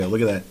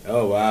Look at that.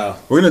 Oh, wow.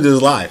 We're going to do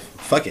this live.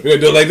 Fuck it. You're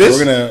going to do it like this?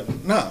 We're going to...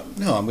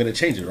 No, I'm going to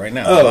change it right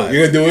now. Oh,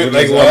 you're going to do it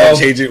like I'm going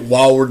to change it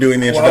while we're doing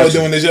the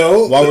introduction. While we're doing the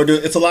show? While we're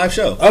doing... It's a live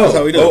show. Oh, that's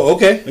how we do it. Oh,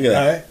 okay. Look at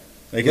that. All right.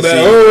 They can see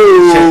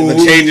the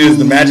changes,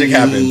 the magic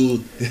happen.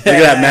 Look at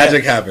that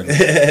magic happen.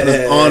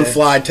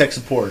 On-fly tech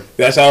support.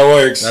 That's how it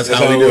works. That's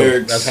how we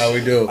do. That's how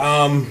we do.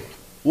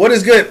 What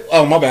is good?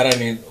 Oh, my bad.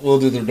 We'll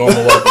do the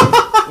normal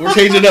welcome. We're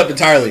changing it up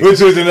entirely. We're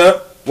changing it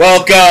up.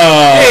 Welcome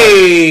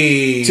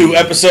to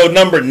episode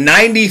number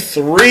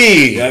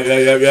 93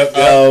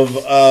 of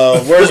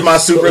Where's My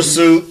Super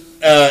Suit,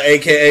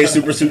 a.k.a.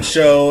 Super Suit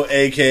Show,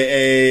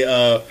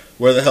 a.k.a.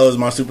 Where the hell is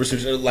my Super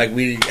Suit Show? Like,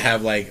 we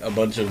have like a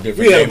bunch of different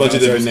names. We have a bunch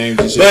of different names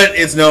and shit. But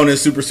it's known as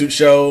Super Suit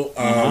Show.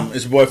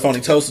 It's your boy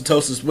Phony Toast.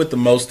 Toast with the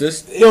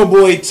mostest. Yo,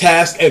 boy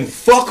Task, and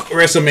fuck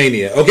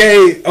WrestleMania.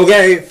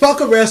 Okay? Fuck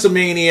a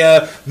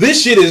WrestleMania.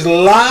 This shit is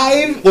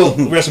live. Well,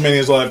 WrestleMania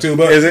is live too,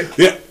 but... Is it?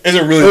 Yeah. Is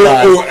it really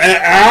live?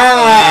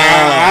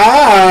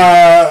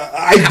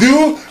 I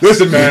do...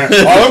 Listen, man.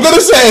 All I'm going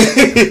to say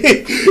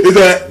is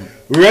that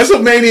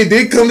WrestleMania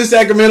did come to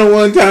Sacramento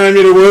one time,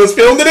 and it was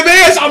filmed in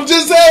advance. I'm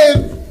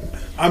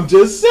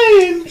just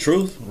saying.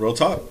 Truth. Real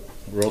talk.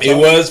 It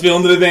was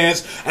filmed in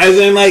advance, as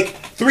in like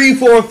 3,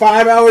 4,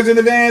 5 hours in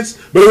advance,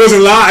 but it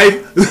wasn't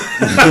live.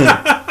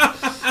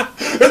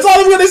 That's all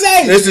I'm going to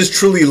say. This is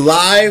truly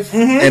live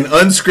and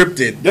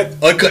unscripted.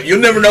 Yep. Uncut.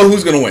 You'll never know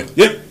who's going to win.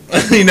 Yep.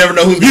 You never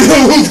know who's going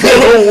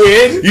to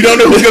win. You don't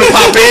know who's going to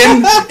pop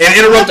in and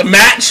interrupt a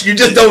match. You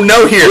just don't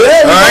know here.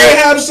 Yeah, we might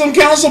have some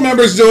council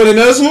members joining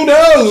us. Who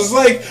knows? It's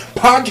like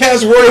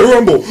Podcast Royal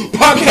Rumble.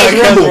 Podcast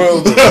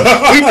Rumble.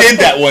 We did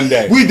that one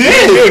day. We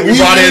did. We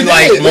brought in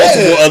like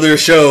multiple other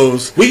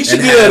shows. We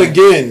should do that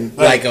again.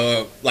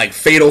 Like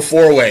Fatal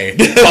 4-Way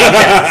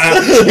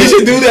podcast. We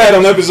should do that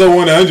on episode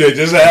 100.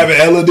 Just have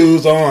hella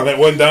dudes on at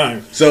one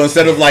time. So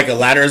instead of like a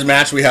ladders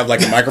match, we have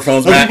like a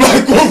microphones match.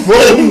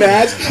 Microphone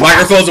match.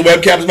 Microphones and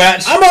webcams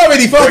match. I'm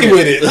already fucking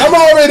with it. I'm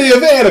already a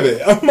fan of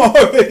it. I'm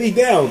already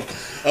down.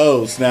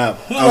 Oh snap!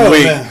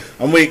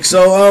 I'm weak.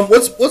 So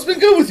what's been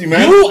good with you,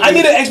 man? I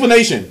need an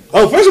explanation.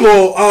 Oh, first of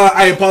all,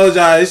 I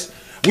apologize.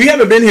 We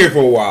haven't been here for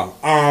a while.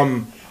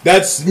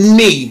 That's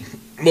me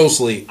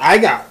mostly. I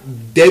got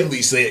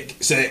deadly sick.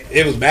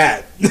 It was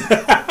bad.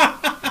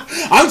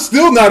 I'm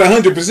still not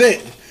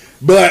 100%,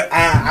 but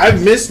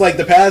I've missed like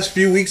the past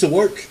few weeks of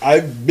work.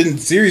 I've been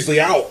seriously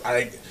out.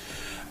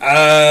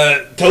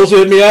 Toast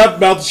hit me up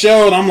about the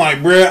show, and I'm like,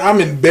 bruh, I'm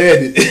in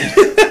bed.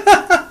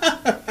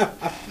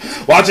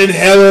 Watching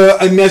hella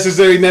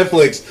unnecessary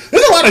Netflix.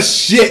 There's a lot of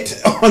shit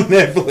on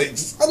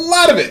Netflix. A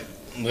lot of it.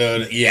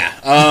 Yeah.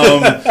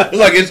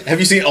 Have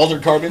you seen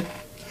Altered Carbon?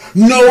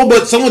 No,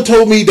 but someone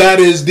told me that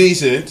is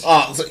decent.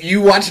 So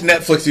you watched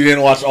Netflix, you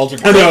didn't watch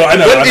Altered Carbon. I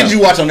know. What did you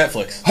watch on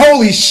Netflix?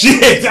 Holy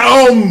shit!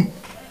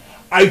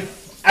 I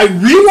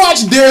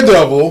rewatched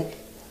Daredevil.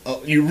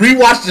 Oh, you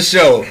rewatched the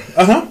show.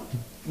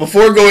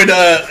 Before going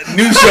to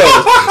new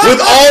shows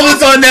with all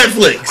that's on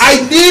Netflix.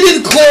 I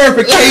needed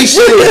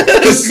clarification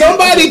because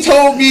somebody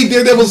told me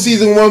Daredevil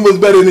season 1 was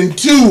better than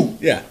 2.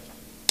 Yeah,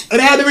 and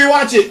I had to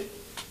rewatch it.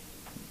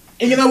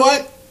 And you know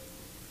what?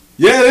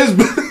 Yeah, it is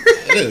better.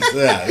 It is.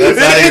 Yeah,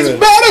 it's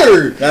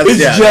better. It's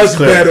just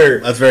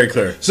better. That's very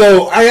clear.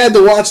 So I had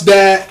to watch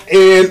that,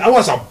 and I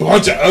watched a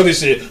bunch of other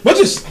shit, bunch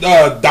of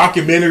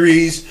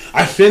documentaries.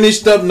 I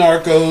finished up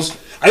Narcos.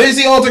 I didn't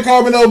see Altered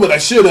Carbon though, but I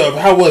should have.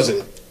 How was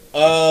it?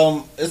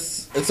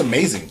 It's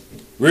amazing.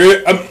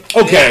 Really?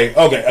 Okay,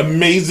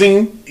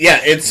 amazing.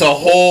 Yeah, it's a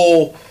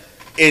whole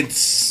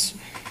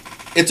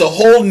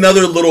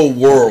nother little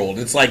world.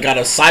 It's like got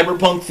a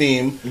cyberpunk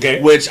theme,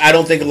 which I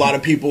don't think a lot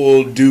of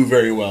people do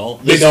very well.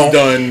 This is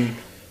done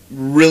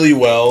really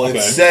well. Okay.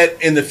 It's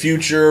set in the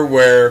future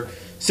where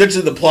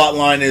essentially the plot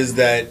line is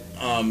that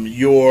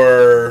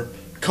your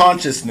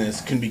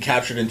consciousness can be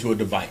captured into a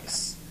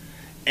device.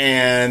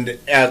 And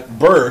at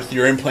birth,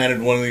 you're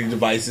implanted one of these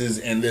devices,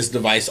 and this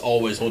device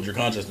always holds your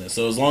consciousness.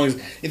 So as long as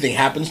anything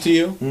happens to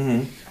you,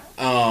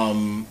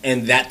 and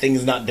that thing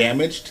is not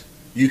damaged,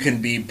 you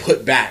can be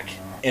put back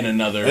in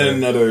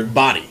another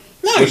body,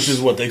 which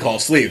is what they call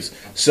sleeves.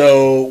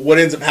 So what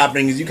ends up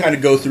happening is you kind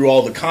of go through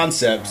all the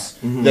concepts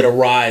that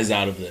arise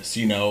out of this.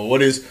 You know,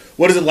 what is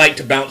it like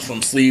to bounce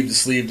from sleeve to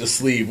sleeve to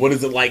sleeve? What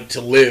is it like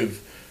to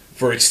live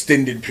for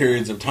extended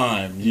periods of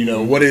time? You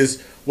know, what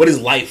is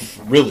life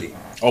really?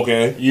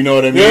 Okay. You know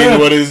what I mean? Yeah.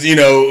 What is,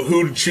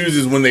 who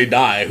chooses when they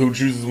die? Who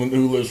chooses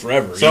who lives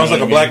forever? Sounds like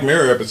a Black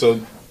Mirror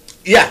episode.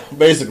 Yeah,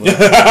 basically.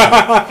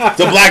 It's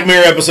a Black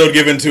Mirror episode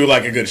given to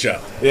like a good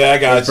show. Yeah, I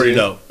got you. It's pretty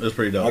dope. It's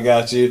pretty dope. I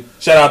got you.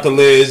 Shout out to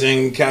Liz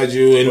and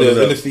Kaiju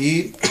in the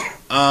feed.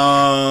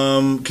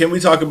 Can we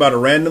talk about a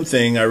random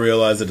thing I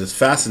realize that is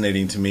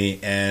fascinating to me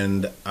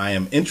and I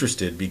am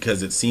interested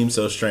because it seems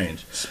so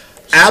strange?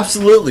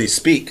 Absolutely.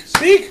 Speak.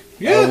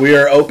 Yeah. We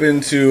are open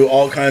to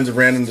all kinds of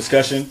random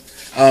discussion.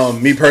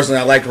 Me personally,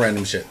 I like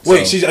random shit.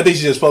 Wait, I think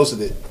she just posted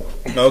it.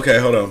 Okay,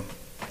 hold on.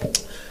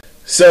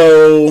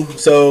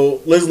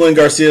 So Liz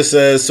Garcia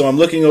says, so I'm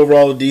looking over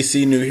all the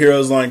DC New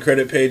Heroes line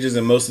credit pages,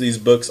 and most of these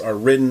books are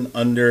written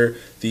under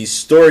the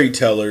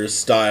storyteller's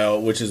style,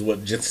 which is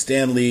what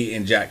Stan Lee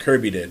and Jack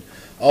Kirby did.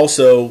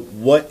 Also,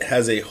 what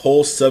has a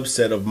whole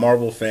subset of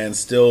Marvel fans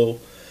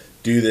still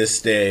do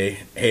this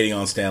day hating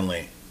on Stan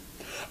Lee?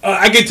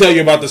 I can tell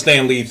you about the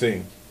Stan Lee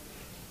thing.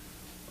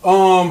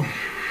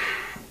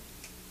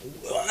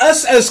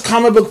 Us as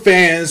comic book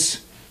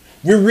fans,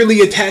 we're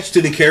really attached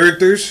to the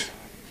characters.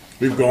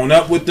 We've grown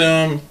up with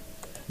them.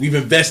 We've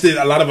invested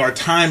a lot of our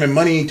time and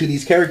money into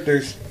these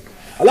characters.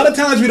 A lot of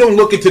times we don't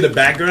look into the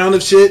background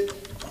of shit.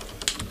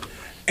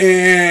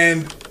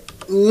 And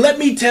let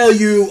me tell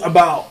you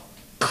about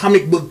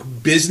comic book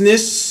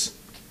business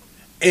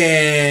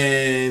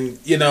and,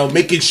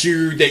 making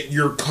sure that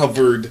you're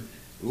covered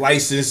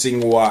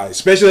licensing wise,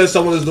 especially as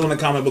someone that's doing a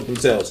comic book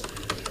themselves.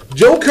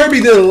 Joe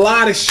Kirby did a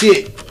lot of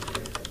shit.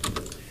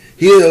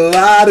 He did a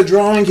lot of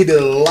drawing. He did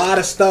a lot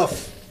of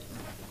stuff.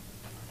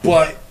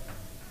 But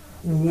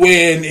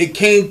when it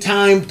came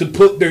time to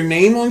put their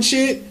name on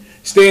shit,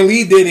 Stan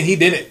Lee did, and he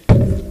did it.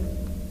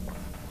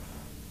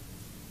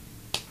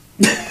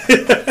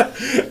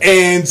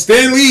 And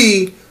Stan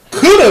Lee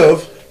could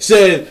have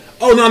said,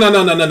 oh, no.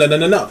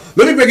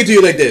 Let me break it to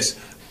you like this.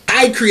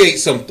 I create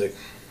something.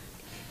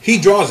 He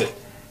draws it.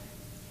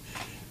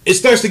 It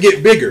starts to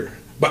get bigger.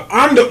 But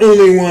I'm the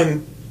only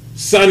one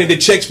signing the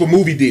checks for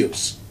movie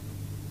deals.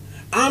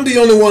 I'm the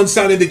only one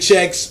signing the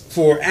checks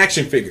for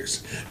action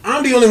figures.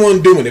 I'm the only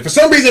one doing it. For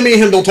some reason, me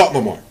and him don't talk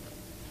no more.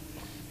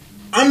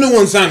 I'm the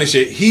one signing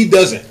shit. He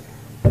doesn't.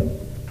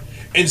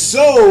 And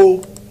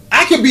so,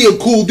 I could be a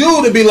cool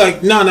dude and be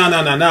like,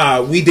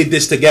 nah, we did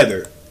this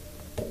together.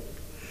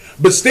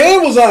 But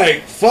Stan was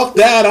like, fuck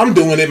that, I'm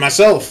doing it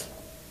myself.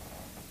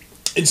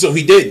 And so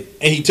he did.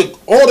 And he took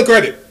all the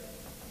credit.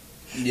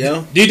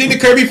 Yeah. Do you think the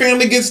Kirby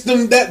family gets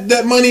them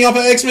that money off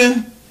of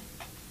X-Men?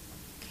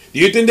 Do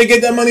you think they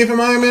get that money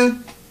from Iron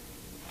Man?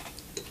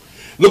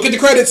 Look at the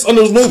credits on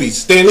those movies.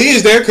 Stan Lee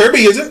is there. Kirby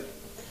isn't.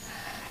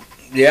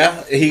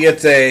 Yeah, he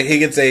gets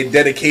a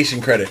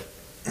dedication credit.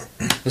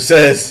 It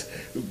says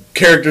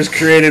characters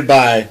created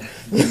by,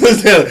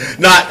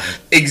 not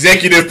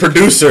executive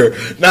producer.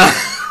 Not.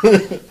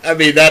 I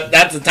mean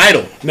that's a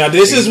title. Now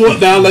this is what.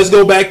 Now let's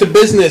go back to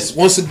business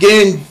once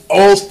again.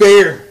 All's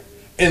fair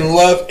in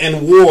love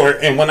and war.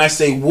 And when I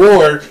say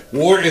war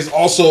is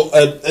also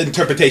an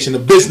interpretation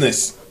of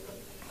business.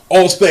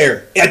 All's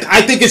fair.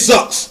 I think it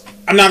sucks.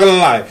 I'm not gonna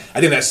lie.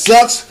 I think that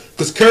sucks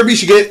because Kirby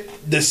should get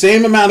the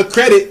same amount of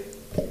credit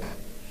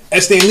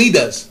as Stan Lee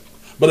does.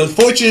 But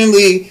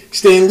unfortunately,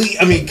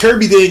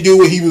 Kirby didn't do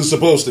what he was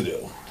supposed to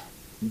do.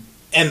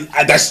 And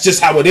that's just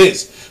how it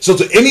is. So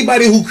to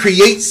anybody who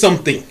creates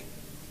something,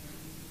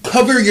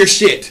 cover your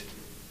shit.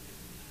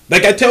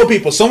 Like I tell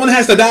people, someone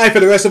has to die for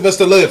the rest of us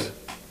to live.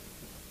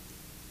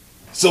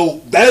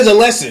 So that is a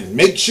lesson.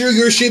 Make sure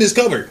your shit is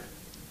covered.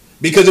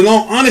 Because in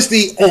all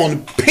honesty,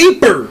 on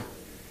paper,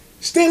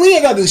 Stan Lee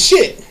ain't got this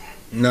shit.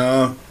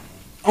 No.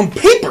 On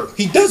paper,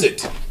 he does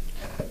it.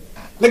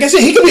 Like I said,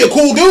 he could be a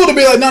cool dude to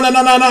be like,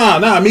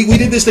 nah, we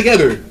did this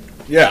together.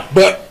 Yeah.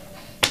 But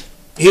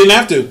he didn't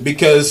have to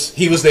because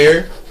he was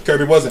there.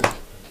 Kirby wasn't.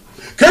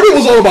 Kirby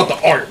was all about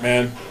the art,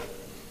 man.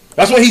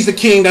 That's why he's the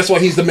king. That's why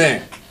he's the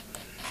man.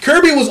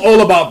 Kirby was all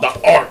about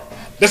the art.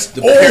 That's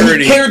the all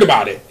purity. He cared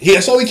about it.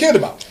 That's all he cared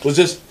about was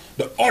just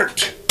the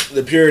art.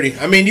 The purity.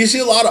 I mean, you see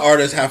a lot of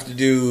artists have to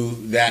do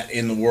that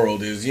in the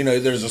world. Is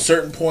there's a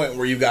certain point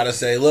where you got to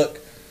say, look,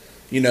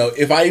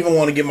 if I even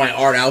want to get my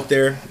art out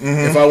there,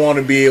 if I want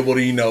to be able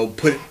to,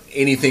 put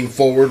anything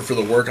forward for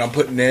the work I'm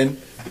putting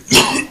in,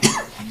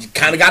 you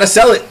kind of got to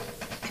sell it.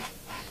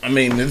 I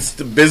mean, it's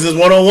the business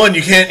 101.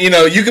 You can't,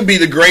 you could be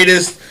the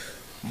greatest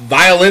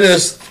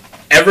violinist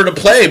ever to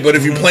play, but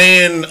if you're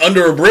playing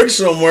under a bridge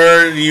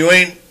somewhere, you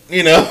ain't.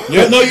 You're right. You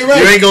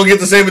ain't gonna get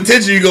the same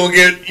attention you're gonna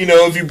get,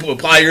 if you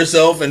apply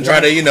yourself and try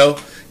to,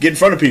 get in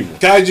front of people.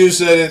 Kaiju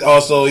said it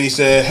also. He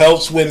said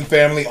helps when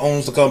family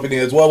owns the company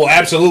as well. Well,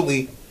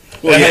 absolutely,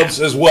 that helps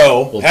as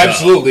well.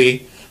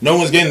 Absolutely, no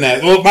one's getting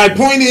that. Well, my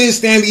point is,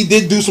 Stan Lee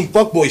did do some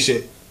fuckboy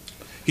shit.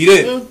 He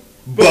did,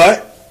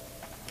 but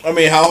I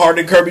mean, how hard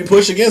did Kirby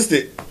push against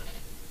it?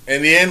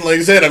 In the end, like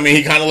I said,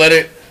 he kind of let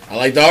it. I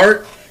like the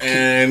art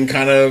and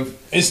kind of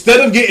instead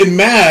of getting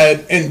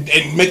mad and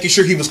making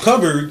sure he was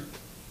covered.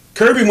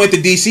 Kirby went to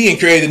DC and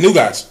created New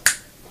Gods.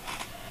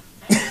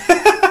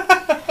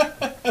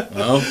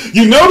 Well,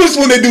 you notice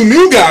when they do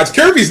New Gods,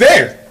 Kirby's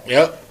there.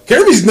 Yep.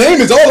 Kirby's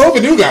name is all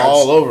over New Gods.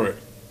 All over it.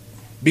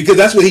 Because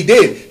that's what he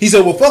did. He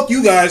said, well, fuck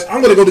you guys.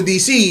 I'm going to go to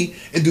DC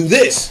and do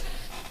this.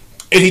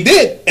 And he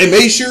did. And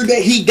made sure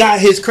that he got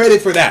his credit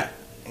for that.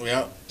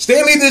 Yeah.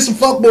 Stan Lee did some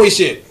fuckboy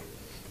shit.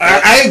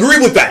 I agree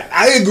with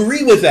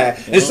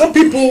that. And some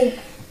people,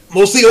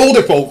 mostly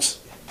older folks,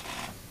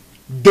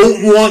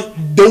 don't want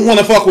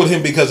to fuck with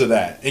him because of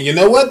that. And you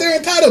know what? They're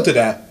entitled to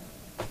that.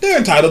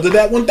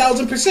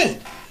 1,000%.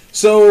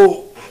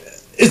 So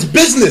it's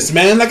business,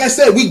 man. Like I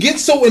said, we get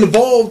so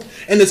involved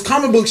in this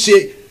comic book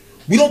shit,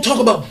 we don't talk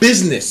about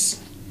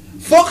business.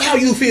 Fuck how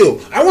you feel.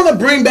 I want to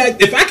bring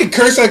back, if I could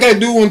curse like I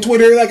do on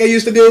Twitter like I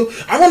used to do,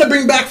 I want to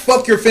bring back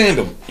fuck your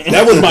fandom.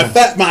 That was my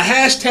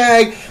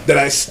hashtag that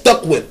I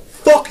stuck with.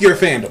 Fuck your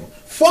fandom.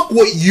 Fuck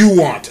what you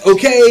want,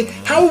 okay?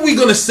 How are we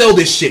going to sell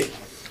this shit?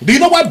 Do you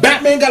know why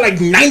Batman got like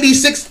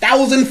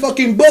 96,000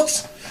 fucking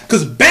books?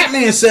 Because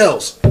Batman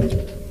sells.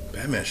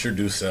 Batman sure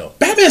do sell.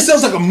 Batman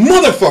sells like a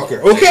motherfucker,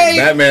 okay?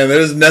 Batman,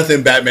 there's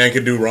nothing Batman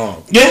can do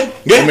wrong. Yeah.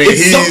 I mean,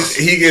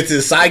 he gets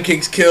his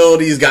sidekicks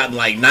killed. He's gotten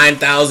like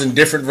 9,000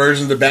 different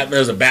versions of Batman.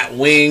 There's a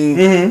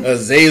Batwing.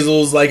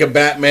 Azazel's like a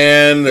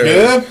Batman.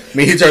 I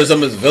mean, he turns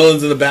some of his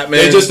villains into Batman.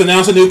 They just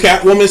announced a new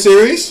Catwoman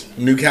series.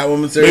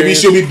 Maybe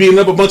she'll be beating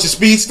up a bunch of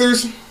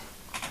speedsters.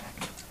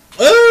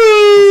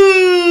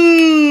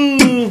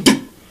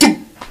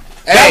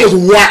 That was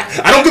whack.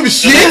 I don't give a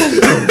shit.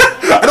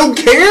 I don't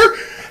care.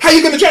 How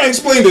you gonna try and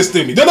explain this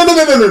to me? No.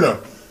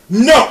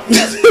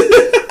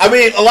 I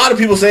mean, a lot of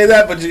people say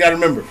that, but you gotta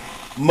remember,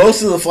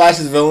 most of the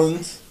Flash's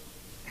villains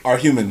are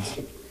humans.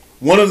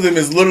 One of them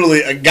is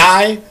literally a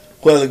guy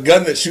who has a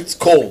gun that shoots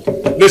cold.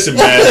 Listen,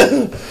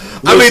 man.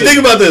 I mean, think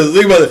about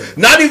this.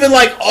 Not even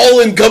like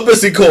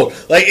all-encompassing cold.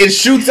 Like, it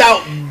shoots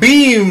out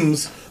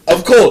beams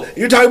of cold.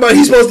 You're talking about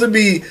he's supposed to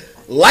be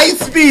light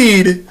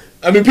speed.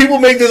 I mean, people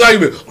make this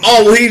argument.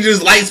 Oh, well, he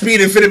just light speed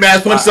and fit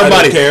mass punch somebody.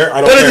 I don't care.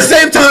 But at the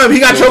same time, he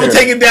got trouble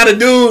taking down a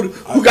dude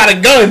who got a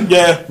gun.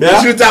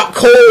 That shoots out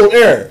cold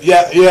air.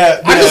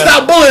 Yeah. I can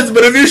stop bullets,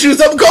 but if you shoot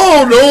something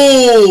cold,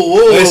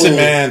 no. Listen,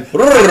 man.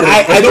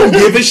 I don't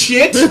give a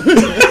shit.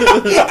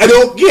 I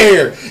don't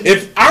care.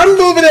 If I'm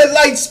moving at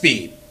light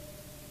speed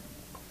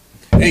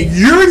and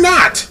you're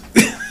not,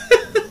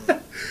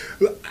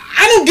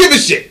 I don't give a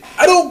shit.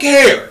 I don't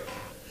care.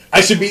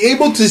 I should be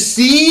able to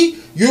see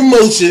your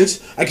motions.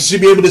 I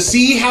should be able to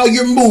see how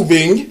you're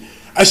moving.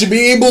 I should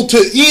be able to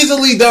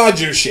easily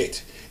dodge your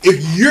shit.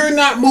 If you're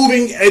not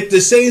moving at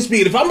the same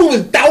speed, if I'm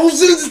moving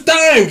thousands of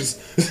times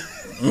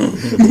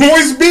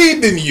more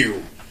speed than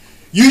you,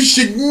 you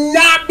should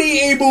not be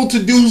able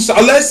to do so,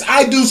 unless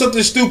I do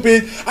something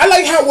stupid. I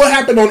like what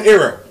happened on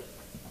Arrow.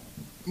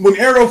 When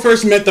Arrow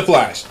first met the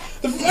Flash.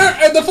 The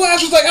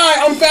Flash was like, all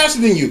right, I'm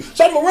faster than you,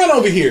 so I'm going to run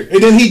over here.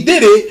 And then he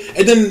did it,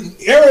 and then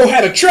Arrow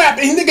had a trap,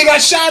 and he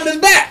got shot in his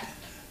back.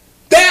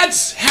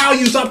 That's how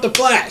you stop the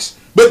Flash.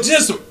 But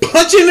just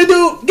punching the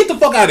dude, get the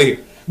fuck out of here.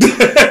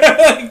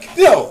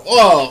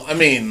 Well, I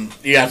mean,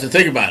 you have to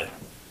think about it.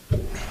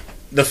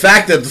 The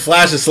fact that the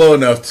Flash is slow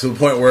enough to the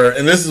point where,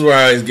 and this is where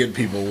I always get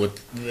people with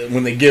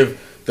when they give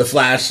the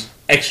Flash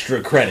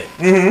extra credit.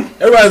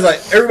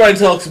 Everybody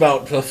talks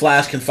about the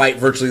Flash can fight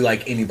virtually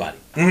like anybody.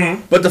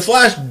 But the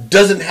Flash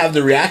doesn't have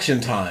the reaction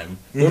time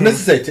to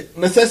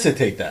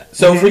necessitate that.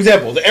 So, for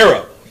example, the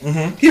Arrow.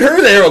 He heard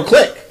the Arrow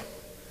click.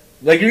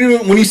 Like,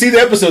 when you see the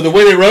episode, the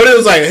way they wrote it,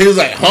 he was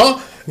like, huh?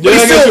 But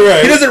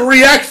he doesn't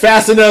react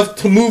fast enough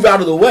to move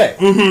out of the way.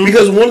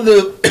 Because one of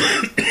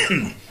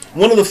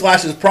the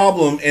Flash's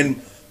problem,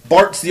 and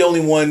Bart's the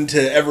only one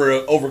to ever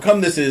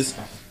overcome this, is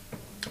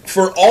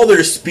for all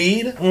their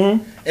speed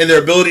and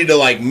their ability to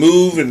like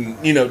move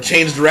and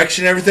change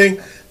direction and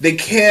everything, they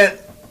can't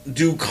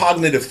do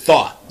cognitive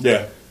thought.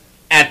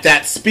 At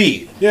that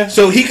speed.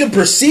 So he could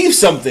perceive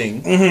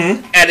something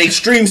at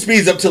extreme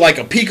speeds up to like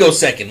a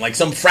picosecond, like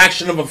some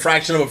fraction of a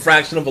fraction of a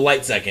fraction of a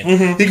light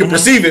second. He could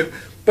perceive it,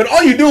 but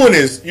all you're doing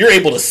is you're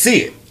able to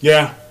see it.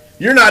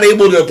 You're not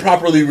able to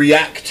properly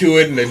react to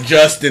it and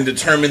adjust and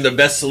determine the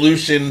best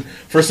solution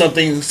for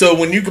something. So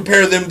when you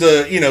compare them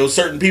to,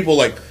 certain people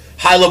like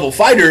high-level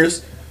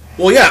fighters,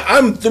 well, yeah,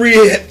 I'm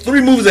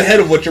three moves ahead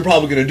of what you're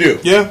probably going to do.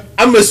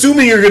 I'm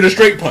assuming you're going to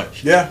straight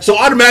punch. So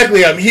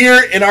automatically I'm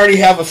here and already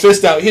have a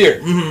fist out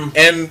here.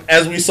 And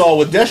as we saw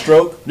with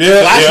Deathstroke,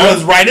 Flash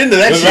runs right into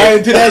that shit. Right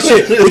into that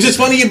shit. Which is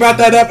funny you brought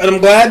that up, and I'm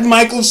glad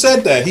Michael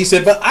said that. He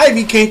said, but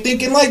Ivy can't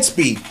think in light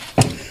speed.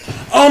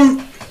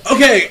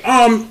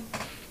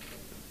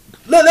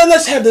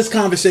 Let's have this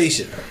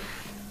conversation.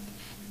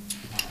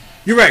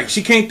 You're right,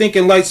 she can't think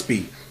in light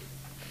speed.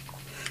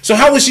 So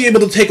how was she able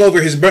to take over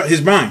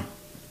his mind?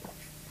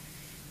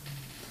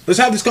 Let's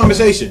have this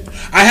conversation.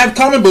 I have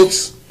comic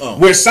books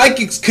where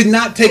psychics could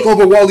not take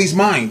over Wally's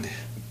mind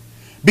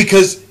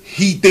because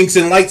he thinks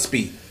in light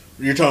speed.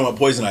 You're talking about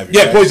Poison Ivy.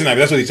 Yeah, right? Poison Ivy.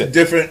 That's what he said.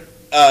 Different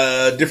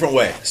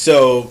way.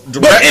 So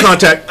direct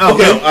contact. I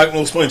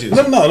will explain to you.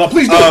 No,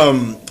 please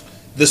do.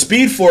 The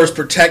Speed Force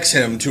protects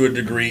him to a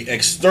degree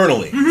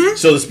externally.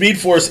 So the Speed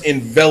Force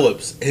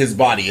envelops his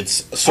body. It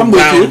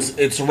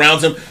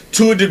surrounds him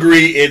to a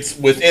degree. It's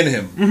within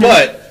him,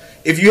 but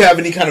if you have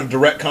any kind of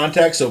direct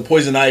contact, so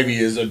Poison Ivy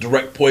is a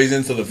direct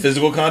poison, so the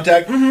physical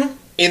contact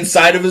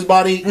inside of his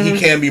body, he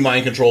can be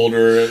mind controlled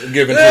or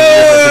given to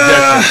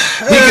different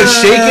suggestions. He can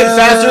shake it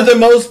faster than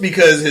most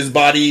because his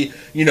body,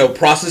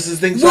 processes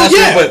things faster.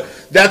 But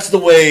that's the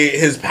way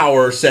his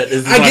power set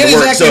is designed to work. I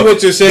get exactly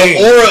what you're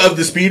saying. The aura of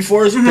the Speed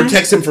Force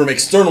protects him from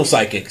external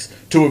psychics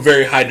to a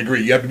very high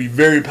degree. You have to be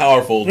very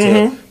powerful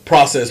to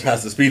process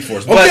past the Speed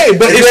Force. But if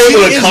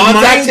she is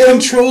mind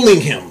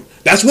controlling him,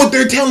 that's what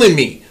they're telling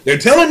me. They're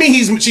telling me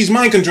she's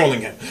mind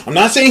controlling him. I'm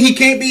not saying he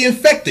can't be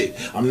infected.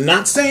 I'm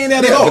not saying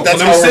that at all. But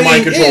that's how her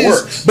mind control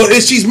works. But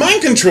if she's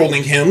mind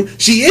controlling him,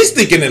 she is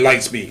thinking at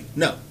light speed.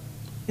 No.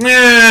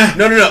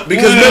 No.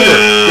 Because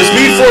remember, the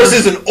Speed Force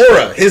is an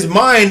aura. His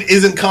mind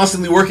isn't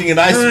constantly working at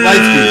light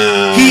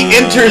speed. He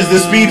enters the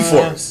Speed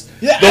Force.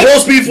 Yeah, the whole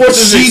Speed Force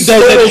is she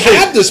doesn't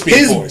have the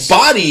Speed Force. His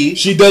body.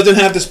 She doesn't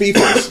have the Speed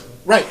Force.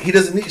 Right. She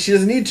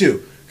doesn't need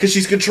to because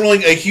she's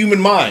controlling a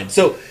human mind.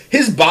 So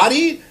his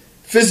body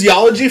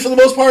physiology, for the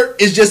most part,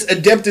 is just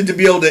adapted to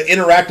be able to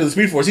interact with the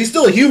Speed Force. He's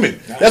still a human.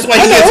 That's why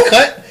he gets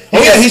cut.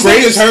 He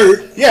still gets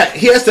hurt. Yeah,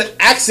 he has to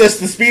access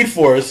the Speed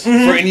Force for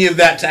any of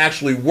that to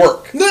actually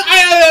work.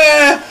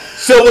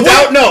 So if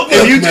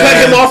you cut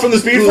him off from the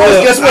Speed Force,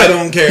 guess what? I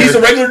don't care. He's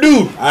a regular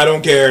dude. I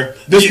don't care.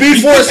 The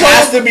Speed Force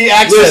has to be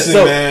accessed.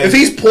 So if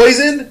he's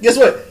poisoned, guess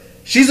what?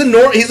 He's a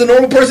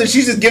normal person.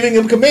 She's just giving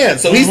him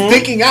commands, so he's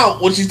thinking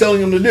out what she's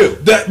telling him to do.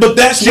 She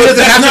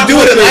doesn't have to do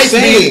it at light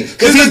speed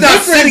because he's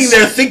not sitting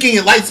there thinking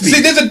at light speed.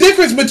 See, there's a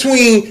difference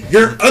between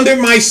you're under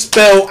my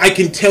spell, I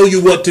can tell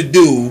you what to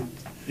do,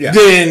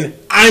 then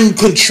I'm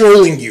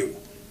controlling you.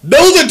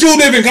 Those are two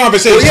different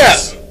conversations.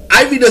 Well,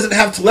 Ivy doesn't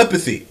have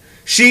telepathy.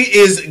 She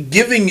is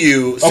giving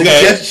you.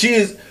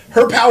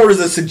 Her power is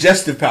a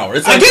suggestive power.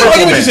 It's like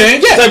Purple Man. You're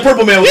saying. Yeah. It's like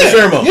Purple Man with the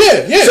pheromone.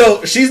 Yeah.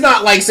 So she's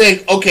not like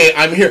saying, "Okay,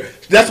 I'm here."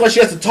 That's why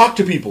she has to talk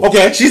to people.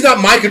 Okay. She's not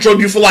mind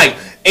controlling you for like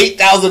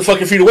 8,000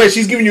 fucking feet away.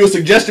 She's giving you a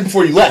suggestion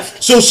before you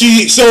left. So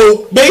she's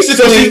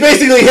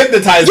basically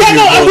hypnizing you. Yeah,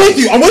 no, I'm with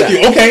you.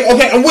 Okay,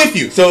 I'm with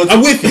you. So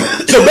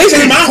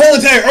basically, my whole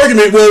entire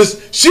argument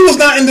was she was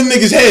not in them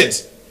niggas'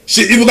 heads.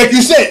 It was like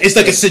you said. It's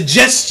like a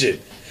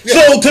suggestion. Yeah.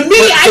 So to me,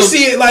 I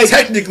see it like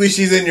technically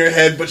she's in your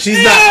head, but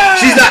she's not.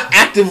 She's not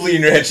actively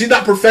in your head. She's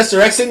not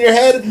Professor X in your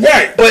head,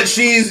 right? But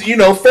she's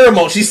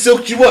pheromone. She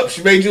silked you up.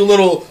 She made you a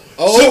little.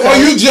 Are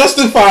you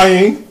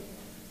justifying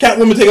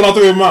Catwoman taking all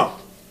three of them out?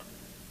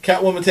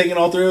 Catwoman taking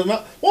all three of them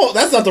out? Well,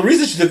 that's not the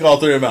reason she took all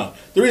three of them out.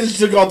 The reason she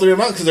took all three of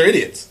them out because they're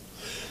idiots.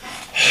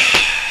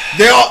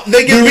 They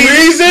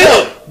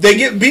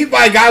get beat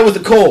by a guy with a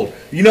cold.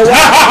 You know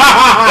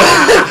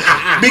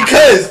why?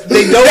 Because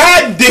they don't.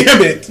 God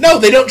damn it! No,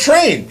 they don't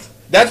train.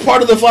 That's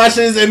part of the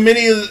Flash's and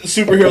many of the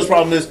superheroes'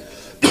 problem is.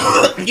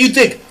 You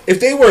think if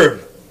they were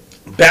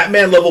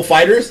Batman level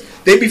fighters,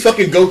 they'd be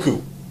fucking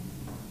Goku.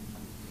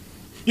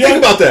 Yeah. Think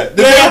about that.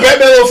 The Batman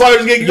level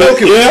fighters get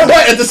Goku. Yeah.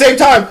 But at the same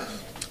time,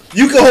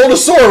 you can hold a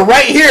sword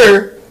right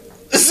here,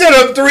 set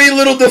up 3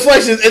 little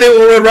deflections, and it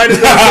will run right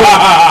into the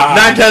sword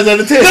 9 times out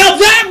of 10. Now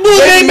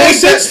that makes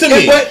sense to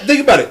me. But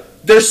think about it.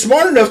 They're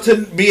smart enough to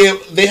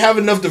they have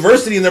enough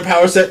diversity in their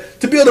power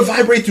set to be able to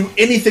vibrate through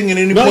anything at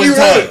any point in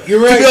time.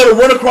 You're right. To be able to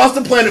run across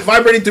the planet,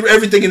 vibrating through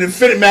everything and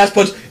infinite mass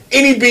punch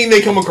any being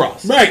they come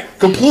across. Right.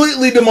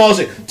 Completely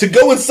demolishing. To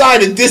go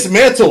inside and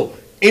dismantle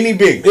any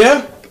being.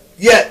 Yeah.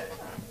 Yet,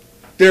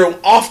 they're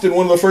often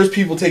one of the first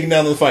people taken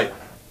down in the fight.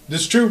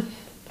 That's true.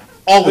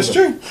 That's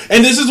true.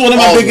 And this is one of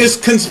my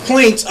biggest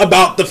complaints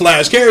about the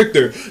Flash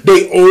character.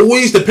 They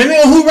always, depending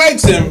on who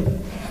writes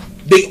him,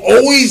 they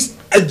always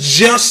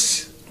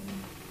adjust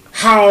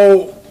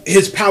how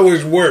his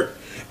powers work.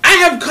 I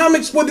have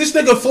comics where this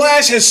nigga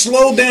Flash has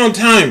slowed down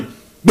time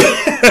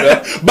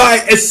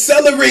by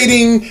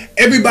accelerating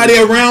everybody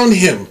around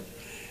him.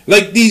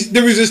 Like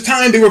there was this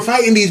time they were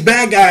fighting these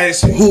bad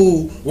guys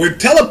who were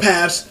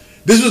telepaths.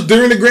 This was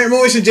during the Grant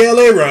Morrison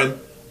JLA run.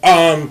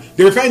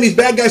 They were fighting these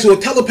bad guys who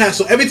were telepaths,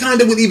 so every time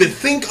they would even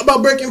think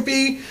about breaking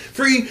free,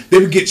 they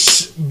would get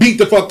beat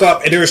the fuck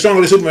up, and they were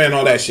stronger than Superman and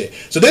all that shit.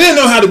 So they didn't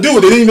know how to do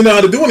it. They didn't even know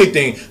how to do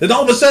anything. Then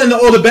all of a sudden,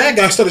 all the bad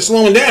guys started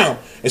slowing down,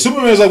 and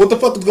Superman's like, "What the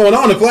fuck is going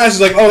on?" And Flash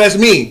is like, "Oh, that's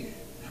me.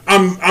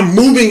 I'm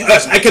moving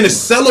us. I can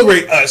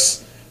accelerate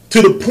us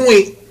to the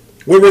point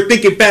where we're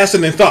thinking faster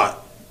than thought.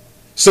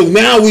 So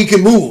now we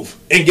can move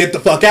and get the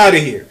fuck out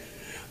of here."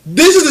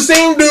 This is the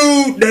same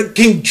dude that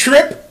can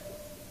trip.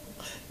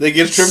 They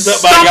get tripped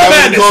up by a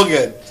guy with a cold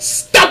gun.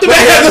 Stop the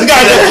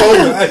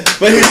madness!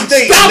 But here's the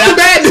thing. Stop the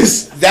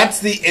madness! That's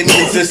the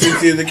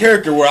inconsistency of the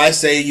character where I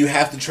say you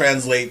have to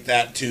translate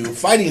that to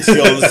fighting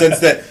skill in the sense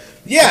that,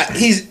 yeah,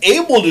 he's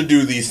able to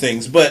do these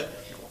things, but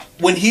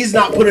when he's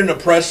not put in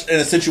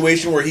a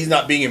situation where he's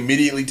not being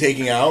immediately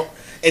taken out,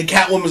 and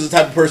Catwoman's the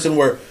type of person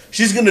where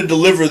she's going to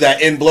deliver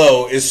that end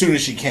blow as soon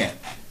as she can.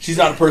 She's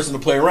not a person to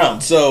play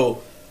around.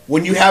 So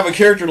when you have a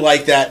character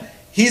like that,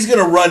 he's going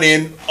to run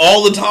in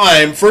all the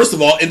time, first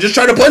of all, and just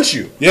try to punch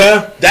you.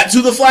 Yeah. That's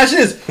who the Flash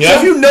is. Yeah. So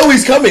if you know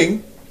he's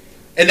coming,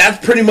 and that's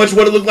pretty much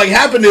what it looked like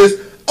happened is,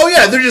 oh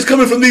yeah, they're just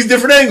coming from these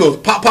different angles.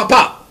 Pop, pop,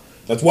 pop.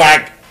 That's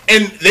whack.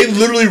 And they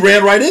literally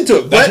ran right into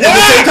it. But at the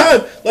same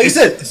time, like I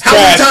said, how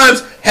many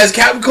times has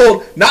Captain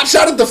Cold not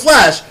shot at the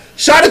Flash,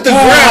 shot at the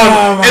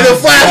ground, and the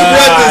Flash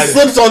runs and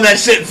slips on that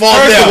shit and falls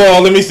down? First of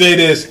all, let me say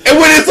this. And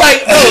when it's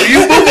like, oh,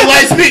 you move at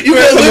light speed, you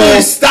literally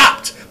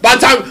stopped. By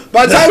the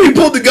time he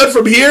pulled the gun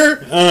from here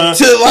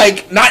to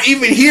like not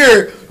even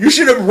here, you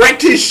should have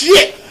wrecked his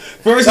shit.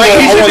 First of all,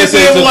 I want to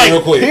say something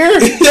real quick. Here?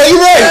 Yeah, you're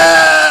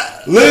right.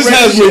 Liz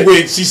has me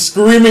weak. She's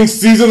screaming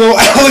seasonal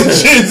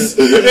allergens,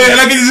 and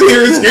I can just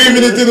hear her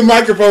screaming into the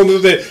microphone.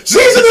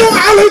 Seasonal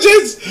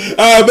allergens.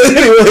 But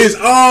anyways,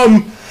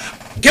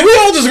 can we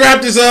all just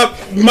wrap this up?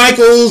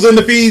 Michaels and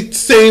the feed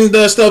saying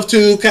the stuff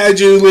too.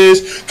 Kaiju,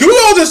 Liz. Can we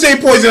all just say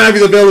Poison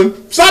Ivy's a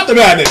villain? Stop the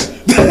madness.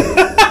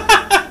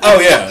 Oh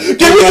yeah.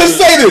 Can we just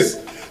say this?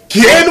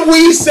 Can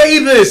we say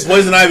this?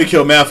 Poison Ivy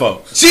killed mad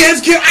folks. She has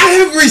killed. I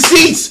have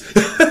receipts.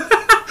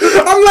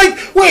 I'm like,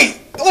 wait.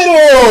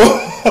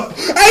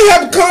 I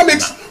have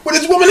comics where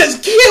this woman has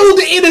killed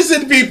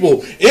innocent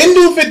people in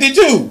New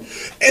 52,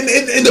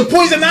 and the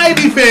Poison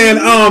Ivy fan,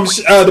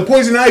 the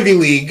Poison Ivy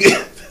League,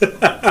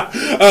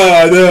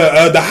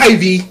 the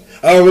Hy-Vee,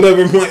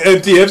 whatever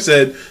MTF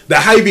said, the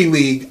Hy-Vee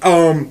League,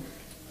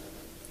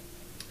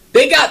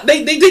 they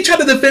try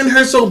to defend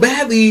her so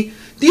badly.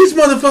 These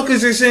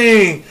motherfuckers are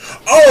saying,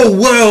 oh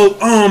well,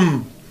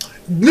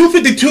 New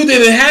 52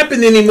 didn't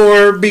happen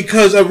anymore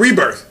because of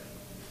Rebirth.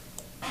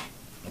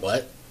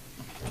 What?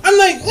 I'm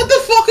like, what the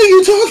fuck are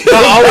you talking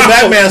about? All the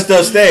Batman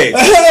stuff stayed.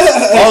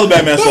 All the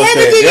Batman stuff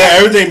stayed. Yeah,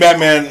 everything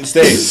Batman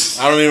stayed.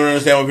 I don't even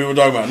understand what people are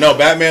talking about. No,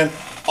 Batman,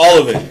 all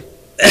of it.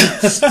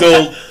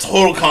 Still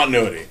total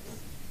continuity.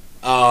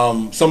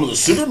 Some of the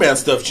Superman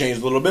stuff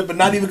changed a little bit, but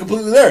not even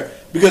completely there.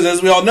 Because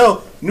as we all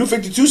know, New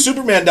 52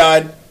 Superman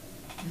died,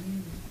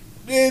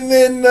 and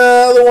then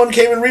the other one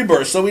came in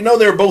Rebirth. So we know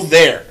they were both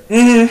there.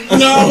 Mm-hmm.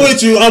 No, I'm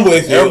with you.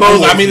 They're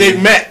both. I mean, they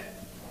met.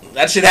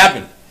 That shit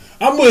happened.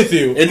 I'm with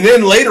you. And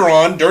then later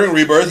on, during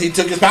Rebirth, he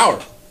took his power.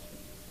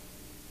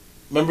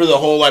 Remember the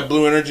whole like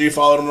blue energy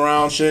followed him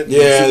around shit?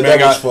 Yeah,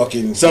 that was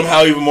fucking...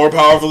 Somehow even more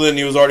powerful than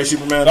he was already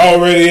Superman?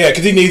 Already, yeah,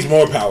 because he needs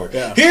more power.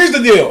 Yeah. Here's the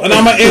deal, and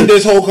I'm going to end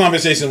this whole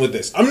conversation with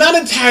this. I'm not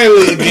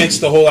entirely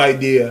against the whole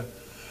idea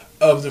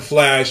of the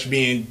Flash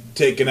being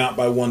taken out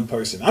by one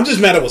person. I'm just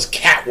mad it was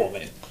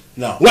Catwoman.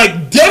 No.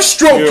 Like,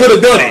 Deathstroke could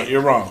have done it.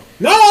 You're wrong.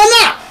 No, I'm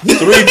not.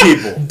 3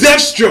 people.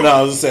 Deathstroke. No,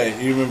 I was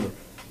saying, you remember.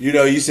 You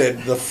know, you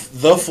said the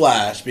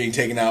Flash being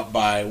taken out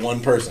by one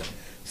person.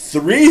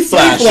 3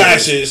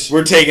 flashes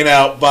were taken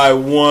out by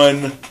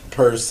one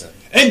person.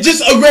 And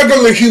just a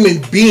regular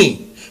human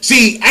being.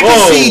 See, I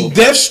can see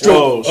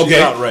Deathstroke. She's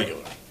not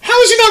regular.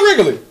 How is she not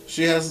regular?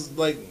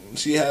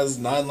 She has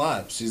 9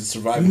 lives. She's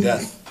survived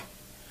death.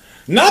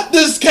 Not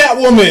this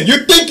Catwoman.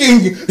 You're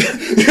thinking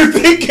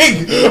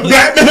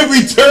Batman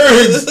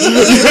Returns.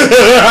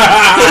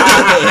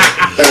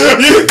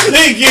 You're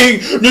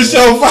thinking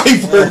Michelle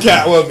Pfeiffer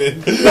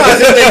Catwoman. No, I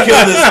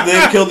think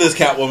they've killed this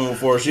Catwoman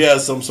before. She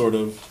has some sort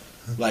of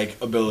like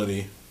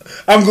ability.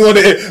 I'm going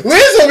to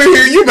Liz over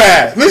here. You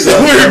mad? Liz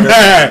over here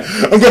mad.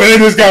 I'm going to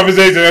end this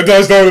conversation until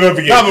I start it up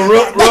again. No,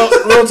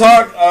 but real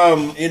talk.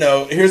 You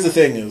know, here's the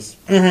thing: is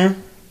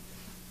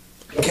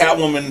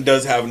Catwoman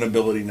does have an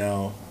ability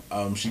now.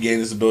 She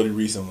gained this ability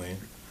recently.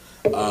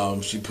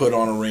 She put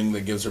on a ring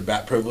that gives her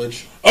bat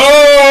privilege. I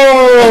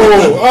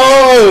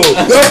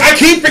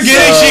keep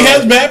forgetting she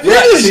has bat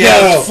privilege. She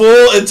has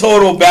full and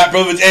total bat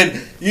privilege.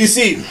 And you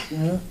see,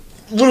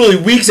 literally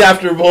weeks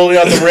after holding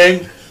out the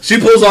ring, she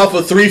pulls off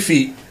a 3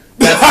 feet.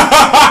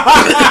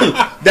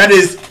 That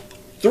is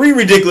 3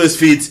 ridiculous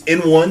feats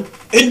in one.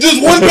 In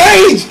just one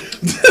page.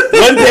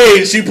 One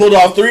page, she pulled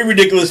off 3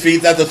 ridiculous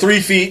feats. That's the 3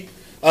 feet.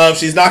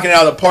 She's knocking it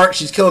out of the park.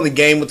 She's killing the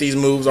game with these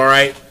moves, all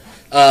right?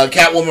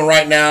 Catwoman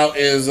right now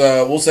is,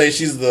 we'll say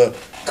she's the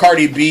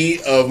Cardi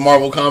B of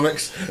Marvel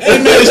Comics. Hey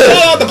man,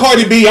 shout out to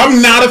Cardi B.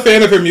 I'm not a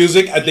fan of her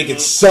music. I think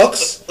it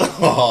sucks.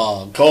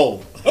 Oh,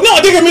 cold. No, I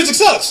think her music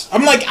sucks.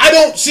 I'm like, I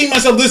don't see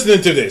myself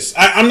listening to this.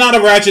 I'm not a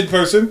Ratchet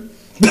person.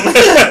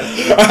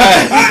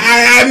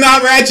 I'm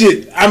not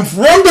Ratchet. I'm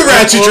from the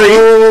Ratchetry.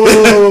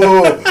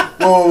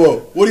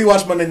 Whoa. What do you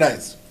watch Monday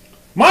nights?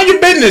 Mind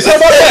your business. How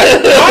about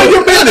that? Mind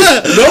your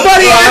business.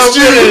 Nobody asked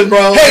you,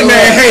 bro. Hey,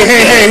 man.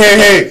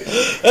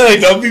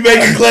 Hey, don't be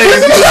making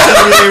claims.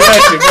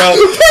 Bro.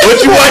 What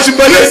you watching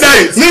Monday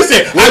nights?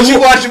 Listen, what you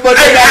watching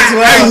Monday nights?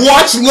 I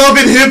watch Love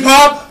and Hip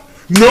Hop.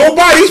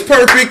 Nobody's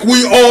perfect.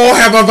 We all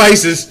have our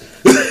vices.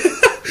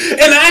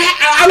 And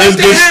I like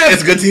to have.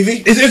 It's good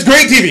TV. It's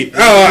great TV.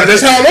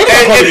 That's how I know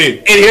about TV.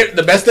 And here,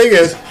 the best thing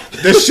is,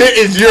 this shit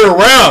is year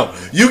round.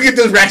 You get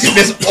this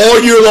ratchetness all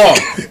year long.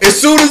 As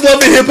soon as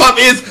Love and Hip Hop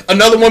ends,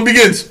 another one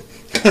begins.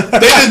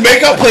 They just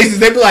make up places.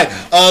 They be like,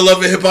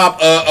 Love and Hip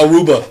Hop,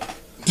 Aruba.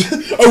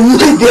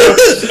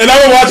 And I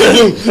would watch it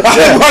too. I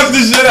would watch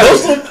this shit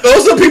out.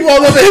 Those are people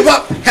on Love and Hip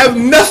Hop have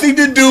nothing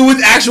to do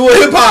with actual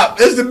hip hop.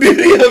 That's the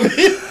beauty of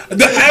it.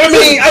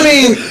 I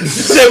mean,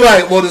 say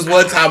like, well, this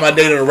one time I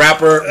dated a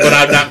rapper, but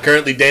I'm not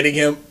currently dating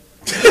him.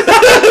 So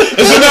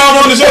now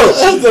I'm on the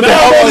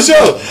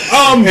show.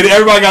 And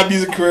everybody got a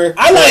music career.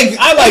 I like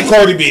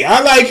Cardi B. I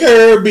like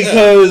her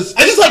because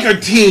I just like her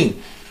team.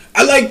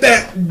 I like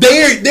that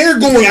they're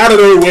going out of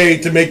their way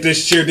to make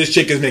this sure this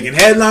chick is making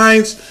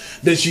headlines,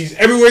 that she's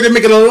everywhere. They're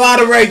making a lot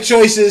of right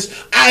choices.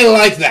 I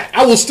like that.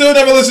 I will still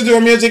never listen to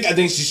her music. I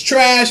think she's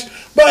trash,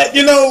 but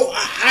you know,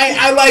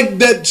 I like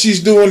that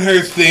she's doing her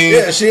thing.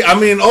 Yeah,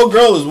 old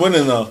girl is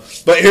winning though.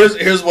 But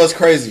here's what's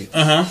crazy.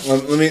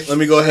 Let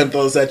me go ahead and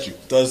throw this at you.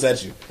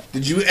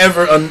 Did you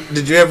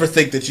ever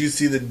think that you'd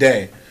see the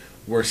day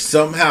where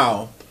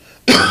somehow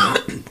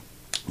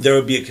there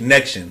would be a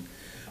connection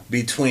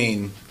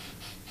between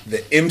the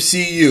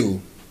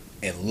MCU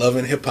and Love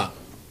and Hip Hop?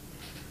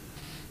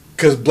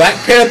 Because Black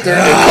Panther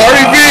and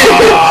Cardi B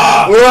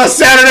were on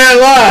Saturday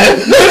Night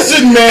Live.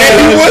 Listen, man,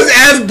 and he was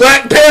as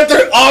Black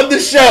Panther on the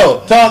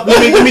show. Let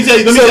me tell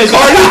you. Cardi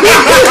B.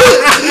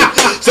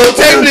 So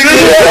technically,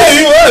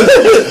 he was.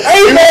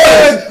 Hey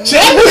man,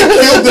 Chadwick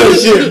killed that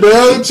shit,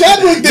 bro.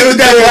 Chadwick did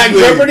that Black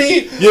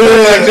Jeopardy. Yeah,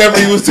 Black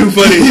Jeopardy was too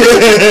funny.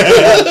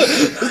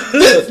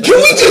 Can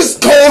we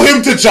just call him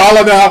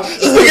T'Challa now?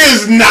 This nigga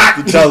is not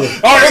T'Challa,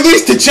 or at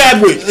least to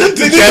Chadwick.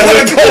 They just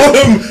want to call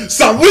him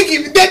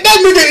something. That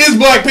nigga is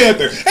Black Panther.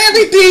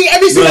 Every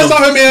scene I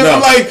saw him in, I'm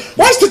like,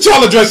 why is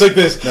T'Challa dressed like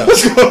this?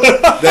 What's going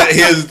on?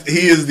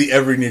 He is the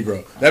every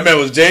Negro. That man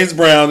was James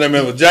Brown. That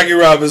man was Jackie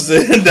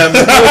Robinson. That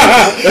man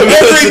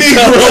every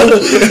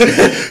Negro.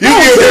 You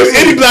can give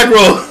any black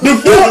role.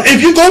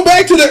 If you go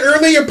back to the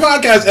earlier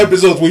podcast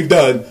episodes we've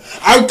done,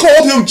 I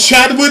called him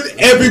Chadwick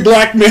Every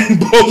Black Man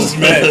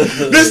Boseman.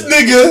 This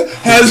nigga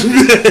has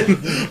been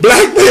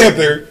Black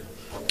Panther.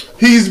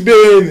 He's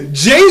been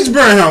James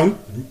Brown.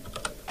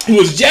 He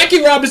was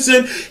Jackie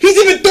Robinson. He's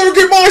even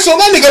Thurgood Marshall.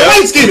 That nigga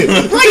light skinned. When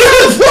he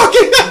was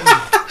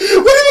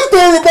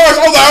Thurgood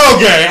Marshall, I was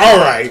like, okay, all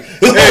right.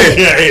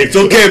 Hey, it's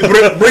okay.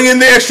 Bring in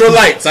the extra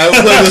lights. I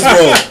will play this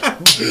role.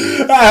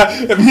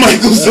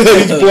 Michael said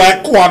he's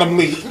Black Quantum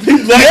Leap.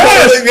 He's Black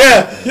Quantum Leap.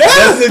 Yeah.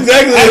 That's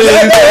exactly what it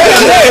is.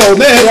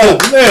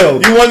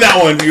 Nailed. You won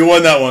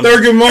that one.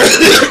 Thurgood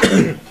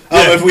Marshall.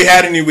 If we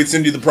had any, we'd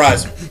send you the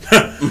prize.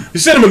 You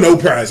send him a no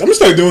prize. I'm gonna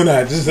start doing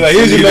that. Just like,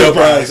 here's your no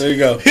prize. There you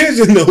go. Here's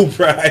your no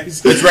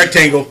prize. It's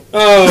rectangle.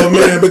 Oh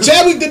man, but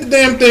Chadwick did the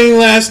damn thing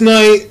last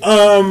night.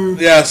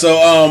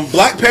 So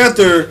Black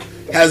Panther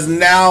has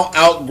now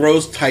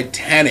outgrossed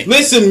Titanic.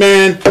 Listen,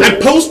 man, I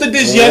posted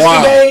this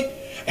yesterday,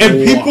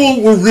 and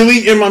people were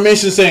really in my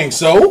mention saying,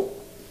 so?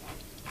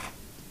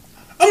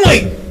 I'm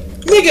like,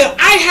 nigga,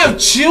 I have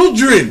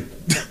children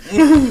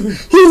who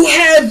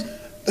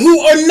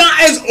are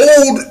not as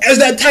old as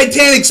that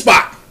Titanic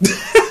spot.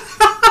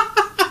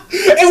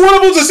 And one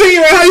of them's a senior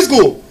in high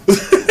school.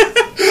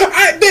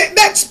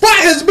 That spot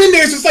has been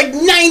there since like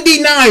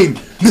 99.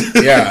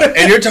 Yeah,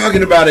 and you're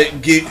talking about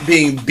it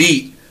being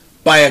beat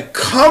by a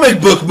comic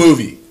book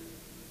movie.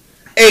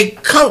 A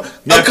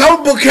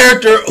comic book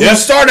character who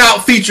started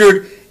out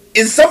featured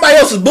in somebody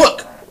else's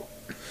book.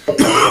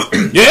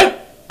 Yeah.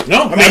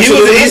 No,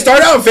 he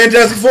started out in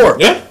Fantastic Four.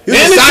 Yeah. He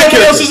was somebody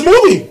else's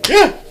movie.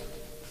 Yeah.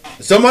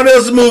 Somebody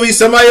else's movie,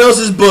 somebody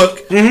else's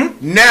book,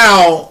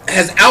 now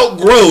has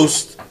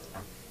outgrossed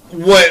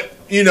what,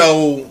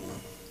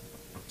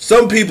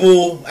 some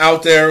people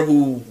out there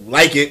who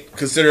like it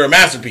consider a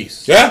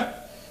masterpiece. Yeah.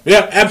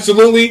 Yeah,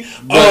 absolutely.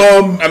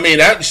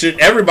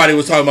 Everybody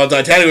was talking about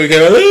Titanic.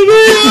 Well,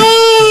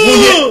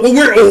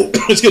 we're old.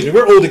 Excuse me,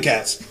 we're older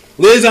cats.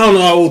 Liz, I don't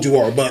know how old you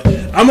are, but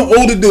I'm an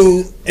older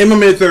dude in my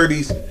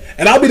mid-30s,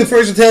 and I'll be the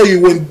first to tell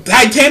you, when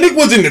Titanic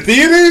was in the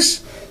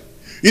theaters,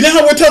 you know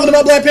how we're talking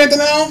about Black Panther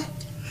now?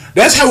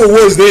 That's how it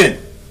was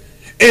then.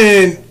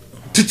 And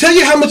to tell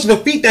you how much of a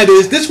feat that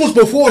is, this was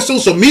before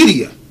social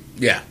media.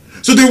 Yeah.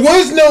 So there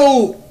was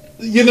no,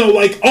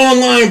 like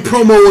online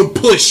promo and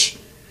push.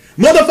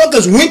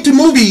 Motherfuckers went to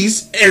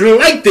movies and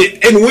liked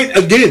it and went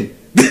again.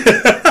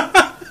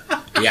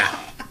 Yeah.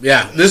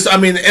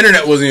 The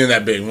internet wasn't even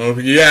that big.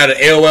 You had an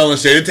AOL and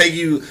shit. It'd take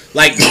you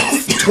like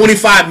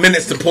 25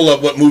 minutes to pull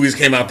up what movies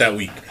came out that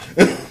week.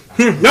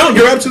 No,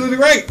 you're absolutely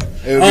right.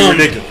 It would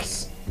be ridiculous.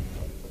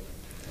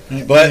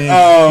 But,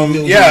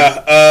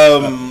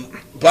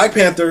 Black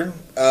Panther,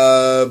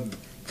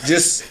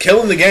 just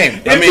killing the game.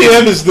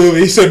 MPM is doing.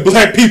 He said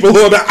black people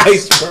on the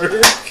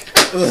iceberg.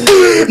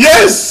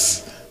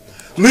 Yes!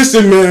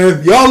 Listen,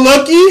 man, y'all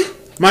lucky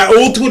my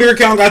old Twitter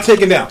account got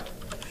taken down.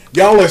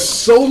 Y'all are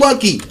so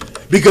lucky.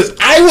 Because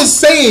I was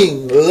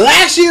saying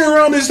last year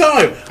around this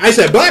time, I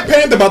said Black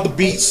Panther about to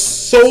beat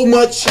so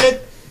much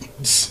shit.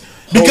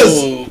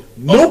 Because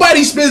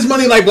nobody spends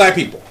money like black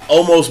people.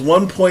 Almost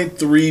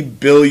 $1.3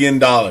 billion.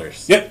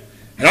 Yep.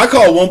 And I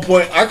called it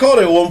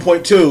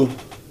 1.2.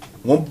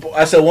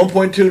 I said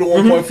 1.2 to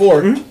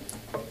 1.4.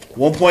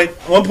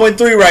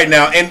 1.3 right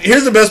now. And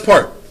here's the best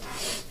part.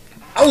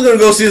 I was going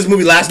to go see this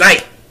movie last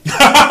night.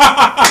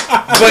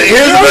 But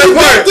here's the best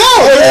part.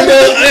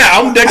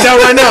 I'm decked out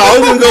right now. I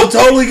was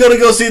totally going to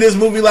go see this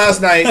movie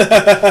last night.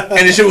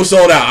 And the shit was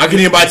sold out. I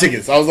couldn't even buy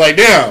tickets. I was like,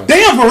 damn.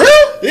 Damn, for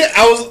real? Yeah,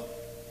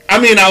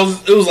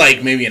 it was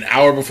like maybe an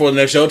hour before the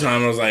next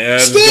showtime. I was like,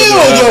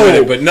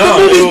 still, but no.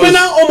 The movie's been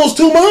out almost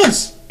 2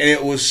 months. And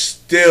it was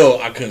still,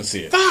 I couldn't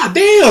see it. God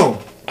damn.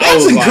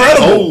 That's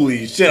incredible. Like,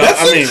 holy shit.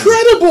 That's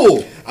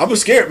incredible. I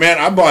was scared, man.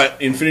 I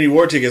bought Infinity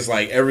War tickets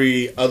like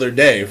every other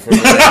day for the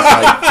next,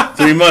 like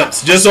 3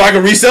 months, just so I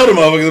could resell them.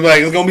 Motherfuckers,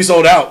 like it's gonna be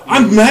sold out.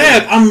 I'm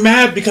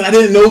mad because I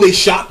didn't know they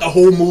shot the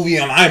whole movie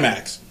on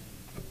IMAX.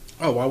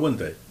 Oh, why wouldn't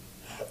they?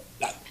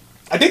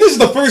 I think this is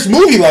the first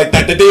movie like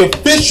that they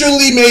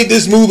officially made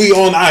this movie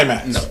on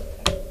IMAX. No,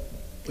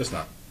 it's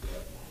not.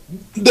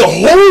 The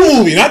whole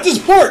movie, not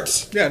just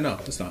parts. Yeah, no,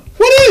 it's not.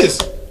 What is?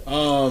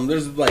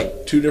 There's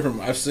like 2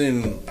 different. I've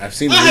seen. I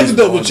have to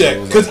double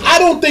check because I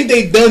don't think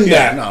they've done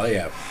that. No, they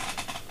have.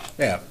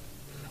 Yeah.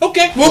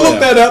 Okay, we'll look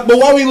that up. But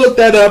while we look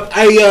that up,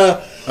 I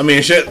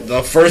mean, shit.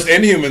 The first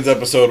Inhumans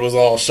episode was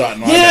all shot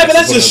in IMAX. Yeah, but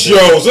that's a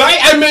show. So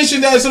I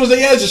mentioned that. Someone said,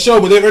 "Yeah, it's a show,"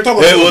 but they were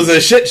talking. It was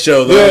a shit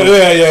show, though.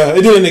 Yeah.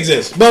 It didn't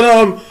exist.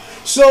 But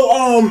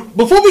so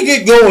before we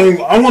get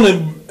going, I want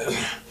to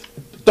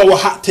throw a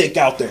hot take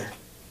out there.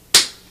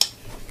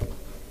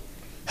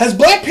 Has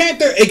Black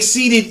Panther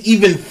exceeded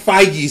even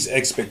Feige's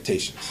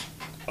expectations?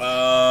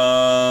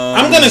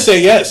 I'm going to say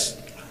yes.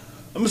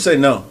 I'm going to say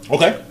no.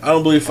 Okay. I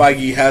don't believe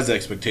Feige has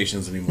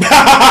expectations anymore. I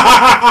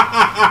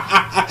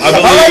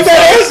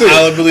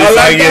believe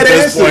Feige at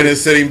this point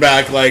is sitting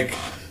back like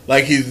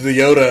he's the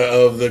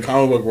Yoda of the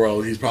comic book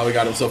world. He's probably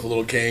got himself a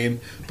little cane.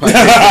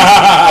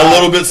 A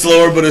little bit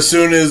slower, but as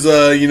soon as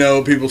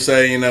people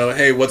say,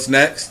 hey, what's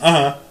next?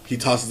 He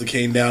tosses the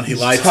cane down, he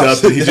lights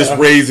up, and he just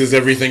raises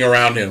everything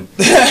around him.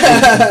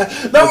 No,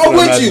 I'm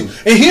with you.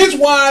 And here's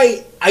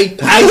why I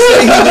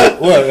say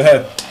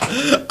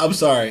what? I'm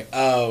sorry.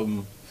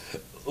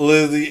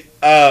 Lizzie,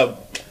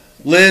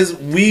 Liz,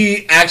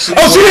 we actually...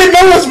 Oh, she didn't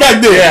know us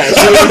back then. Yeah,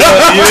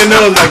 you didn't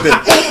know us back then.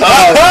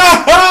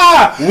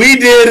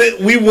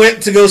 We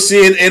went to go see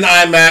it in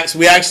IMAX.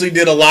 We actually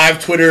did a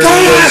live Twitter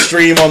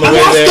stream on the way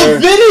there. I watched the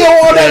video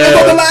on that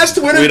on the last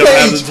Twitter page. We don't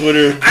have the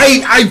Twitter.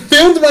 I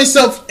filmed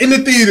myself in the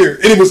theater,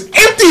 and it was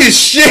empty as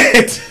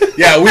shit.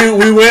 Yeah,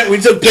 we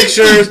took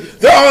pictures.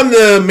 They're on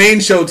the main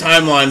show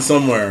timeline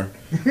somewhere.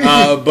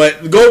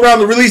 But go around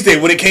the release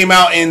date when it came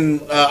out in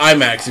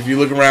IMAX. If you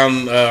look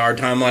around our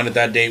timeline at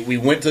that date, we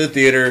went to the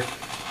theater.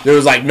 There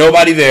was like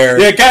nobody there.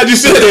 Yeah, God, you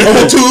said it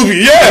on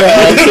Tubi. Yeah,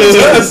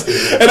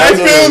 and I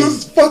filmed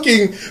this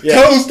fucking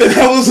toast, and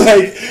I was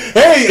like,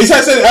 "Hey,"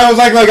 I was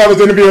like I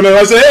was interviewing him.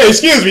 I said, "Hey,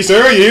 excuse me,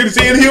 sir, are you here to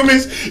see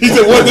Inhumans?" He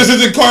said, "What? This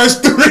isn't Cars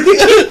 3."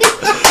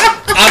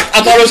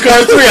 I thought it was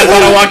Cars 3. I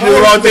thought I walked into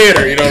the wrong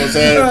theater. You know what I'm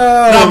saying?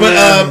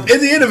 But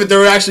in the end of it, there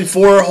were actually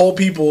 4 whole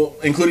people,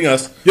 including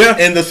us,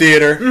 in the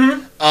theater.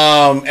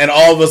 Mm-hmm. And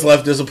all of us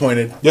left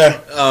disappointed. Yeah.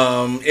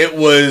 It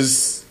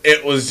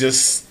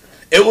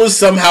was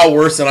somehow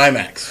worse than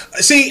IMAX.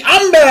 See,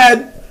 I'm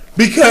mad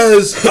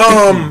because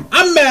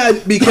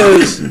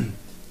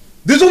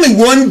there's only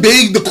one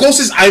the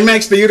closest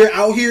IMAX theater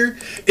out here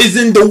is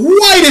in the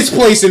whitest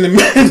place in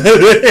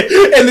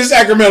the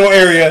Sacramento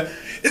area.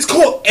 It's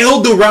called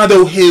El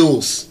Dorado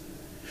Hills.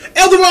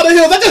 El Dorado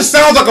Hills, that just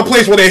sounds like a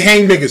place where they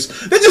hang niggas.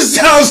 That just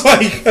sounds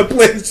like a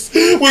place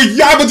where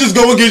y'all would just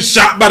go and get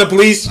shot by the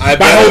police by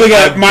holding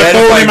my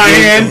phone in my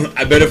hand.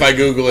 I bet if I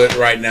Google it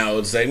right now, it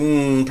would say,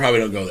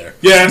 probably don't go there.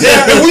 Yeah,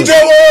 and we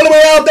drove all the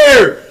way out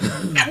there.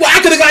 Well, I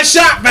could have got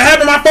shot by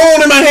having my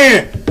phone in my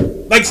hand.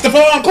 Like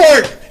Stephon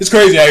Clark. It's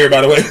crazy out here,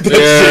 by the way.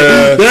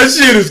 That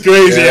shit is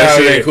crazy out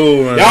here. Ain't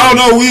cool, man. Y'all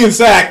know we in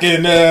Sac,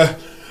 and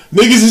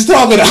niggas is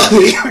talking out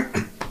here.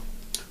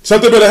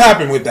 Something better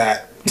happen with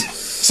that.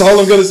 That's all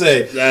I'm gonna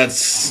say.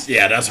 That's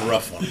a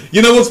rough one.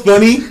 You know what's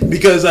funny?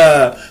 Because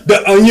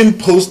the Onion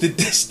posted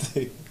this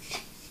thing.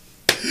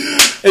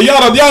 And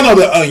y'all know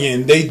the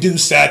Onion. They do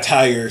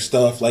satire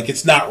stuff. Like,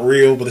 it's not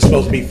real, but it's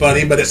supposed to be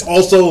funny. But it's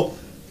also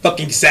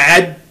fucking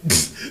sad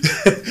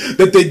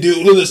that they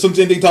do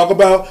something they talk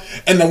about.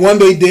 And the one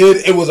they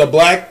did, it was a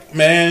black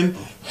man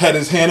had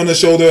his hand on the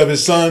shoulder of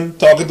his son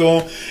talking to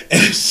him,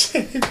 and it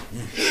said,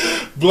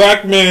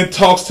 "Black man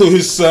talks to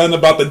his son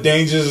about the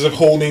dangers of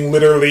holding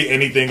literally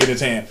anything in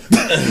his hand."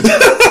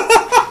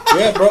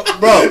 Yeah, bro,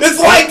 it's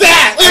like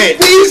that.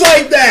 It's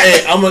like that.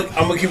 Hey, I'm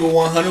gonna keep it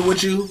 100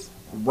 with you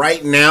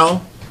right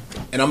now,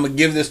 and I'm gonna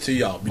give this to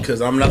y'all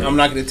because I'm not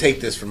gonna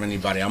take this from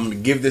anybody. I'm gonna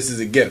give this as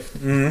a gift.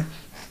 Mm-hmm.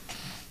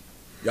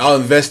 Y'all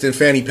invest in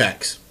fanny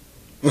packs.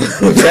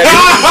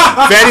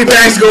 Fanny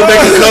packs gonna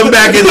make a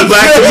comeback in the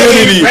black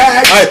community.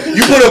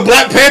 You put a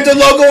Black Panther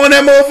logo on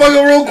that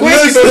motherfucker real quick,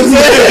 you know what I'm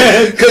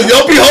saying? Because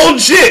they'll be holding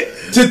shit.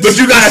 But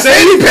you got a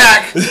fanny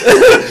pack,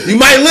 you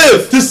might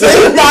live. To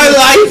save my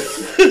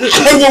life,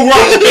 I will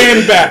rock a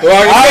fanny pack.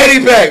 Rock a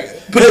fanny pack.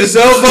 Put your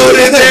cell phone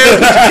in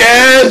there, put your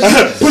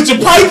cash, put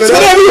your pipes,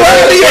 whatever you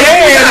have in your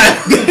hand.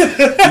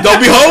 Don't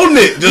be holding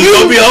it. Just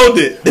don't be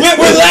holding it.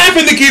 We're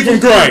laughing to keep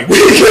from crying.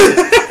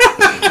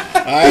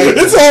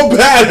 It's all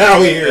bad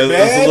out here, man.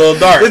 It's a little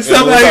dark. It's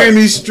not out here in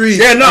these streets.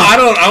 Yeah, no, I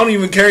don't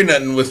even carry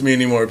nothing with me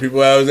anymore.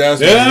 People always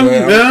ask me.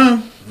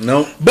 Yeah.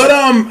 Nope. But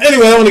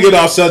anyway, I want to get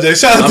off subject.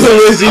 Shout out to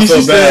Lizzie.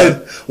 She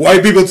said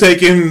white people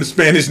taking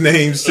Spanish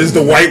names since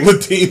the white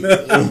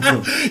Latina.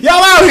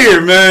 Y'all out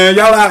here, man.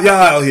 Y'all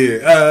out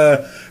here.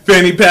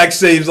 Fanny pack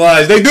saves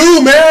lives. They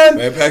do, man.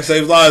 Fanny pack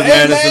saves lives,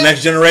 man. It's the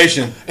next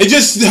generation. It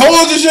just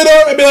holds the shit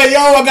up and be like, yo,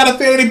 I got a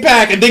fanny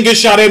pack, and then get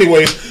shot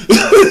anyways.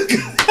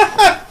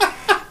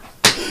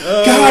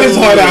 God, it's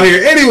hard out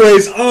here.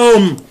 Anyways,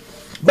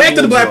 back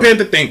to the Black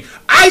Panther thing.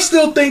 I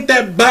still think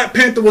that Black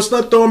Panther was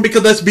slept on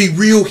because let's be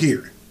real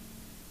here.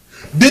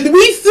 Did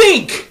we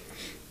think?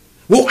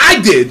 Well, I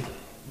did.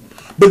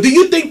 But do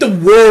you think the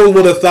world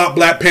would have thought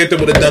Black Panther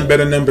would have done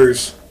better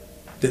numbers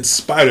than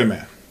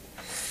Spider-Man?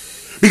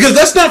 Because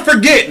let's not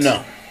forget.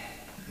 No.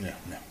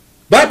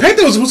 Black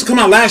Panther was supposed to come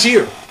out last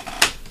year.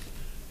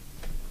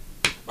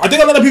 I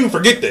think a lot of people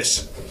forget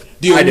this.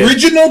 The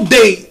original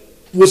date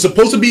was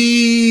supposed to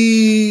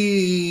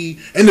be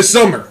in the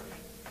summer.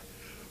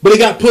 But it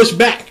got pushed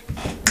back.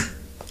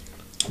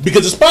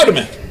 Because of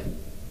Spider-Man.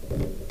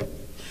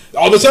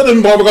 All of a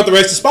sudden, Marvel got the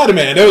rest of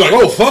Spider-Man. They were like,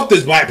 oh, fuck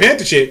this Black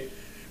Panther shit.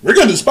 We're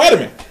going to do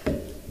Spider-Man.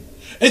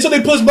 And so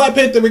they pushed Black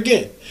Panther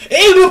again. It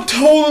ended up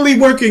totally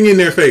working in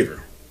their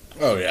favor.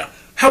 Oh, yeah.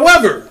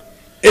 However,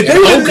 if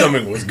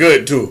Homecoming was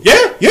good, too.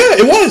 Yeah,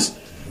 it was.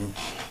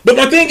 But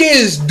my thing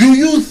is, do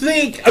you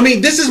think... I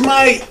mean, this is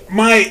my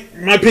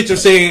pitch of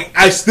saying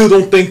I still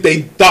don't think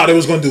they thought it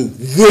was going to do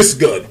this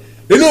good.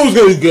 They knew it was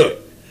going to do good.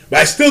 But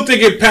I still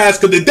think it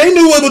passed because if they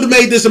knew it would have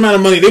made this amount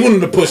of money, they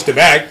wouldn't have pushed it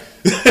back.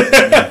 They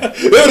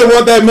would have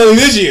won that money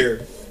this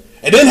year.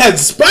 And then had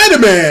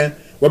Spider-Man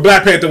where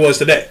Black Panther was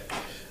today.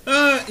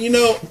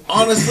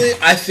 Honestly,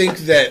 I think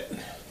that...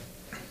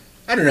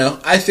 I don't know.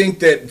 I think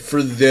that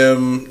for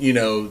them,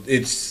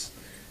 it's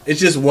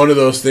just one of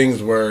those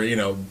things where,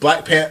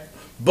 Black Panther,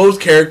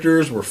 both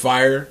characters were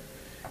fire,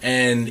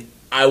 and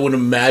I would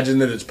imagine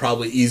that it's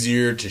probably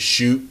easier to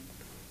shoot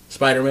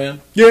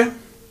Spider-Man. Yeah.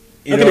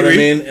 You know what I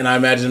mean? And I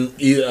imagine,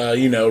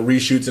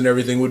 reshoots and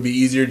everything would be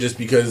easier just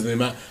because of the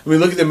amount. I mean,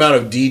 look at the amount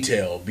of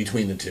detail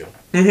between the two.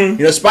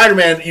 Mm-hmm.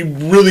 Spider-Man, you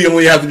really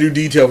only have to do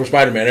detail for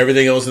Spider-Man.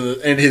 Everything else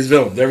in his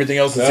villains, everything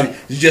else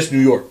is just New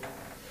York.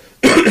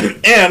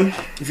 And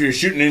if you're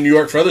shooting in New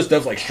York for other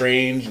stuff like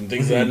Strange and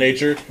things of that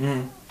nature,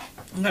 I'm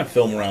not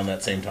film around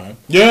that same time.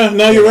 Yeah,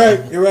 no, you're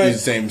right. You're right.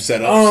 Use the same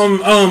setups.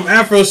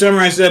 Afro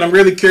Samurai said, "I'm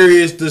really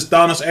curious. Does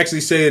Thanos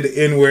actually say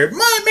the N-word?"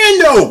 My man,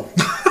 no.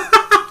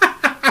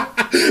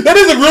 That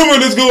is a rumor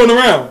that's going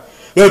around.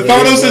 That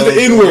Thanos says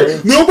the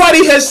N-word.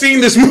 Nobody has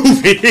seen this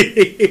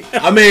movie.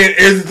 I mean,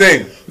 here's the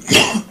thing: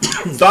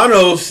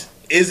 Thanos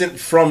isn't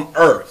from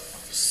Earth.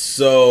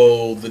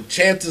 So the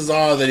chances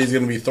are that he's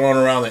going to be throwing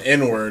around the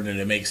N-word, and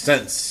it makes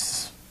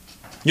sense.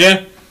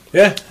 Yeah.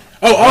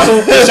 Oh,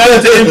 also, shout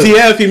out to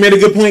MTF. He made a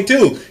good point,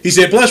 too. He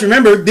said, plus,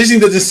 remember, Disney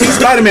doesn't see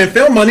Spider-Man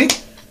film money.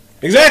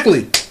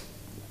 Exactly.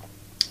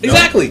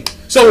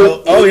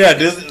 So,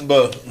 Disney,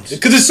 but...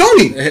 Because it's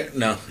Sony.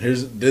 No,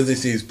 Disney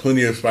sees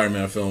plenty of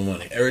Spider-Man film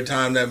money. Every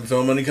time that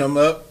film money come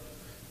up,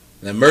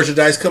 that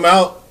merchandise come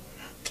out,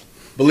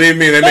 believe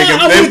me, they're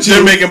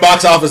making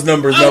box office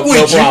numbers. No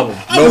problem.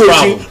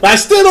 But I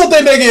still don't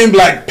think they're getting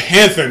Black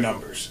Panther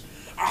numbers.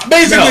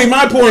 Basically,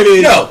 my point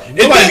is...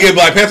 nobody's getting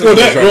Black Panther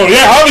numbers.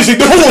 Obviously,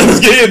 no one's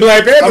getting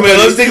Black Panther numbers.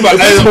 Let's think about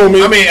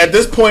it. At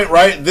this point,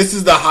 right, this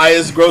is the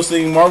highest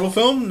grossing Marvel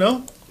film,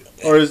 no?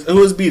 Or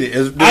who has beat it?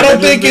 I don't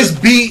think it's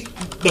beat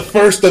the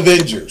first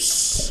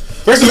Avengers.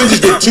 First Avengers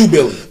did $2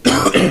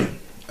 billion.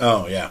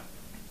 Oh, yeah.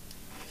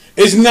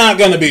 It's not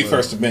going to be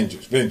First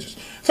Avengers.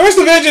 First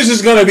Avengers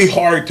is going to be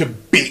hard to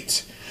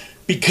beat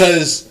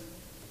because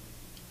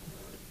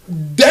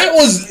that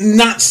was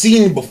not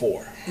seen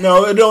before.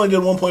 No, it only did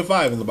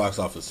 1.5 in the box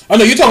office. Oh,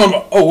 no, you're talking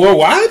about,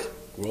 worldwide?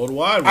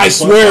 Worldwide, 1.5. I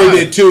swear it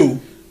did too.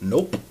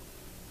 Nope.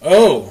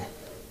 Oh.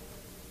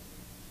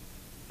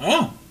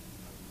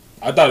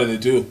 I thought it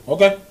did too.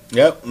 Okay.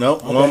 Yep,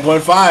 nope. Okay.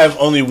 1.5,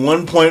 only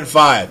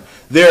 1.5.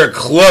 They're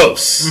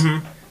close.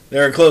 Mm-hmm.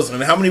 They're close.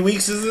 And how many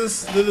weeks did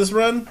this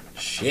run?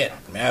 Shit,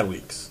 mad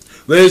weeks.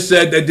 Liz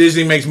said that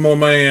Disney makes more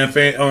money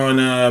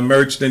on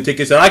merch than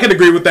tickets. I can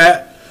agree with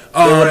that.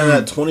 They're running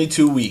at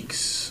 22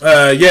 weeks.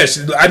 Yes,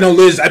 I know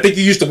Liz. I think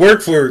you used to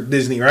work for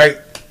Disney, right?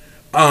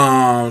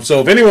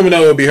 So if anyone would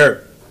know, it would be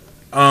her.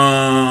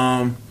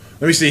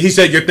 Let me see. He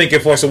said you're thinking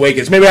Force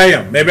Awakens. Maybe I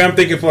am. Maybe I'm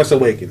thinking Force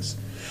Awakens.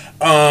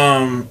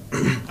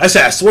 I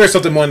swear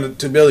something more than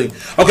 2 billion.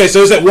 Okay,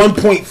 so it's at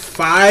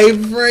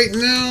 1.5 right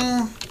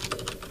now.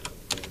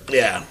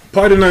 Yeah.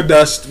 Pardon our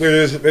dust.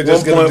 We're just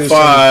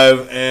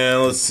 1.5,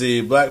 and let's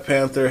see. Black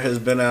Panther has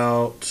been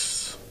out.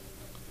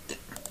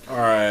 All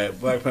right,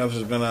 Black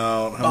Panther's been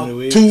out how many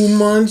weeks? 2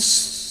 months.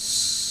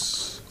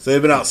 So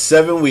they've been out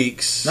 7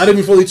 weeks. Not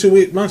even fully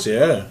 2 months,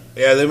 yeah.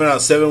 Yeah, they've been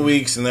out 7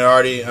 weeks, and they're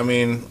already,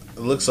 it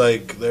looks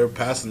like they're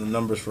passing the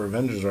numbers for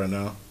Avengers right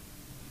now.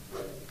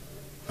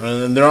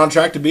 And they're on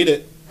track to beat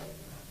it.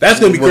 That's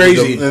going to be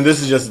crazy. And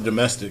this is just a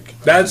domestic.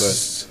 Do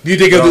you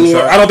think it'll do?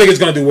 I don't think it's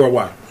going to do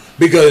worldwide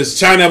because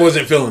China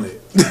wasn't feeling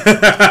it.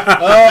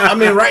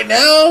 Right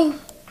now,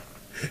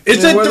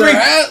 it's at 3.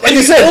 Like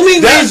you said,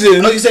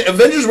 like you said,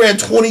 Avengers ran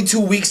 22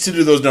 weeks to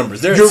do those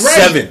numbers. They're at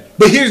 7.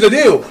 But here's the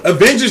deal: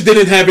 Avengers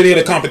didn't have any of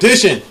the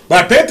competition.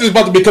 Black Panther's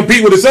about to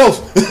compete with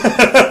itself.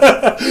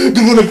 Because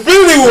when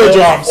Infinity War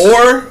drops,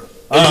 or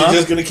is it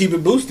just going to keep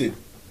it boosted?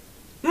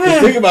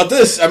 Think about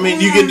this. I mean,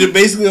 you get to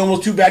basically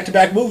almost 2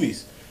 back-to-back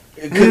movies.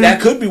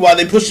 That could be why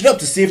they pushed it up,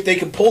 to see if they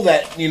could pull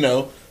that,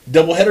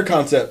 double-header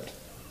concept.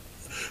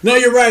 No,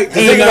 you're right.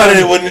 Think about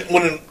it.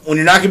 When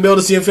you're not going to be able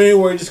to see Infinity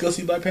War, you just go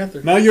see Black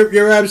Panther. No,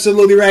 you're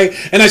absolutely right.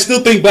 And I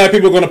still think black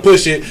people are going to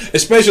push it,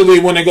 especially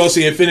when they go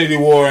see Infinity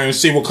War and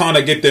see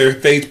Wakanda get their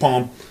face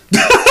palm.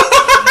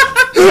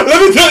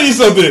 Let me tell you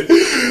something.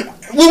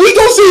 When we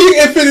go see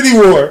Infinity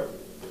War,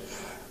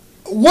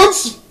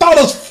 once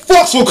Thanos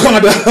fucks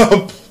Wakanda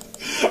up,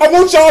 I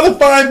want y'all to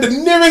find the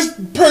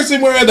nearest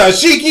person wearing a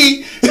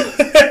dashiki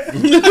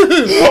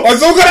or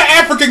some kind of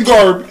African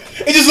garb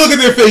and just look at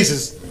their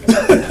faces.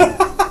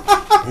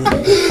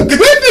 Because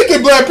they're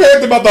thinking Black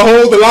Panther about to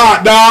hold the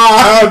line. Nah,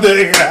 I don't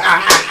think.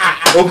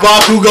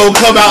 M'Baku gonna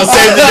come out and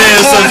save the day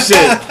or some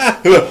shit.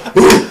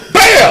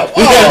 Bam! Oh.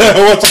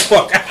 What the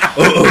fuck?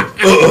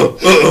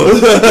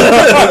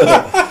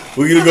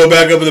 We're gonna go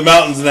back up in the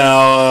mountains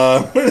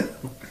now.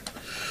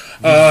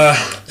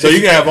 So you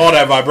can have all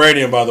that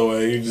vibranium, by the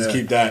way. You just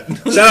keep that.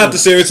 Shout out to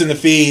Cyrus in the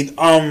feed.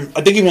 I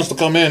think he wants to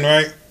come in,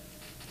 right?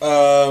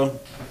 Oh,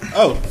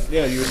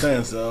 yeah, you were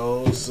saying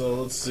so.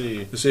 So let's see.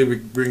 Let's see if we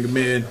can bring him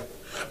in.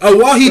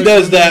 While he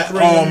does that,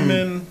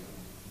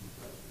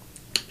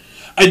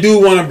 I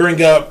do want to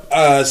bring up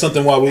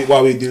something while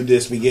we do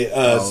this. We get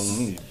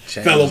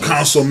fellow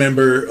council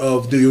member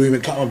of Do You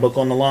Even Comic Book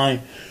on the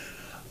line.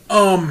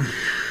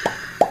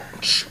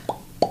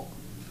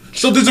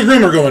 So there's a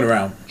rumor going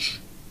around.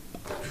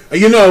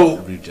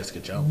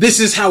 This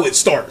is how it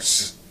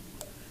starts.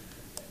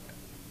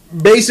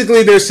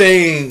 Basically, they're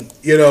saying,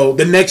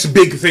 the next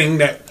big thing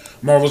that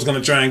Marvel's going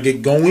to try and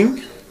get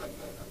going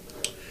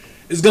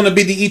is going to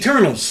be the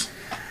Eternals.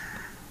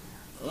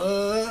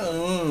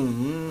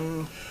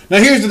 Now,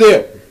 here's the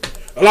deal.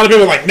 A lot of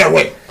people are like, no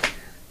way.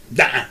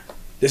 Nah,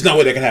 there's no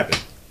way that can happen.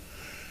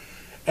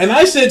 And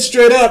I said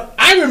straight up,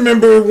 I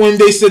remember when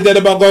they said that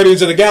about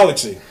Guardians of the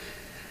Galaxy.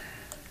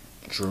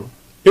 True.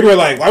 People are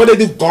like, why would they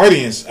do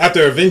Guardians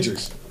after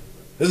Avengers?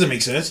 Doesn't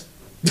make sense.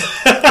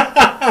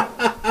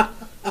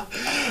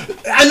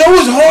 I know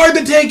it's hard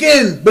to take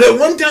in, but at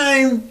one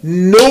time,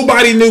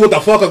 nobody knew what the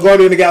fuck a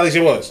Guardian of the Galaxy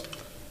was.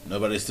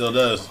 Nobody still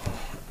does.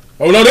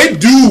 Oh, no, they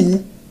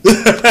do.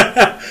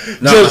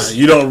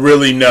 You don't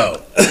really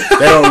know. They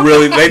don't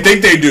really. They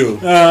think they do,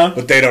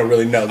 but they don't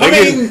really know.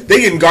 They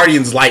get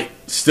Guardians Light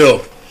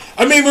still.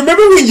 I mean,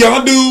 remember when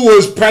Yondu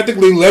was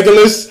practically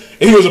Legolas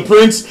and he was a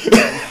prince? He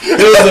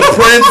was a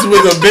prince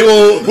with a big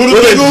old,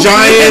 with a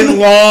giant,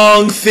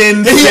 long,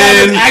 thin fin. He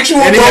had an actual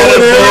bow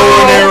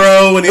and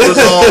arrow, and he was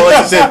all,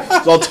 like you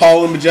said, all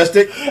tall and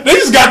majestic. They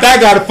just got that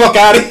guy the fuck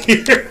out of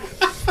here.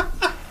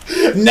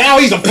 Now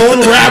he's a full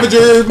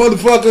Ravager,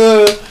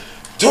 motherfucker.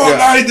 Talk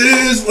like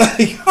this,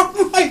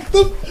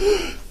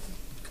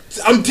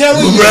 I'm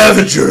telling you,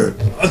 Ravager.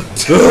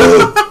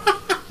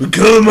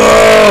 Come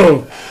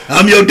on.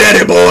 I'm your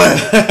daddy, boy.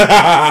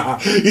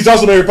 He's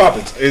also Mary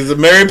Poppins. He's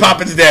Mary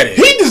Poppins' daddy.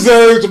 He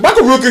deserves.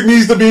 Michael Rooker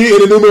needs to be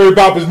in a new Mary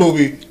Poppins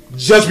movie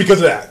just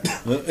because of that.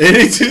 And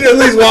he should at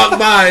least walk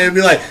by and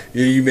be like,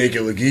 "Yeah, you make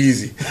it look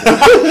easy."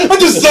 Or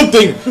just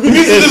something. He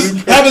needs to just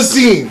have a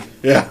scene.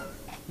 Yeah,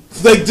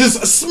 like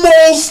just a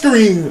small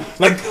screen.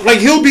 Like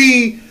he'll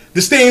be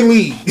the Stan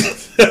Lee.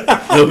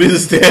 He'll be the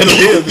Stan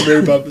Lee of the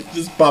Mary Poppins.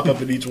 Just pop up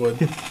in each one.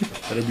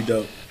 That'd be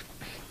dope.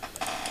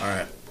 All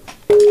right.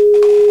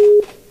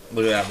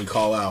 Look at that, we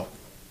call out.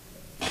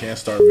 Can't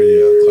start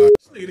video. Clock.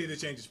 You need to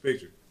change his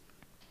picture.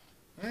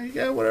 Hey, you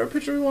got whatever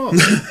picture we want.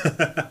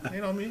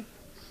 Ain't on me.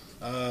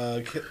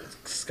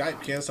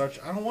 Skype can't start.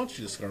 I don't want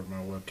you to start my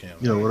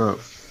webcam. Yo, what up?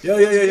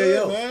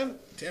 Yo, man.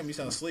 Damn, you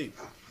sound asleep.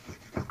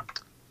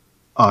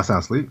 Oh, I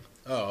sound asleep?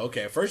 Oh,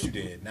 okay. At first you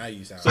did. Now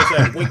you sound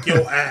asleep. Wake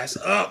your ass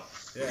up.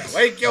 Yeah,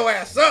 wake your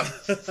ass up.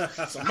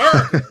 It's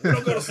America. We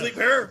don't go to sleep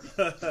here.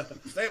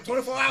 Stay up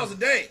 24 hours a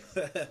day.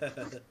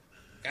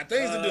 Got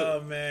things to do.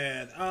 Oh,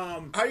 man.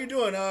 How you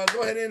doing?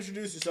 Go ahead and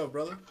introduce yourself,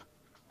 brother.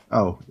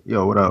 Oh,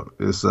 yo, what up?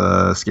 It's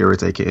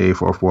Scarrett, a.k.a.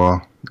 Fourth Wall,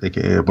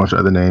 a.k.a. a bunch of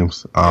other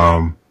names.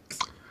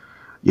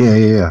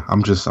 Yeah.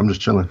 I'm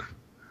just chilling.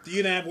 Do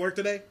you not have work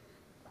today?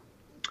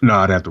 No,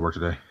 I'd have to work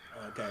today.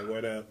 Okay,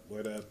 word up.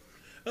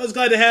 I was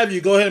glad to have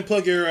you. Go ahead and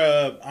plug your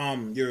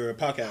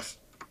podcast.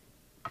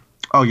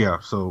 Oh, yeah.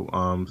 So,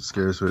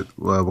 Scarrett with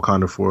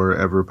Wakanda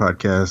Forever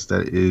podcast.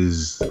 That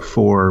is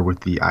 4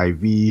 with the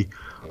IV.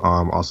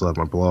 Also have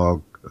my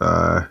blog,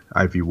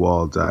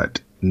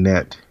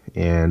 ivwall.net,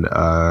 and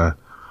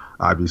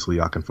obviously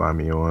y'all can find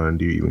me on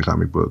Do You Even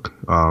Comic Book.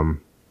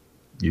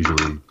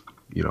 Usually,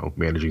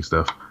 managing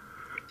stuff.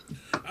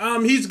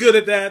 He's good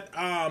at that.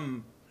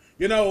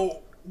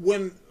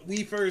 When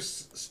we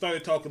first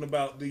started talking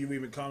about Do You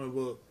Even Comic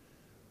Book,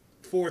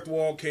 Fourth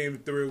Wall came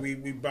through.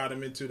 We brought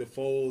him into the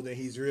fold, and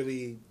he's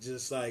really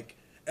just like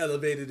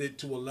elevated it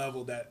to a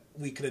level that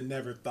we could have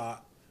never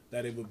thought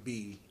that it would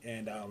be,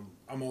 and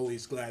I'm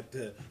always glad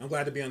to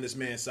be on this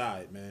man's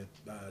side, man.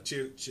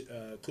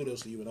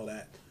 Kudos to you and all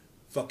that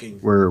fucking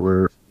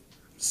we're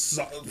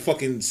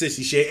fucking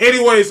sissy shit.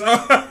 Anyways, here,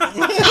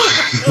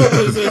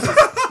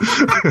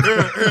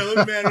 let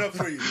me man it up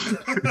for you.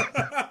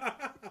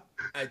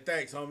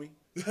 thanks, homie.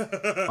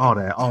 all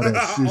that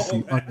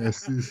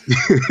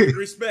sissy.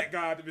 Respect,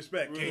 God.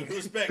 Respect, King.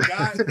 Respect,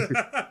 God.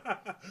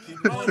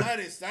 Keep going at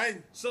it,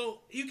 son. So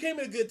you came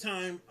at a good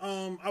time.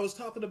 I was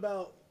talking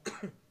about,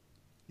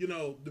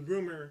 the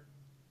rumor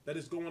that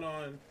is going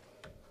on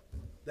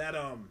that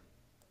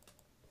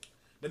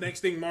the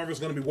next thing Marvel's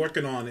going to be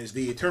working on is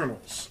the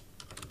Eternals.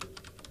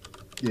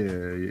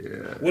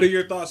 Yeah. What are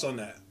your thoughts on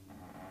that?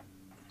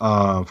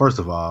 First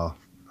of all,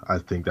 I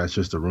think that's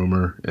just a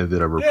rumor, and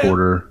that a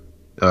reporter,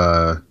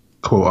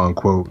 quote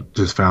unquote,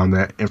 just found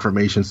that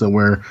information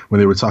somewhere when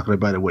they were talking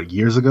about it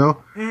years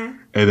ago, and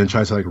then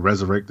tried to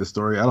resurrect the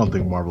story. I don't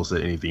think Marvel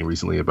said anything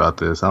recently about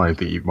this. I don't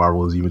even think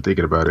Marvel is even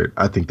thinking about it.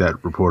 I think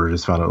that reporter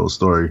just found a little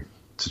story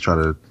to try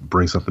to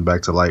bring something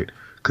back to light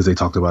because they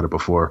talked about it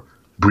before,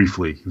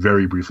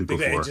 very briefly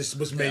before. It just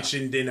was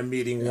mentioned in a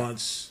meeting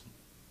once.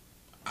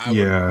 So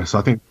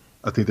I think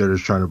they're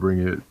just trying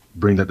to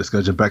bring that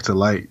discussion back to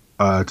light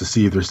to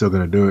see if they're still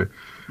going to do it.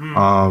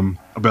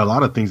 But a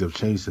lot of things have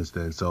changed since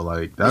then, so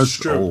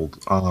that's old.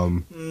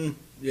 And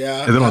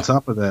then on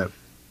top of that,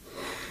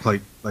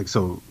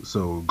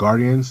 so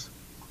Guardians,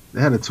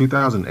 they had a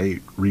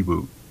 2008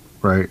 reboot,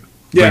 right?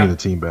 Bringing the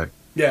team back.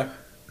 Yeah.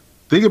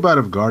 Think about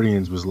if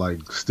Guardians was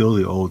still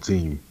the old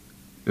team.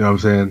 You know what I'm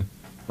saying?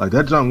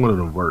 That junk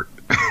wouldn't have worked.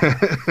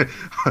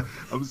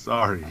 I'm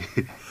sorry.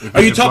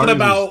 Are you talking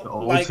about the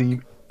old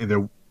team and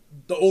the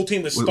old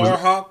team with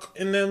Starhawk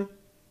in them?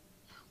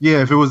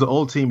 Yeah, if it was the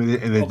old team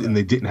and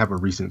they didn't have a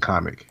recent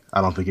comic, I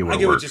don't think it would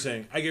have worked.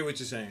 I get what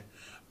you're saying.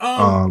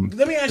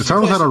 Let me ask you.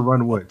 Eternals had a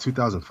run,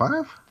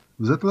 2005?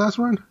 Was that the last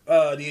run?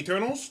 The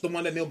Eternals, the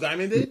one that Neil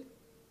Gaiman did.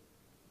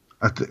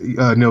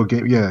 Neil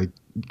Gaiman,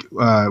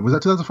 was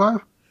that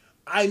 2005?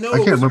 I know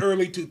it was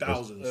early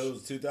 2000s. It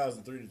was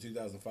 2003 to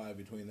 2005,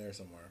 between there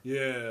somewhere.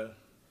 Yeah.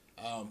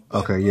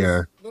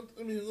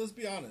 Let's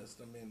be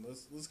honest.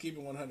 Let's keep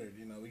it 100.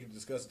 We can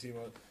discuss the team.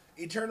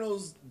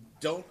 Eternals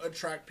don't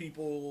attract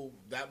people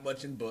that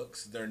much in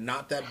books. They're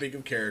not that big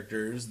of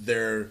characters.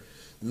 They're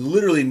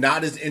literally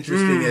not as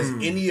interesting as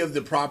any of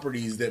the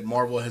properties that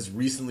Marvel has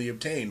recently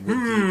obtained with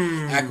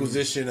the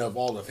acquisition of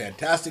all the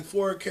Fantastic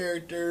Four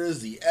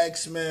characters, the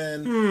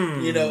X-Men.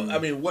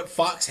 What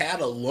Fox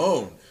had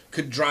alone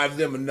could drive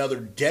them another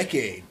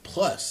decade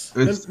plus.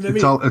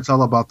 It's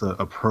all about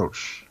the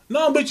approach.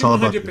 No, but you're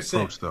 100%.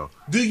 Approach, though.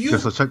 Do you?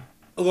 So check.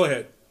 Go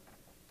ahead.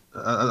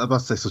 I'm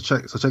about to say, so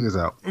check this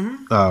out.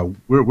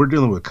 We're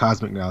dealing with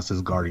cosmic now since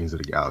Guardians of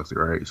the Galaxy,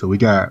 right? So we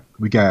got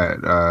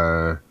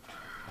the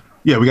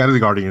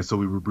Guardians. So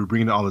we're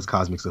bringing all this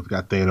cosmic stuff. We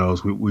got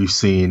Thanos. We've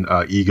seen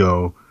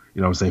Ego.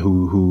 You know what I'm saying?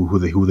 Who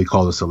they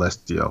call the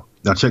Celestial.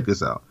 Now check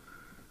this out.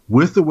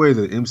 With the way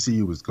the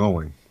MCU is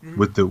going,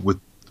 with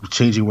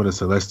changing what a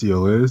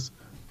Celestial is,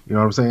 you know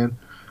what I'm saying?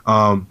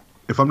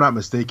 If I'm not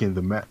mistaken,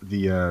 the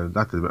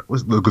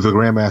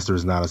Grandmaster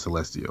is not a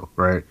Celestial,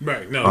 right?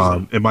 Right.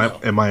 No. And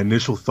my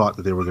initial thought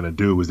that they were going to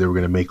do was they were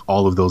going to make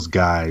all of those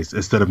guys,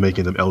 instead of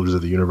making them Elders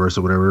of the Universe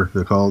or whatever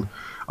they're called,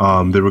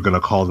 they were going to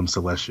call them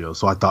Celestial.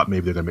 So I thought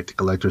maybe they're going to make the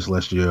Collector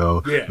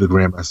Celestial, the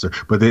Grandmaster,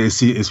 but it's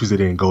because they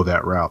didn't go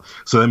that route.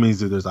 So that means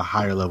that there's a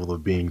higher level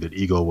of being that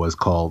Ego was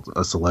called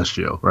a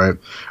Celestial, right?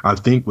 I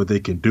think what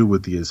they can do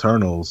with the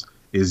Eternals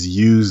is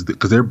use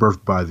because they're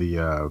birthed by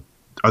the.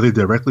 Are they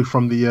directly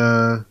from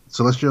the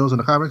Celestials in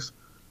the comics?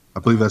 I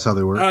believe that's how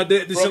they work.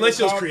 The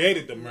Celestials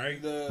created them, right?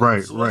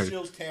 Right.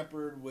 Celestials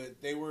tampered with.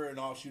 They were an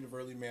offshoot of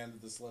Early Man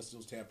that the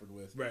Celestials tampered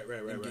with. Right.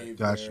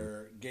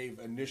 Gave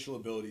initial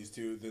abilities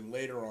to. Then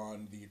later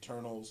on, the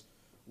Eternals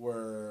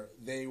were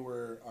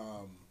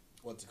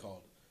what's it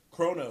called?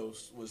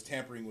 Kronos was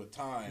tampering with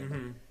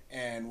time,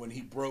 and when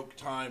he broke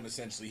time,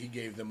 essentially, he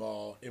gave them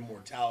all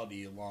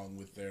immortality along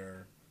with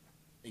their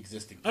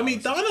existing powers.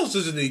 Thanos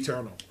is an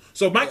Eternal.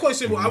 So my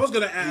question, I was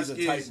going to ask,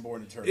 he's a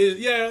Titan-born Eternal.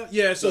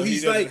 So he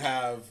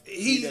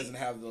doesn't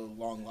have the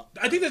long life.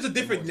 I think there's a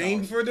different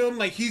name for them.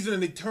 He's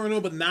an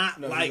Eternal, but not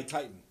he's a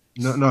Titan.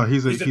 No,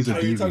 he's a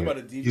deviant. You're talking about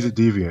a deviant? He's a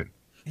deviant.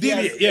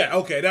 Deviant,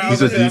 okay.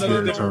 He's a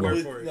deviant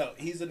Eternal. No,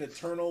 he's an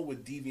Eternal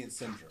with deviant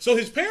syndrome. So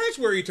his parents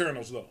were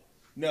Eternals, though.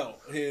 No,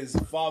 his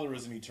father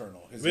was an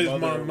Eternal. His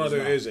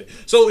mother isn't.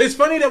 So it's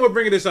funny that we're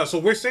bringing this up. So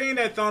we're saying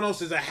that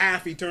Thanos is a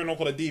half Eternal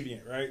for the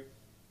deviant, right?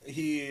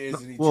 He is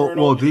an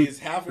Eternal. He is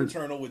half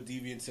Eternal with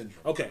deviant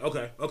syndrome. Okay.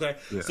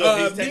 Yeah. So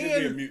he's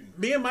technically a mutant.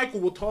 Me and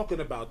Michael were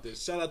talking about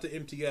this. Shout out to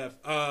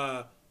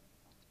MTF.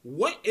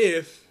 What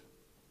if?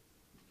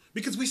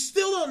 Because we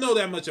still don't know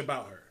that much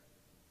about her.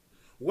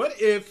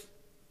 What if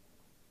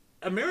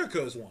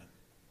America is one?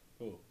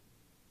 Who?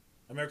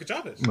 America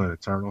Chavez. Not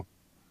Eternal.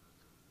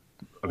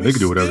 They can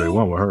do whatever they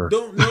want with her.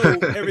 Don't know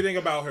everything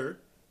about her.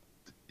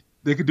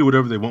 They could do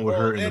whatever they want with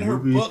her in the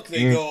movie. In her book,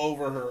 they go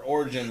over her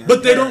origin.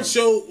 But they don't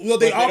show. Well,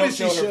 they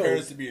obviously show her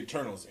parents to be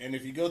Eternals. And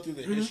if you go through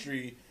the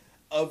history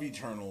of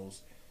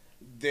Eternals,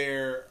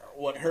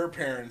 what her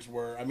parents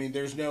were.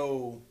 There's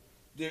no.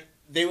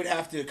 They would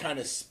have to kind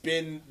of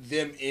spin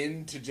them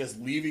into just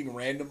leaving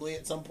randomly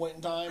at some point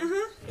in time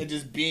and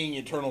just being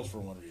Eternals for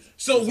one reason.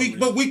 So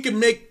we can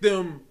make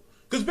them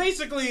because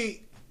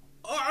basically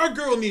our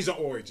girl needs an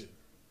origin.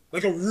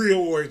 Like a real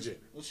origin.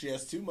 Well, she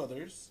has two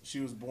mothers. She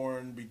was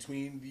born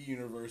between the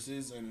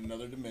universes in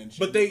another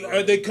dimension. But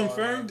they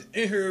confirmed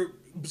in her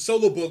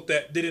solo book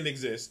that didn't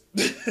exist.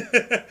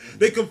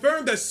 They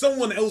confirmed that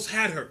someone else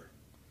had her.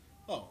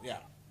 Oh, yeah.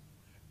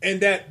 And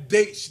that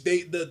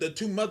the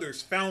two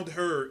mothers found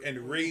her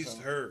and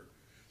raised her.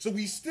 So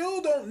we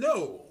still don't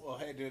know. Well,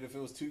 hey, dude, if it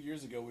was 2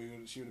 years ago,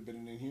 she would have been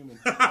an Inhuman.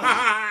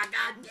 God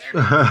damn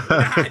it.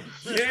 God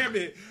damn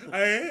it. I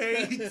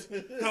hate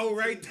how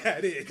right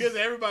that is. Because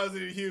everybody was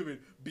an Inhuman.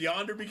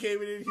 Beyonder became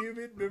an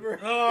Inhuman, remember?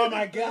 Oh,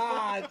 my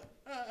God.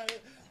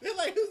 They're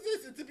like, who's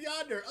this? It's a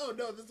Beyonder. Oh,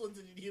 no, this one's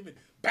an Inhuman.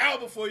 Bow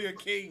before your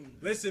king.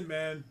 Listen,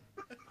 man.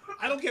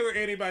 I don't care what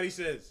anybody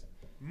says.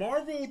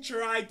 Marvel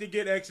tried to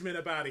get X-Men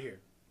up out of here.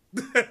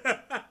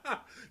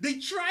 They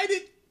tried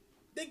it.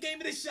 They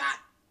gave it a shot.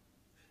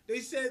 They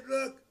said,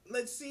 look,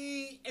 let's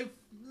see if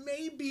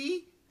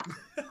maybe,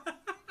 and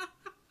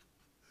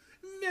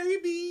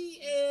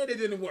it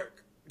didn't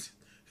work.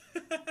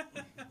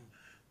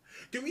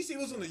 Can we see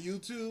what's on the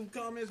YouTube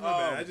comments? My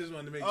bad. I just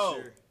wanted to make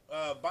sure.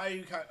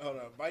 Bayou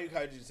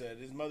Kaiju said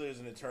his mother is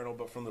an Eternal,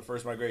 but from the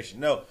first migration.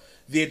 No,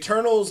 the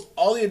Eternals,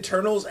 all the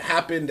Eternals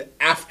happened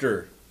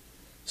after.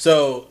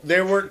 So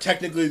they weren't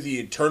technically the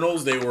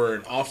Eternals. They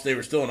were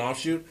still an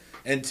offshoot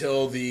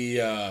until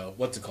the,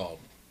 what's it called?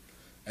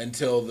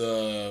 Until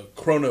the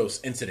Kronos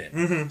incident.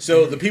 Mm-hmm.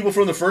 So the people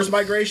from the first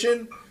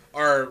migration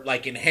are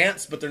like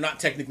enhanced, but they're not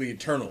technically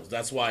Eternals.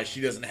 That's why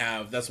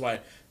that's why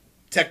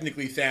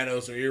technically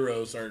Thanos or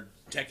Eros are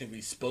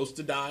technically supposed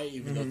to die,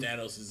 even though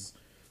Thanos has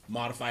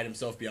modified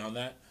himself beyond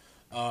that.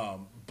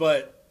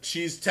 But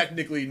she's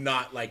technically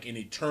not like an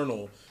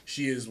Eternal.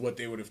 She is what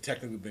they would have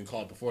technically been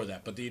called before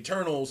that. But the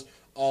Eternals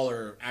all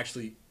are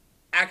actually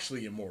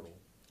immortal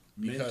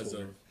because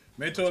of...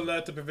 Mentor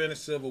left to prevent a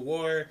civil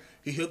war.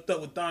 He hooked up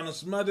with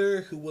Thanos'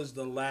 mother, who was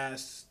the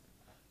last...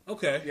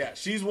 Okay. Yeah,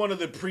 she's one of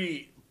the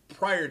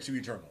prior to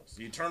Eternals.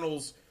 The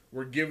Eternals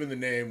were given the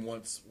name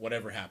once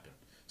whatever happened.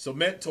 So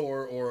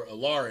Mentor or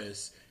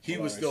Alaris, he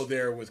was still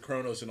there with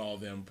Kronos and all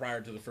of them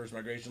prior to the first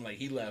migration. Like,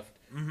 he left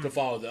to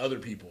follow the other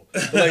people.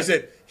 But like I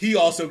said, he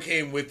also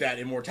came with that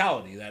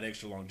immortality, that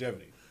extra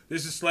longevity.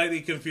 This is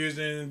slightly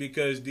confusing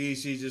because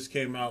DC just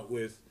came out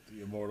with...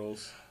 The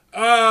Immortals.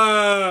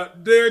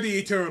 They're the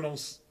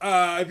Eternals.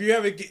 If you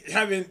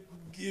haven't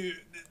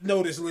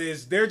noticed,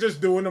 Liz, they're just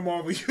doing the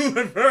Marvel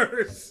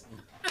Universe.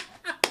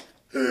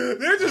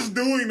 They're just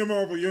doing the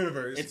Marvel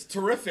Universe. It's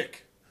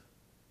terrific.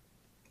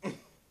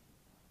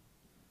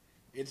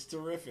 It's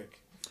terrific.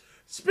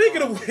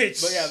 Speaking of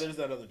which, but yeah, there's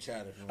that other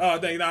chat. I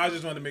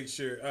just wanted to make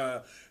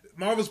sure.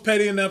 Marvel's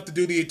petty enough to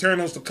do the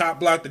Eternals to cop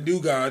block the New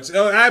Gods.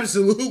 Oh,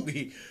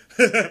 absolutely,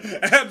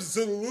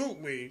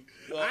 absolutely.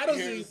 Well,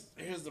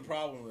 here's the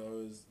problem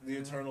though: is the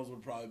Eternals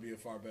would probably be a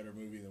far better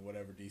movie than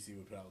whatever DC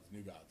would put out with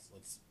New Gods.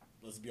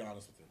 Let's be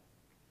honest with it.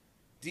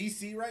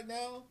 DC right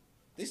now,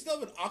 they still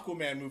have an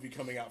Aquaman movie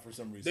coming out for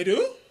some reason. They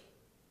do?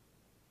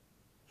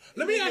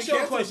 Let me ask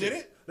you a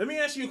question. Let me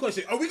ask you a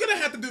question. Are we gonna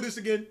have to do this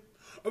again?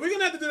 Are we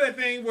gonna have to do that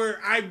thing where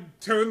I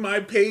turn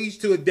my page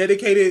to a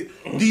dedicated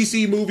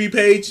DC movie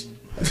page?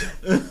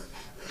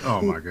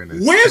 Oh my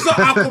goodness! Where's the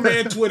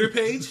Aquaman Twitter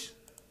page?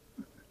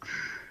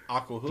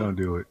 Aqua who? Don't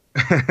do it.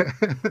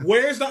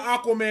 Where's the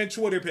Aquaman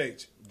Twitter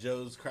page?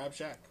 Joe's Crab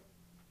Shack.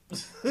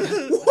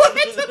 What?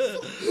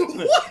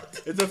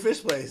 It's a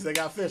fish place. They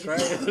got fish, right?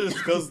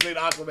 Just go see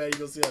Aquaman. You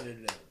go see it on the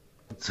internet.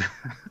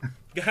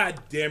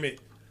 God damn it!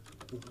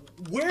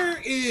 Where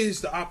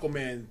is the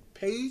Aquaman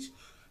page?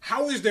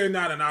 How is there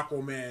not an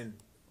Aquaman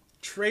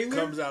trailer?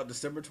 Comes out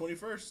December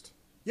 21st.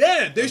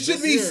 Yeah, there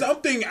should be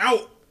something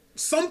out.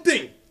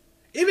 Something.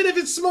 Even if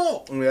it's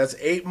small. I mean, that's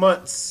 8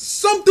 months.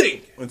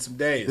 Something. In some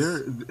days.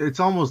 It's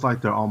almost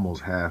like they're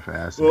almost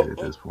half-assed at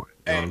this point.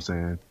 You know what I'm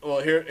saying?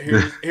 Well,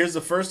 here's the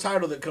first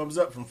title that comes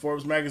up from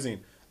Forbes magazine.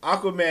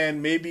 Aquaman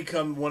may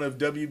become one of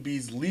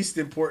WB's least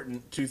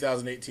important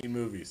 2018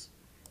 movies.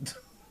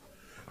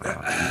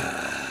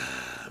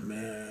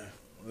 Man.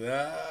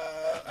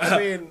 I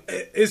mean,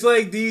 it's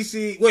like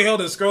DC. Wait, hold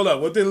on. Scroll up.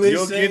 What did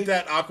Liz say? You'll get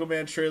that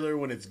Aquaman trailer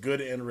when it's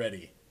good and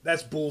ready.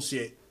 That's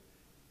bullshit.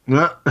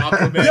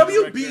 Aquaman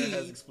WB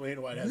has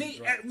explained why it has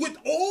with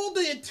all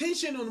the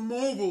attention on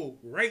Marvel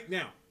right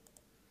now,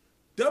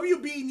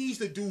 WB needs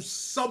to do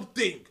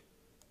something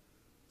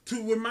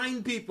to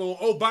remind people,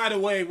 oh, by the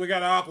way, we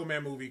got an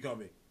Aquaman movie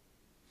coming.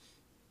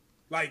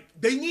 Like,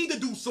 they need to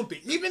do something.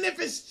 Even if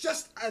it's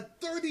just a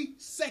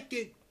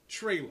 30-second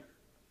trailer.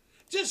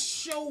 Just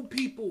show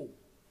people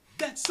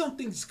that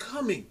something's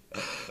coming.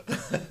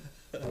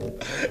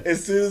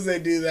 As soon as they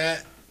do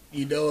that,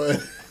 you know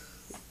what?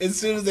 As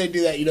soon as they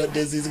do that, you know what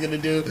Disney's going to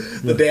do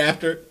the day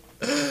after?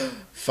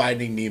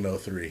 Finding Nemo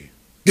 3.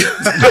 And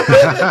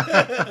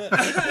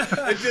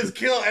just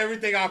kill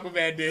everything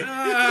Aquaman did.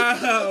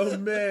 Oh,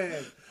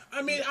 man.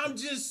 I mean, I'm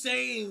just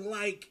saying,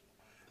 like,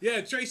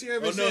 yeah, Tracy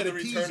Evans said the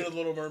Return of the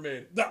Little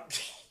Mermaid.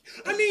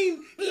 I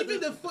mean,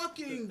 even the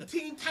fucking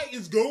Teen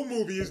Titans Go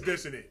movie is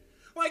dissing it.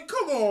 Like,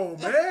 come on,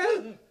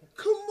 man.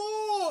 Come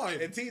on.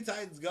 And Teen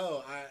Titans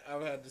Go, I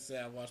would have to say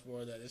I watched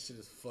more of that. This shit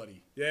is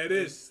funny. Yeah, it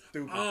is.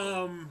 Stupid.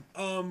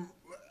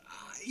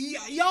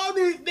 Y'all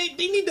they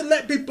need to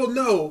let people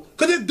know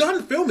because they're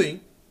done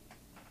filming.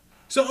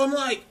 So I'm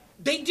like,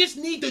 they just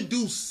need to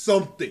do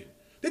something.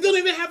 They don't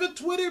even have a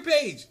Twitter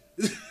page,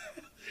 and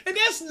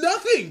that's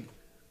nothing.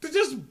 To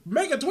just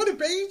make a Twitter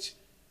page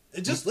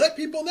and just let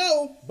people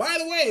know. By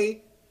the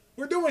way,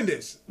 we're doing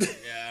this.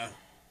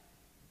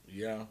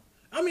 Yeah.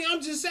 I mean,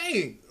 I'm just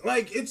saying,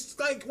 like, it's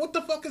like, what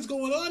the fuck is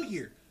going on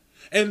here?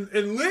 And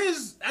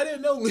Liz, I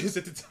didn't know Liz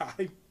at the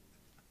time.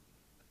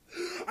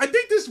 I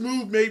think this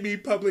move made me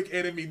public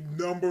enemy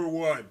number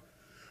 1.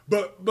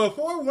 But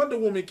before Wonder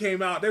Woman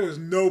came out, there was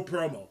no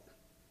promo.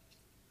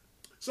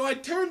 So I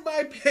turned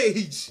my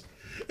page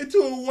into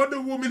a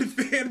Wonder Woman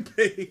fan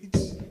page.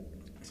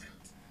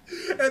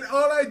 And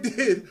all I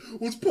did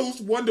was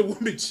post Wonder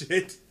Woman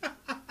shit.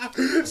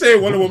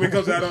 Saying Wonder Woman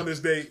comes out on this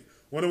date.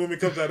 Wonder Woman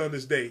comes out on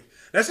this date.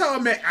 That's how I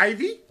met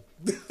Ivy.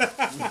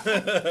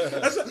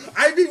 That's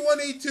Ivy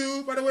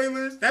 182, by the way,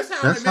 Liz. That's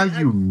how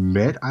you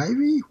met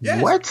Ivy?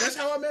 Yes, what? That's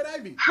how I met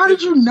Ivy. How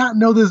did you not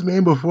know this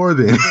man before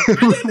then? I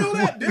didn't know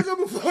that nigga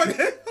before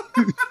then.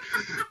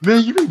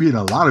 Man, you be being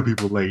a lot of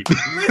people late.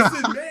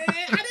 Listen, man,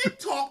 I didn't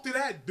talk to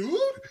that dude.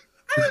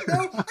 I didn't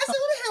know. I said, "Who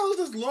the hell is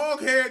this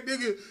long-haired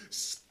nigga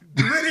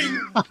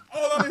splitting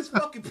all on his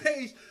fucking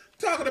page?"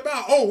 Talking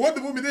about,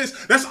 Wonder Woman this.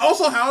 That's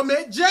also how I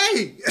met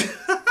Jay.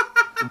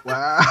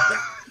 Wow.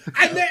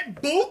 I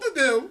met both of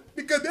them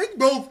because they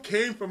both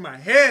came from my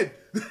head.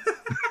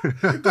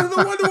 Because of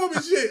the Wonder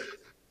Woman shit.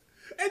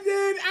 And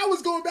then I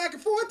was going back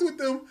and forth with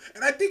them,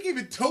 and I think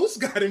even Toast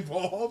got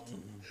involved.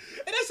 And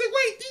I said,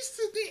 wait, these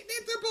two,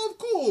 they're both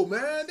cool,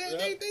 man.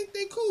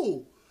 They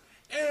cool.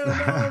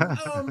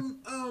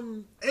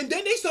 And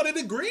then they started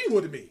agreeing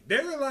with me.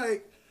 They were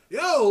like,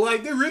 yo,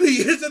 like, there really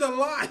isn't a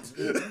lot.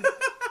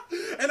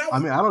 And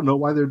I don't know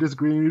why they're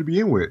disagreeing to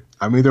begin with.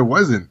 I mean, there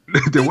wasn't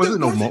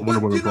no Wonder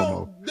Woman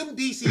promo. Them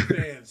DC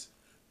fans,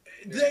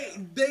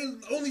 they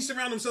only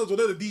surround themselves with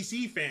other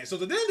DC fans. So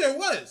to them there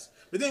was.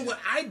 But then what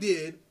I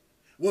did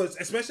was,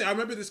 especially, I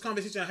remember this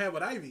conversation I had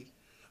with Ivy.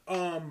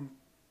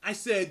 I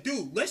said,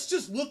 dude, let's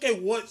just look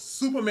at what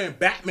Superman,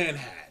 Batman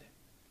had.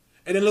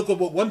 And then look at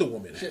what Wonder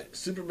Woman had.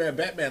 Superman,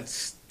 Batman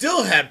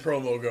still had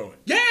promo going.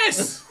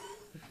 Yes!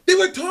 They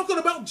were talking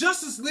about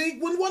Justice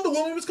League when Wonder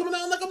Woman was coming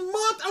out in like a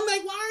month. I'm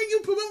like, why are you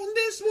promoting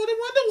this more than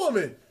Wonder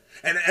Woman?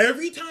 And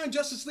every time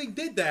Justice League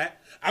did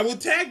that, I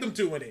would tag them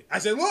to it. I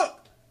said, look,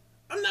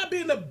 I'm not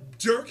being a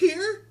jerk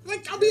here.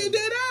 Like, I'm being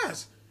dead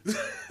ass.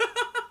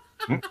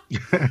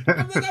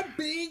 I'm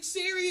being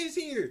serious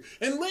here.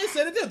 And Liz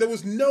said it. There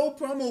was no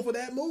promo for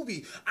that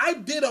movie. I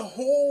did a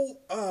whole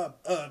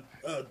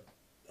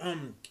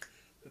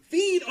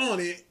feed on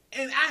it.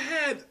 And I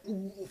had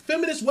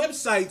feminist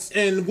websites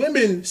and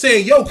women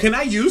saying, yo, can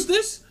I use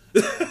this?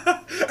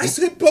 I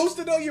said, post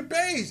it on your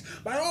page.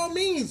 By all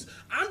means,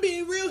 I'm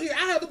being real here.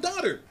 I have a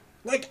daughter.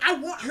 Like, I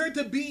want her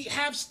to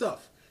have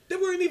stuff. There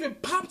weren't even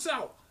pops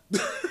out.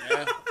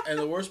 Yeah, and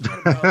the worst part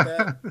about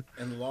that,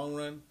 in the long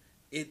run,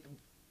 it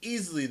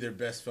easily their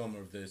best film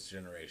of this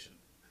generation.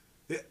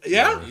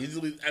 Yeah?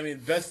 Easily, I mean,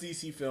 best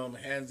DC film,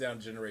 hands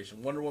down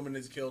generation. Wonder Woman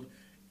has killed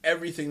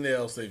everything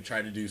else they've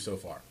tried to do so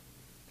far.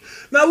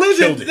 Now,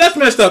 listen, that's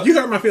messed up. You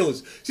hurt my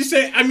feelings. She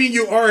said, I mean,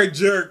 you are a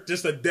jerk,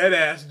 just a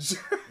dead-ass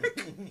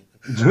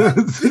jerk.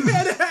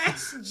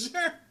 Dead-ass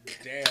jerk.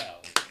 Damn.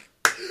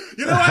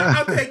 You know what?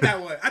 I'll take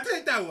that one.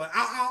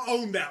 I'll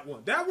own that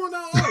one. That one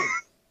I'll own.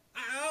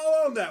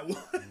 I'll own that one.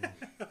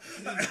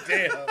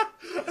 Damn.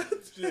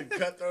 Shit,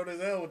 cutthroat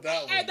as hell with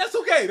that one. Hey, that's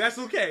okay.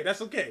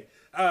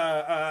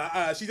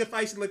 She's a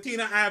feisty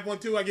Latina. I have one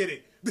too. I get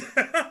it.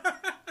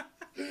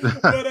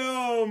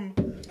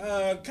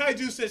 But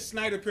Kaiju says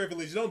Snyder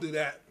privilege. Don't do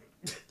that.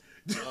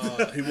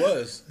 He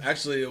was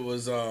actually. It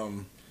was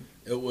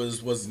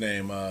what's his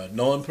name?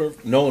 Nolan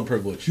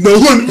privilege.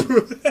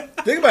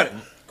 Think about it.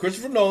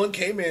 Christopher Nolan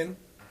came in.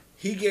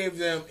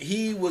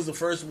 He was the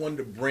first one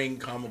to bring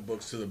comic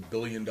books to the $1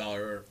 billion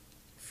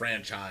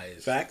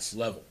franchise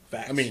level.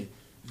 Facts. I mean,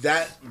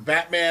 that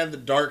Batman: The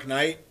Dark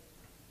Knight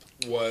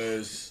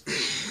was.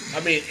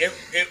 I mean,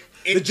 it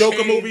the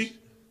Joker movie.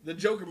 The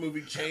Joker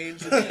movie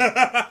changed the game.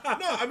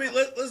 No, I mean,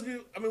 let's be.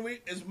 I mean,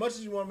 as much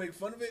as you want to make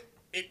fun of it,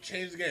 it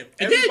changed the game.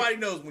 Everybody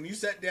knows when you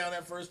sat down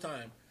that first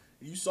time,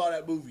 and you saw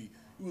that movie,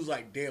 it was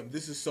like, damn,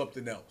 this is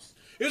something else.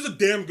 It was a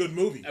damn good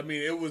movie. I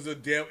mean, it was a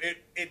damn.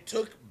 It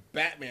took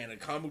Batman, a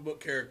comic book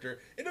character.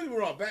 And don't get me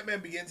wrong, Batman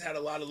Begins had a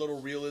lot of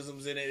little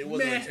realisms in it. It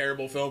wasn't a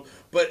terrible film,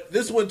 but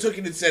this one took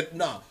it and said,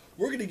 nah,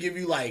 we're gonna give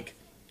you like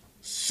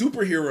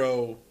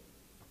superhero,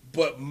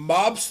 but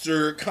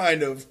mobster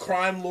kind of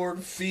crime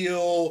lord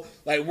feel.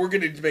 Like, we're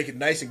going to make it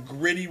nice and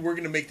gritty. We're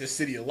going to make the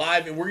city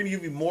alive. And we're going to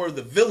give you more of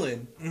the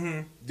villain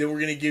than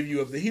we're going to give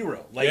you of the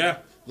hero.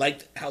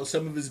 Like how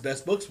some of his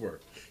best books were.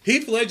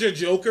 Heath Ledger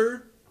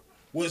Joker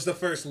was the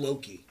first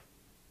Loki.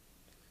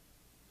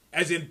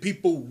 As in,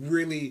 people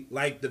really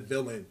like the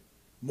villain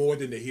more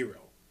than the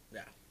hero.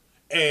 Yeah.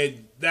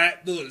 And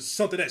that was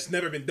something that's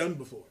never been done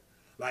before.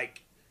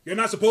 Like, You're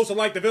not supposed to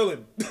like the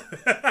villain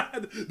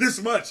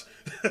this much.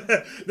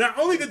 Not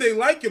only did they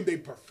like him, they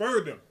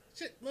preferred him.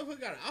 Shit,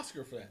 motherfucker got an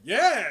Oscar for that.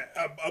 Yeah,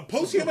 a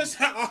posthumous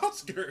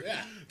Oscar.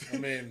 Yeah, I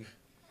mean,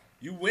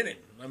 you winning.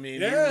 I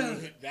mean,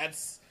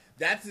 that's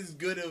as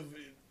good of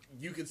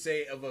you could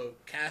say of a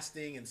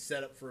casting and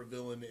setup for a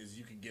villain as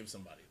you could give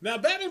somebody. Now,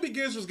 Batman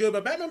Begins was good,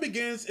 but Batman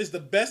Begins is the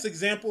best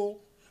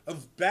example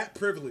of bat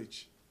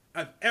privilege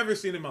I've ever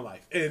seen in my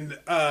life. And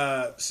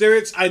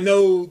Sirich, I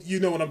know you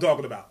know what I'm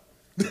talking about.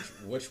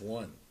 Which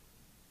one?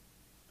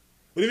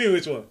 What do you mean,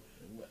 which one?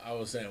 I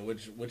was saying,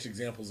 which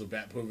examples of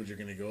bat privilege you're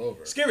going to go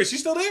over? Scary, she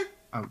still there?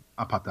 I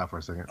popped out for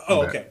a second.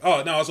 Oh, okay.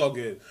 Oh, no, it's all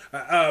good.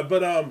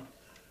 The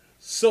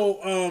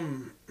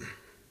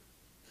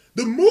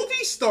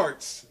movie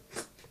starts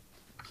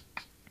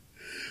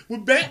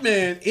with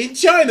Batman in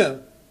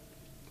China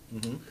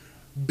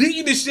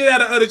beating the shit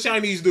out of other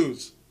Chinese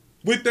dudes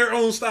with their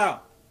own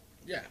style.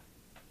 Yeah.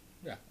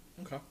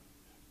 Okay.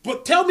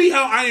 But tell me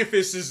how Iron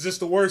Fist is just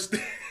the worst thing.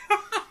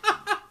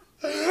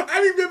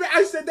 I remember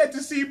I said that to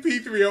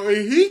CP3O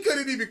and he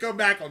couldn't even come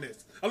back on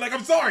this. I'm like,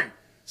 I'm sorry.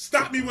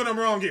 Stop me when I'm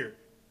wrong here.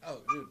 Oh,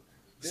 dude.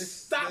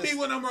 Stop me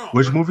when I'm wrong.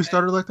 Which movie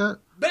started like that?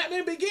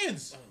 Batman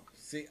Begins. Oh,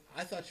 see,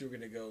 I thought you were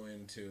going to go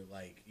into,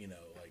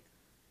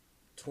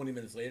 20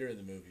 minutes later in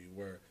the movie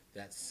where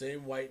that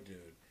same white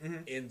dude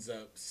ends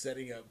up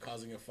setting up,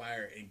 causing a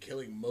fire, and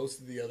killing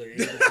most of the other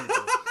Asian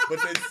people, but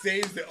then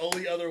saves the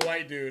only other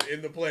white dude in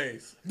the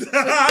place.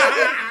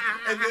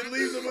 And then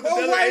leaves him with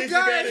another Asian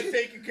man and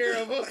taking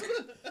care of him.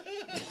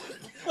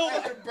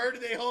 After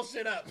burning their whole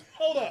shit up.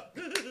 Hold up.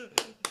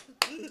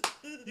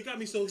 You got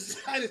me so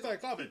excited,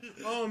 started coughing.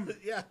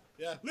 Yeah.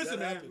 Listen,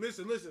 man.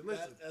 Listen.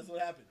 That's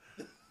what happened.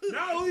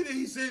 Not only did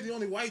he save the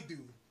only white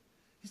dude,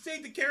 he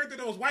saved the character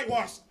that was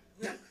whitewashed.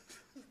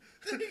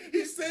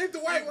 He saved the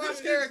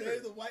whitewashed character. He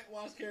saved the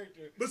whitewashed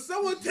character. But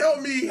someone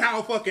tell me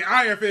how fucking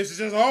Iron Fist is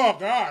just, oh my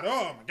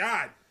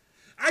God.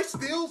 I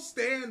still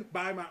stand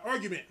by my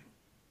argument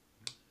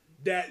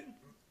that,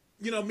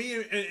 me and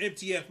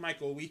MTF,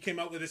 Michael, we came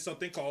out with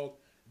something called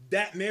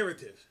that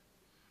narrative.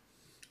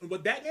 And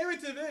what that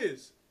narrative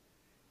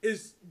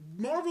is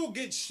Marvel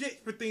gets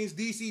shit for things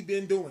DC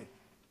been doing.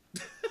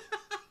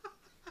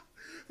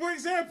 For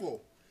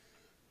example,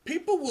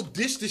 people will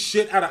dish the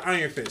shit out of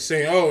Iron Fist,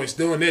 saying, oh, it's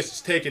doing this,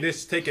 it's taking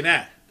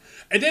that.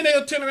 And then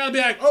they'll turn around and be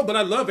like, oh, but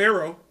I love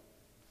Arrow.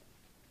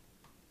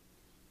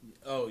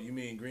 Oh, you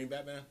mean Green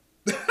Batman?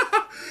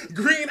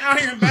 Green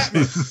Iron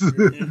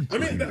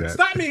Batman.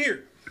 Stop me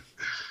here.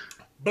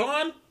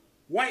 Blonde,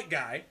 white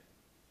guy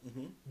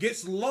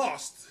gets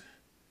lost,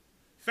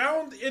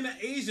 found in an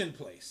Asian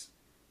place,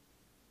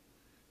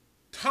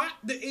 taught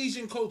the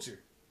Asian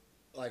culture.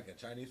 Like a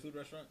Chinese food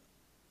restaurant?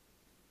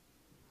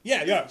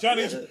 Yeah,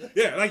 Chinese,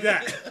 like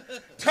that.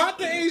 Taught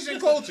the Asian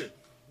culture.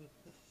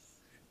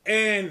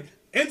 And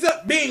ends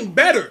up being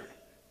better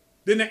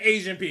than the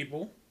Asian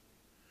people.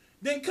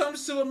 Then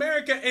comes to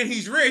America and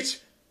he's rich.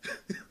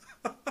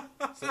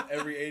 So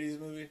every 80s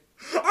movie?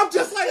 I'm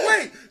just like,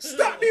 wait,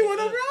 stop me when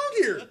I'm wrong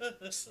here.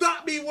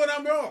 Stop me when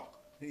I'm wrong.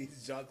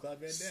 He's Jean-Claude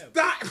Van Damme.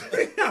 Stop.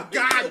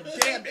 God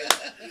damn it.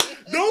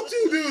 Don't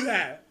you do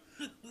that.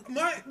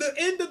 The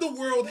end of the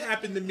world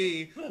happened to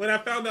me when I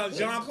found out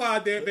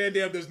Jean-Claude Van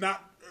Damme does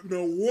not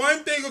know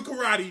one thing of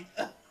karate.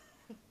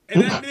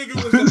 And that nigga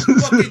was a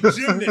fucking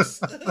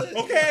gymnast.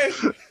 Okay?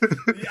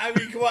 I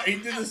mean, come on. He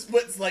did the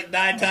splits 9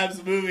 times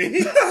a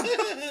movie.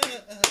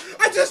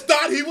 I just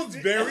thought he was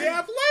very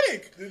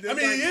athletic. Dude, I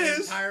mean, he is.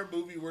 An entire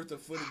movie worth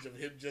of footage of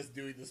him just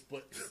doing the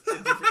splits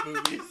in different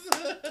movies.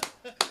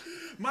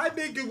 My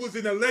nigga was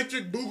an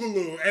Electric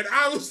Boogaloo, and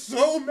I was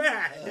so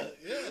mad.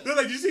 They're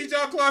like, you see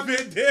Jean-Claude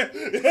Van Damme?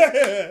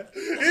 Yeah.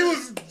 He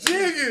was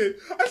jigging.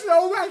 I said,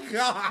 oh my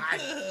God.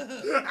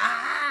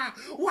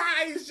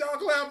 Why is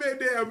Jean-Claude Van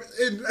Damme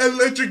in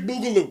Electric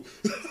Boogaloo?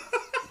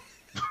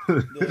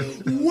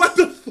 What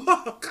the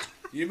fuck?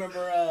 You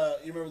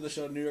remember the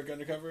show New York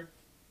Undercover?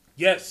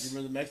 Yes. You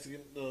remember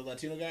the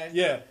Latino guy?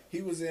 Yeah.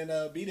 He was in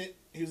Beat It.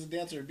 He was a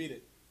dancer in Beat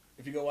It.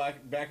 If you go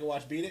back and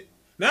watch Beat It.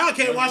 Now I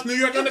can't watch New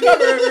York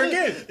Undercover ever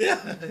again.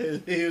 Yeah.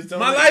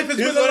 My life has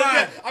been a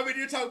lie. I mean,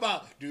 you're talking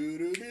about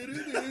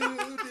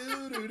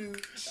do-do-do-do-do-do-do-do.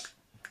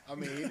 I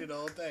mean, he did the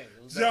whole thing.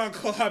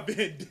 Jean-Claude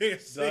Van Damme.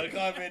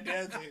 Jean-Claude Van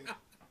Damme.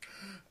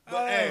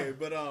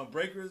 But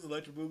Breakers,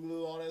 Electric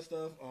Boogaloo, all that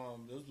stuff,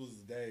 those was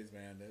the days,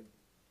 man.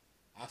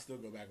 I still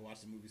go back and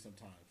watch the movie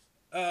sometimes.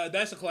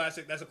 That's a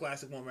classic. That's a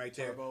classic one right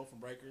there. Turbo from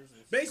Breakers.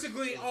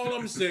 Basically, all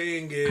I'm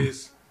saying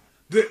is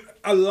that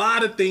a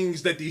lot of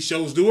things that these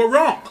shows do are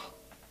wrong.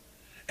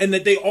 And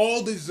that they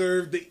all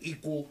deserve the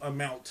equal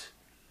amount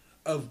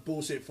of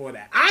bullshit for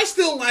that. I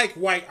still like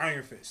White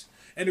Iron Fist.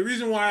 And the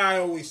reason why I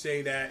always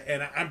say that,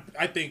 and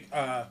I think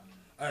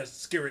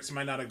Skirrits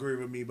might not agree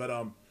with me, but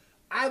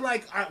I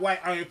like White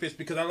Iron Fist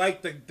because I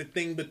like the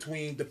thing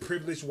between the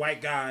privileged white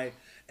guy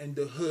and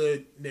the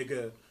hood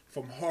nigga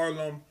from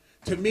Harlem.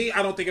 To me,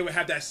 I don't think it would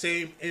have that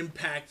same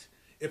impact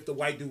if the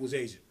white dude was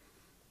Asian.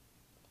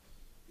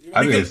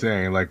 I didn't say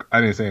anything like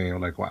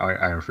White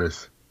Iron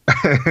Fist.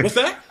 What's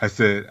that? I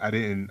said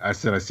I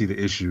see the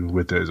issue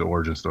with his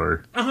origin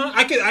story.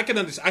 I can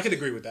understand. I can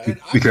agree with that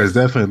because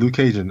definitely Luke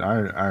Cage and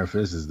Iron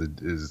Fist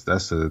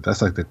that's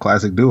like the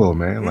classic duo,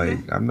 man. Like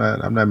I'm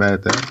not mad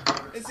at that.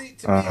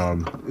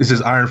 It's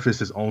just Iron Fist,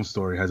 his own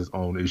story, has its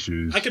own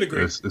issues. I can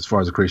agree as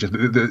far as the creation.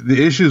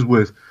 The issues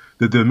with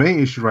the main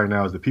issue right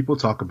now is that people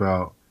talk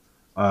about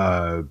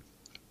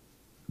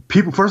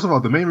people. First of all,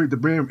 the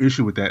main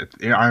issue with that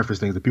Iron Fist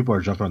thing is that people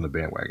are jumping on the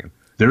bandwagon.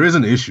 There is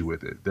an issue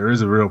with it. There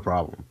is a real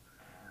problem,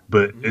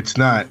 but it's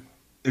not.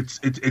 It's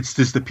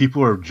just that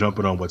people are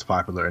jumping on what's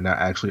popular and not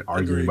actually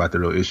arguing about the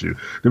real issue.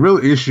 The real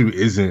issue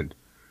isn't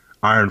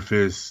Iron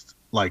Fist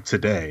like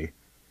today.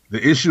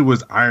 The issue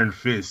was Iron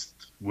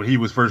Fist when he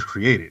was first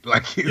created.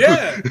 Like, you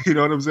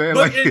know what I'm saying?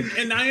 But like,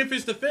 in Iron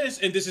Fist defense,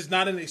 and this is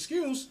not an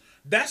excuse,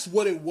 that's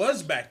what it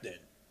was back then.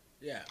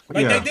 Yeah.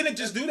 Like, they didn't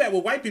just do that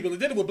with white people. They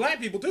did it with black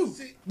people, too.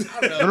 See,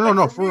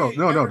 no, for real.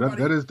 No,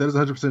 that is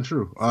 100%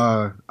 true.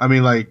 I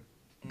mean,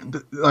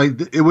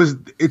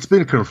 it's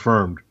been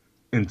confirmed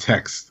in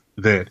text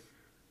that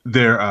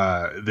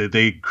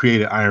they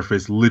created Iron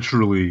Fist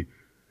literally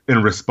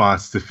in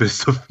response to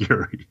Fist of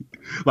Fury.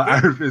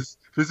 Iron Fist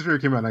of Fury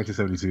came out in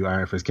 1972.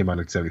 Iron Fist came out in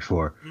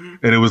 1974,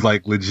 and it was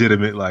like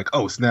legitimate. Like,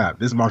 oh snap,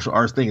 this martial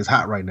arts thing is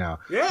hot right now.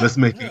 Yeah, let's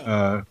make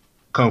a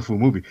kung fu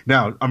movie.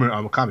 Now, I'm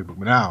a comic book,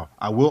 but now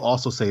I will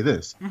also say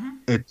this: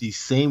 at the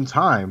same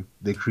time,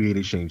 they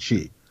created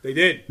Shang-Chi. They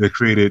did. They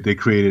created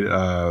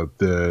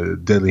the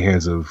Deadly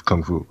Hands of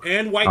Kung Fu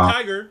and White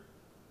Tiger.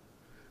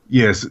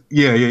 Yes,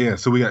 yeah.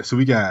 So we got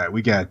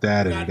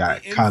that, and we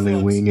got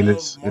Conlin Wing in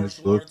its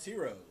book.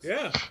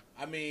 Yeah,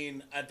 I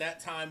mean, at that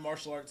time,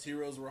 martial arts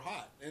heroes were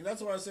hot, and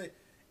that's why I say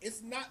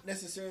it's not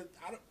necessarily.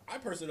 I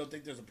personally don't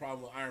think there's a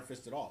problem with Iron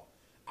Fist at all.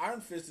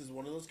 Iron Fist is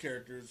one of those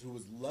characters who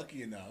was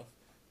lucky enough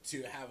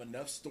to have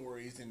enough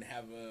stories and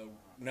have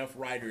enough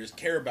writers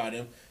care about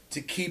him to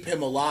keep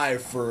him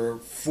alive for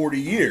 40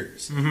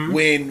 years.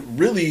 When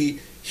really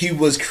he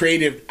was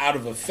created out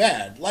of a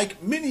fad,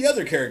 like many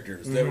other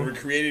characters that were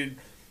created,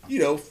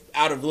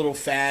 out of little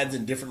fads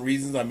and different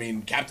reasons. I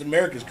mean, Captain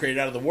America is created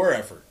out of the war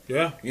effort.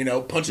 Yeah.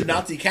 Punching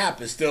Nazi Cap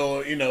is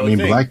still, I mean,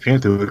 Black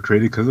Panther was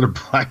created because of the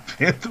Black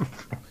Panther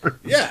Force.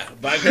 Yeah,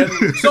 Black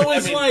Panther. So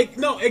it's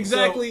no,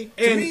 exactly.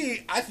 So, to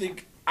me, I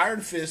think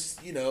Iron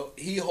Fist,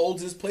 he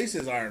holds his place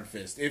as Iron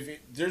Fist. If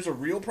there's a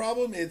real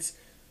problem, it's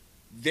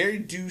they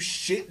do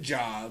shit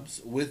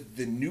jobs with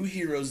the new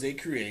heroes they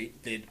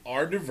create that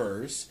are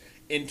diverse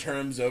in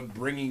terms of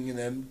bringing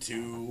them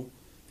to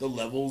the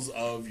levels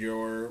of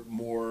your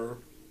more,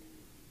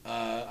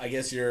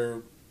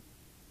 your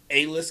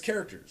A-list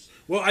characters.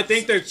 Well, I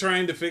think they're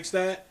trying to fix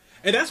that.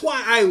 And that's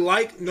why I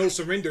like No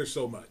Surrender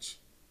so much.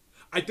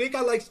 I think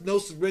I like No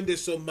Surrender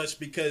so much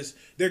because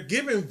they're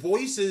giving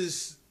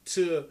voices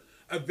to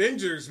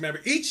Avengers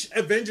member. Each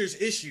Avengers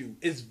issue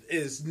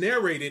is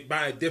narrated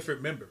by a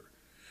different member.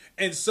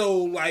 And so,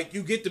 like,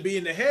 you get to be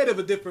in the head of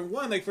a different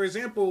one. Like, for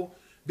example,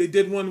 they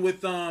did one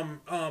with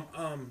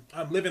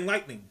Living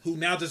Lightning, who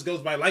now just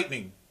goes by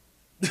Lightning.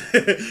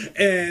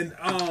 And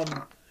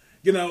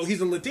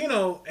he's a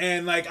Latino,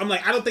 and I'm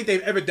like, I don't think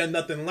they've ever done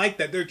nothing like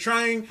that. They're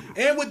trying,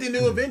 and with the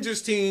new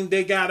Avengers team,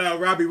 they got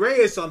Robbie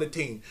Reyes on the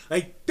team.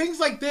 Like, things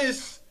like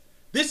this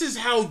is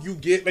how you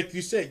get, like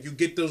you said, you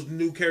get those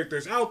new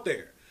characters out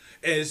there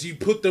as you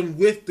put them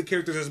with the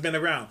characters that's been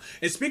around.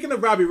 And speaking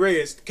of Robbie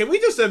Reyes, can we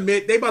just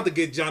admit they about to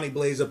get Johnny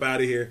Blaze up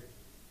out of here?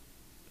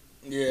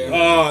 Yeah.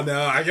 Oh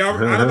no, I don't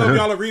know if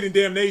y'all are reading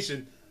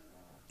Damnation.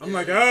 I'm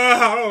like,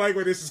 I don't like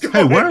where this is going.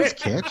 Hey, where's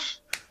Ketch?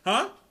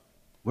 Huh?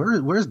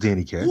 Where's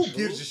Danny Ketch? Who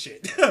gives a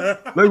shit?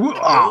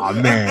 Oh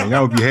man,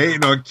 y'all be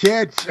hating on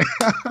Ketch.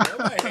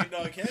 Nobody hating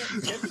on Ketch.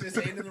 Ketch just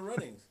ain't in the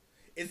runnings.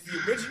 It's the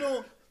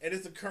original and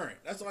it's the current.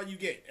 That's all you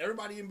get.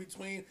 Everybody in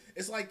between.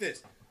 It's like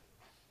this.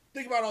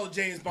 Think about all the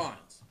James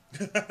Bonds.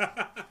 All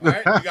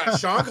right, you got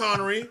Sean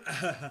Connery.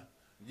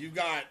 You've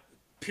got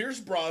Pierce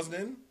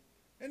Brosnan,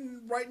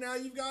 and right now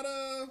you've got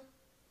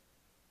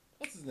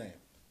what's his name?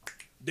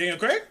 Daniel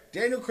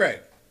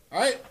Craig. All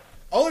right.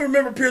 Only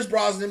remember Pierce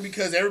Brosnan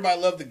because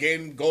everybody loved the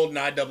game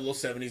GoldenEye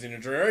 007's in your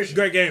generation.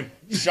 Great game.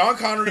 Sean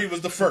Connery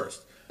was the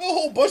first. A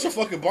whole bunch of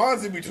fucking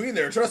Bonds in between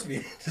there. Trust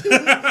me.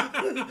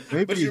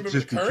 Maybe it's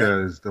just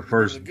because the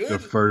first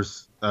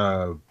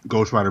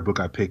Ghost Rider book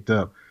I picked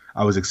up,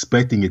 I was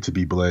expecting it to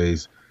be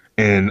Blaze,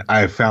 and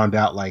I found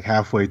out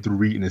halfway through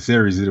reading the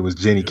series that it was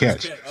Jenny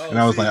Ketch, and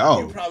I was like,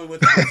 "Oh, you probably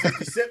went to the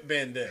 50 Cent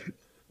band then."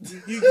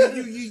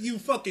 You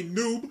fucking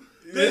noob.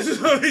 This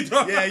is what we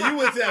talking about. Yeah, you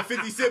went to that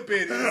 50 Cent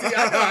band. See,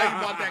 I know how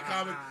you bought that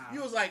comic.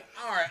 You was like,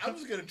 "All right, I'm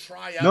just gonna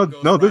try out."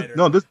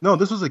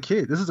 This was a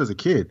kid. This is as a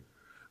kid.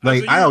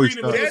 Like, so I always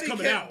thought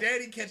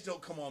Daddy Ketch don't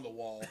come on the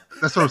wall.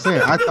 That's what I'm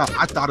saying. I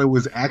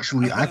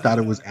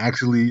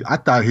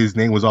thought his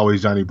name was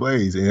always Johnny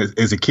Blaze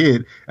as a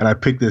kid, and I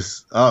picked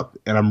this up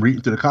and I'm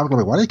reading through the comic. I'm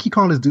like, why do they keep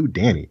calling this dude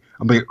Danny?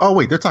 I'm like, oh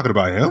wait, they're talking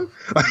about him.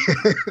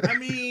 I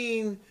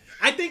mean,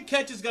 I think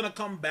Ketch is gonna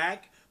come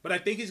back, but I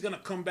think he's gonna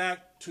come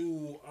back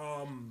to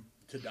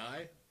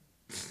die.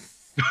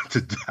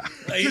 to die.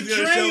 Like he's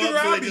gonna show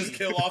up so they just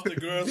kill off the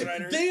Ghost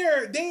Rider.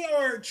 They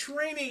are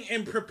training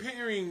and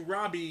preparing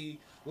Robbie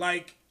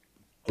like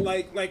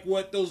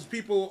what those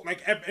people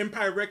like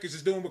Empire Records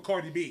is doing with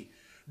Cardi B.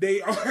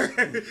 They are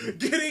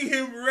getting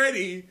him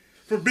ready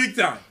for big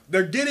time.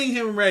 They're getting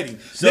him ready.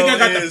 So Nigga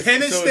got the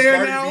penance there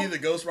Cardi now. B the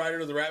Ghost Rider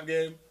of the rap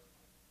game?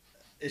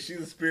 Is she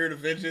the spirit of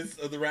vengeance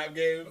of the rap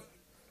game?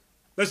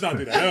 Let's not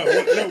do that.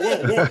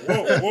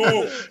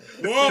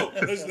 Whoa.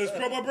 Let's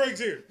pump our brakes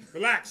here.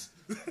 Relax.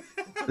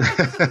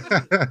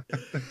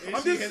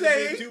 I'm just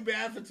saying. Too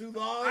bad for too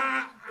long.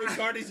 And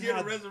Cardi's here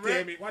to resurrect.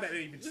 Damn it! Why did I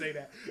even say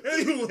that?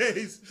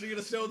 Anyways, she's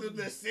gonna show them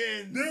their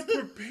sins.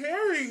 They're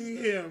preparing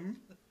him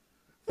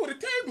for the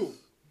table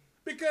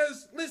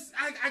because listen,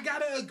 I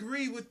gotta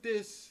agree with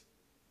this.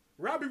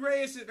 Robbie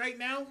Reyes right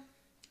now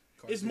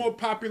is more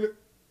popular.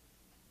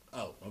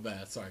 Oh, my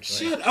bad. Sorry.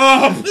 Shut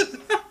up.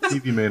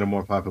 TV made him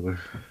more popular.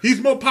 He's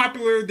more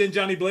popular than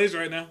Johnny Blaze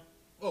right now.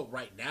 Well,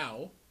 right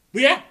now.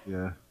 Yeah.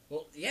 Yeah.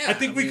 Well, yeah. I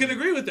think we can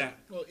agree with that.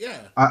 Well,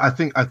 yeah. I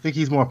think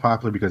he's more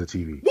popular because of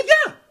TV. Well,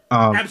 yeah.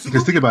 Absolutely.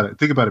 Because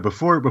think about it.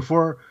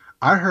 Before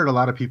I heard a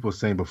lot of people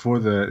saying before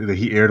the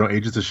he aired on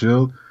Agents of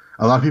S.H.I.E.L.D.,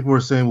 a lot of people were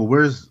saying, well,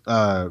 where's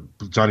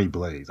Johnny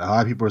Blaze? A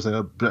lot of people were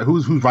saying,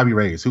 who's Robbie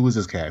Reyes? Who is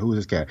this cat? Who is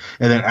this cat?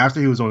 And then after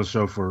he was on the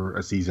show for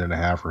a season and a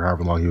half or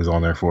however long he was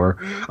on there for,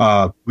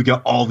 we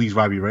got all these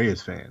Robbie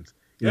Reyes fans.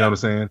 You know what I'm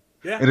saying?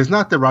 Yeah. And it's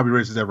not that Robbie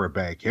Reyes is ever a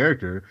bad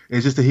character.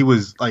 It's just that he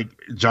was like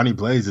Johnny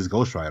Blaze is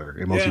Ghost Rider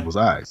in most people's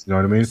eyes. You know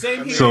what I mean?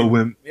 Same here. So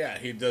when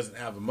he doesn't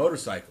have a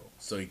motorcycle,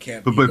 so he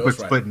can't.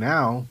 But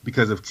now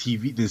because of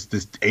TV,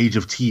 this age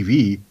of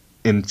TV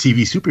and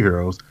TV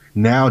superheroes,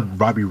 now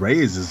Robbie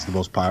Reyes is the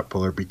most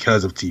popular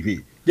because of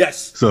TV.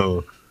 Yes.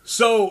 So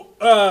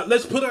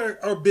let's put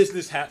our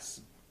business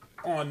hats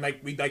on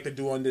like we like to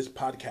do on this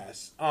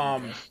podcast.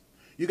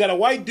 You got a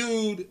white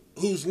dude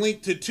who's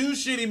linked to 2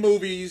 shitty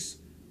movies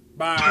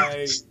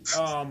by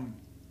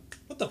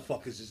what the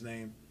fuck is his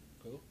name?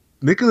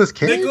 Nicolas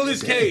Cage.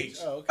 Nicolas Cage.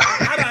 Oh,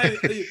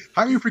 okay.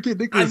 How do you forget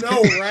Nicolas Cage? I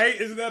know, right?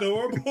 Isn't that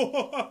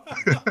horrible?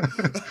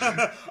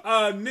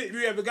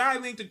 We have a guy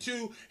linked to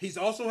 2. He's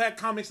also had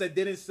comics that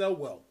didn't sell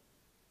well.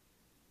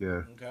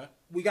 Yeah. Okay.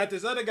 We got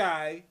this other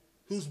guy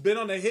who's been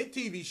on a hit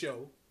TV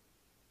show.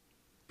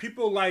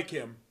 People like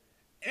him.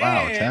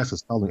 Wow, Taz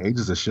is calling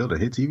Agents of S.H.I.E.L.D. a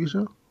hit TV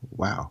show?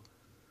 Wow.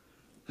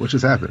 What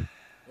just happened?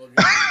 Well,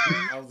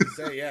 I was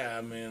going to say,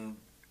 I mean...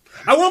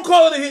 I won't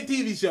call it a hit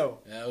TV show.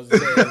 Yeah, I was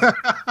going to say...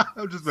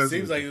 I'm just messing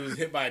seems like it was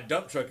hit by a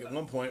dump truck at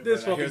one point,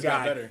 this but I hear it's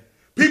got better.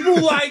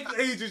 People like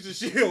Agents of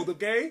S.H.I.E.L.D.,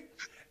 okay?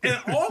 And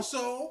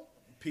also,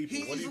 people.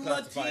 He's what do you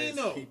classify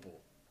Latino. As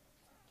people?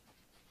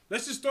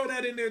 Let's just throw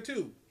that in there,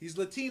 too. He's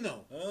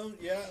Latino.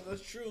 Yeah,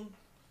 that's true.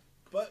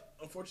 But,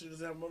 unfortunately, he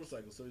doesn't have a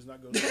motorcycle, so he's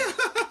not going to...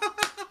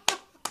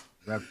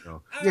 Yeah,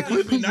 can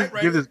you please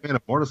give this man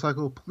a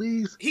motorcycle,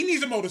 please? He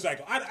needs a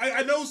motorcycle.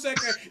 I know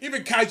Sekka.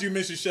 Even Kaiju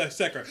mentioned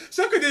Sekka.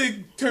 Sekka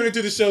didn't turn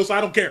into the show, so I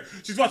don't care.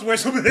 She's about to wear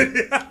something.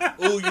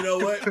 Oh, you know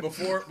what?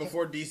 Before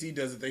DC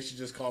does it, they should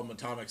just call him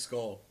Atomic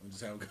Skull and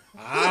just have him go.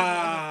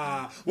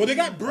 Well, they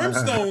got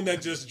Brimstone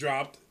that just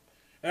dropped,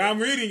 and I'm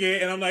reading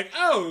it, and I'm like,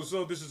 oh,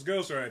 so this is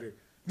Ghost Rider.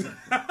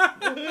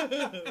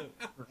 I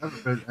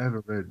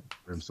haven't read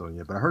Brimstone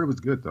yet, but I heard it was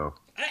good though.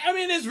 I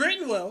mean, it's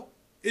written well.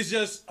 It's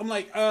just I'm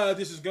like,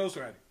 this is Ghost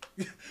Rider.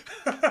 Yeah.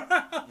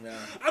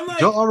 I'm like,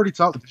 did y'all already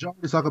talk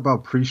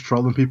about Priest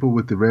trolling people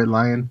with the Red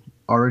Lion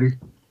already?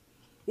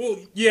 Well,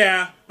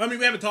 yeah. I mean,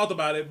 we haven't talked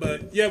about it,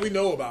 but yeah, we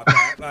know about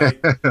that.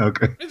 Like,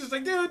 okay. It's just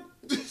like, dude.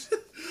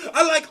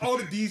 I like all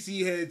the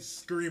DC heads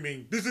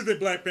screaming, "This isn't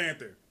Black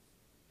Panther."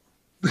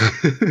 Man,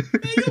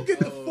 you get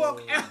the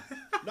fuck out.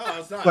 No,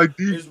 it's not. Like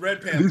it's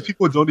Red Panther. These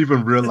people don't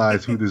even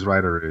realize who this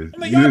writer is.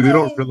 Like, they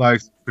don't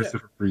realize who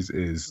Christopher Priest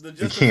is.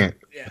 They can't.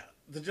 Yeah,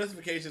 the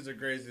justifications are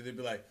crazy. They'd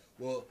be like,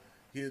 well,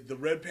 the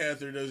Red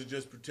Panther doesn't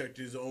just protect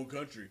his own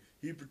country.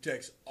 He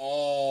protects the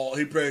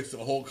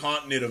whole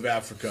continent of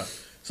Africa.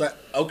 It's like,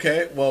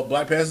 okay, well,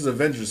 Black Panther's an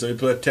Avenger, so he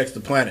protects the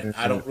planet.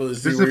 I don't really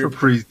see Christopher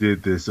Priest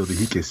did this so that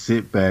he could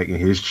sit back in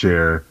his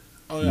chair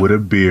with a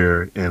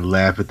beer and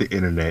laugh at the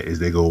internet as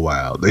they go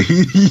wild.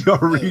 He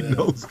already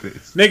knows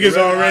this. Niggas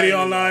already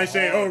online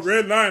saying, "Oh,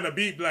 Red Lion to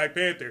beat Black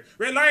Panther.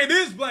 Red Lion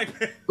is Black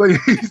Panther." Like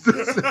he's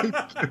the same.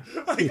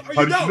 Like,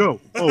 how do you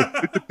know? Oh,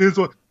 it depends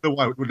on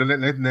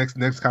the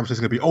next conversation is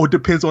gonna be. Oh, it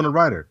depends on the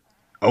writer.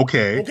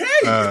 Okay.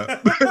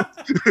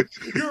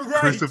 You're right.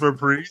 Christopher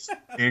Priest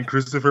and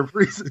Christopher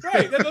Priest.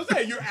 Right, that's what I'm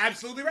saying. You're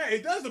absolutely right.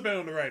 It does depend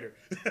on the writer.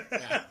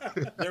 Yeah.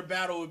 Their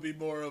battle would be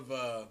more of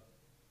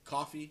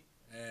coffee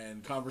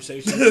and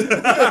conversation. So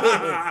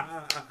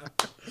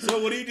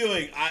what are you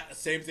doing?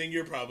 Same thing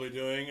you're probably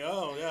doing.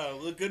 Oh, yeah,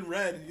 look good in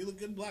red. You look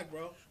good in black,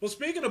 bro. Well,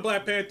 speaking of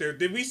Black Panther,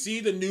 did we see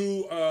the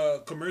new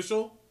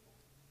commercial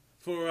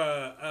for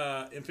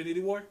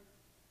Infinity War?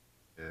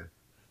 Yeah.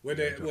 Where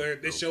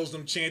it shows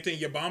them chanting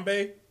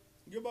Yabambe?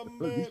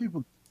 But these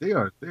people, they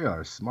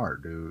are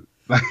smart, dude.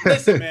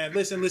 Listen, man.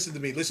 Listen to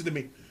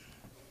me.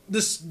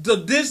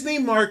 The Disney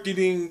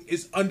marketing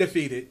is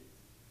undefeated.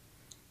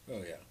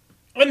 Oh, yeah.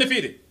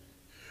 Undefeated.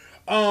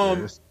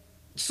 Yes.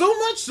 So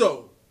much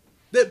so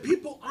that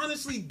people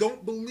honestly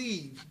don't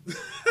believe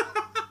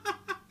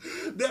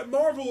that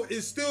Marvel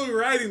is still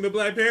riding the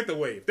Black Panther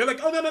wave. They're like,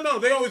 oh, no.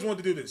 They always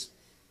wanted to do this.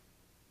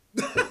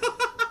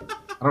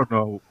 I don't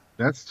know.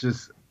 That's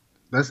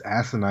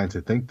asinine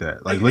to think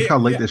that. Like, look how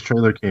late this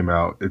trailer came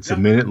out. It's a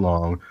minute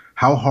long.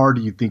 How hard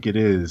do you think it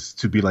is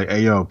to be like,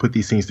 hey, yo, put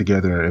these scenes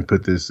together and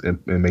put this and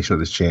make sure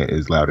this chant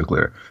is loud and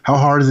clear? How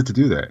hard is it to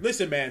do that?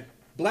 Listen, man.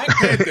 Black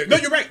Panther. No,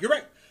 you're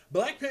right.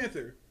 Black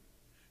Panther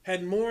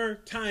had more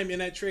time in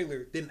that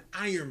trailer than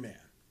Iron Man.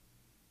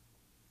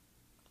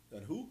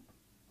 Than who?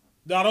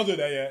 No, don't do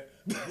that yet.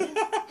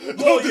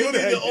 Don't do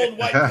that. The old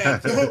White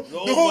Panther.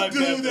 Don't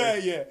do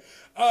that yet.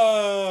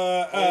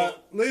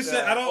 Listen,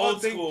 I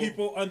don't think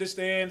people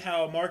understand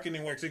how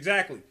marketing works.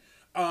 Exactly.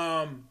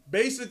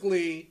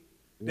 Basically,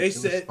 they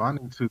said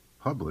responding to the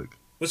public.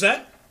 What's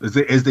that?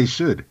 As they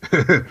should.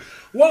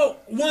 Well,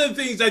 one of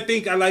the things I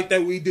think I like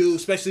that we do,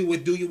 especially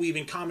with Do You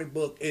Even comic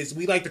book, is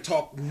we like to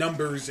talk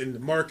numbers and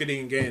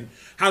marketing and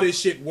how this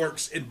shit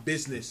works in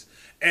business.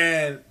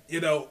 And,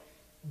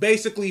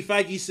 basically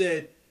Feige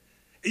said,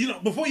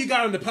 before you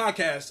got on the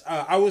podcast,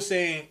 I was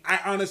saying I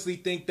honestly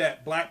think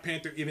that Black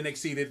Panther even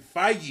exceeded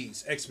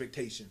Feige's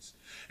expectations.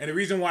 And the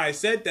reason why I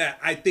said that,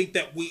 I think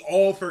that we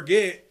all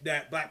forget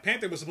that Black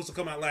Panther was supposed to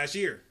come out last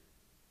year.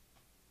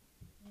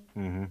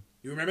 Mm-hmm.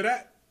 You remember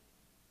that?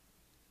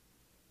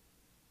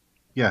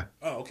 Yeah.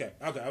 Oh, okay.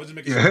 I was just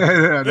making sure.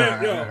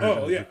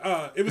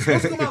 Yeah. It was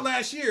supposed to come out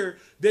last year.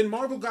 Then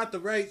Marvel got the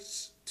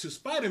rights to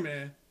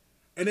Spider-Man,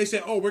 and they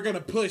said, "Oh, we're gonna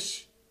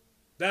push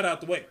that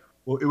out the way."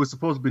 Well, it was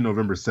supposed to be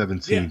November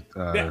 17th,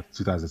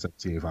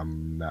 2017, if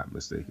I'm not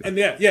mistaken. And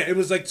it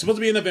was like supposed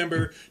to be in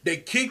November. They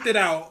kicked it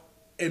out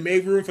and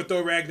made room for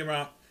Thor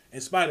Ragnarok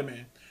and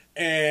Spider-Man.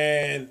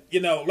 And,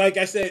 like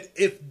I said,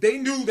 if they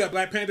knew that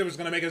Black Panther was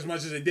going to make as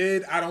much as it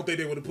did, I don't think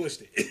they would have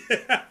pushed it.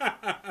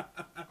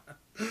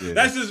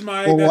 That's just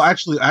my... Well,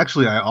 actually,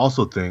 I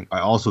also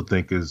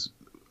think is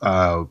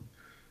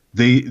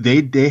they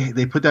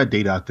put that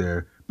date out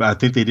there, but I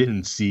think they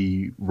didn't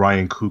see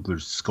Ryan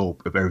Coogler's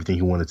scope of everything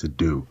he wanted to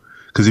do.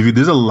 Because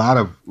there's a lot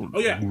of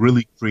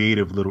really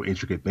creative, little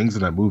intricate things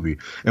in that movie,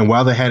 and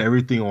while they had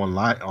everything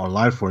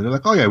online for it, they're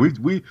like, "Oh yeah,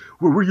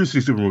 we're used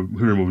to these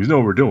superhero movies, know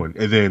what we're doing."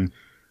 And then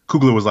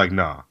Coogler was like,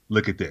 "Nah,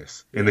 look at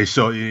this," and they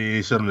showed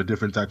them the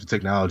different types of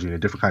technology and the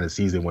different kind of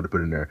scenes they wanted to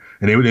put in there,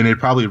 and they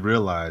probably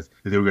realized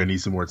that they were going to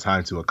need some more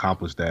time to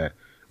accomplish that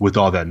with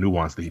all that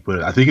nuance that he put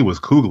in. I think it was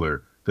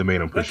Coogler that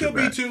made him push it back.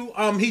 That could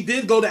be too. He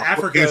did go to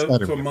Africa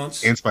for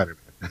months. And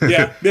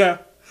Spider-Man. Yeah.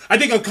 I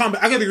think I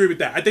can agree with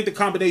that. I think the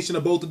combination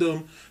of both of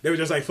them, they were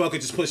just like, fuck it,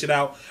 just push it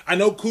out. I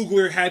know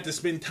Coogler had to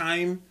spend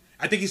time.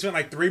 I think he spent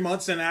like 3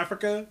 months in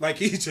Africa. Like,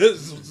 he just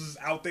was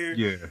out there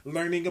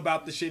learning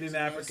about the shit in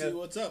Africa. See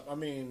what's up. I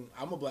mean,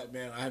 I'm a black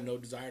man. I have no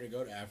desire to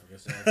go to Africa.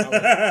 So if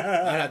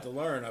I'd have to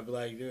learn. I'd be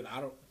like, dude,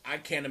 I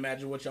can't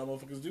imagine what y'all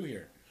motherfuckers do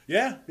here.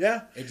 Yeah.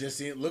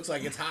 It looks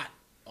like it's hot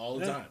all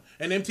the time.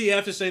 And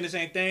MTF is saying the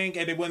same thing,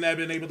 and they wouldn't have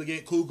been able to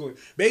get Coogler.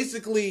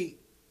 Basically,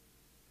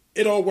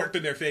 it all worked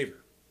in their favor.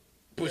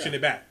 Pushing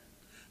it back.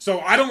 So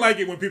I don't like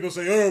it when people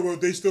say, "Oh, well,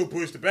 they still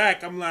pushed it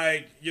back." I'm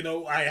like,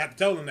 I have to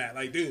tell them that.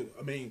 Like, dude,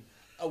 I mean,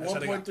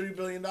 $1.3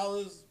 billion,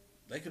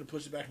 they could have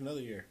pushed it back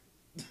another year.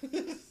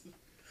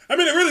 I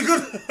mean, they really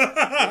could.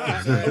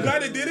 I'm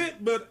glad they did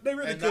it, but they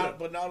really could.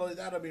 But not only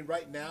that, I mean,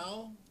 right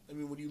now,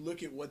 when you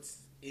look at what's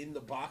in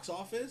the box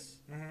office,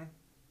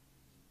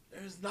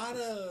 there's not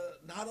a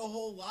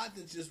whole lot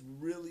that's just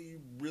really,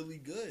 really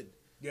good.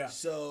 Yeah.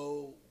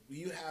 So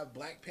you have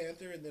Black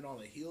Panther, and then on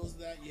the heels of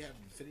that, you have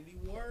Infinity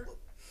War.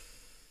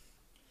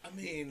 I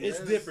mean, it's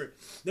different.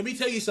 Let me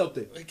tell you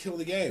something. They kill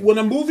the game. When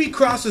a movie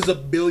crosses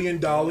 $1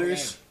 billion,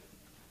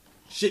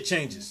 shit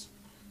changes.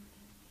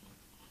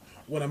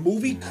 When a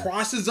movie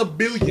crosses $1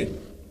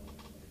 billion,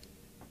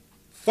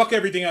 fuck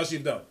everything else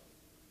you've done.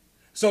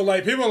 So,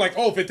 like, people are like,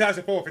 "Oh,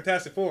 Fantastic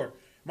Four."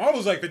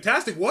 Marvel's like,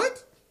 "Fantastic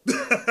what?"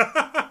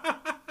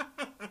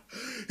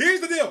 Here's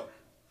the deal.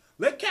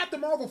 Let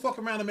Captain Marvel fuck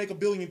around and make $1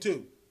 billion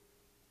too.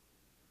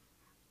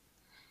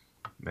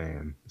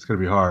 Man, it's gonna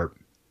be hard.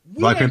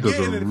 Black Panther's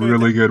a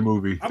really good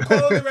movie. I'm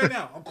calling it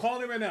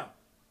right now.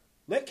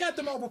 Let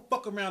Captain Marvel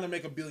fuck around and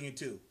make $1 billion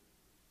too.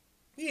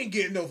 He ain't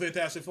getting no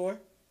Fantastic Four.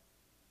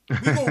 We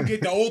gonna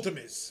get the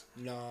Ultimates.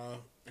 Nah.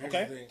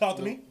 Okay, talk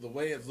to me. The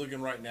way it's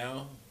looking right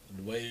now,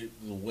 the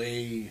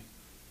way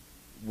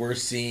we're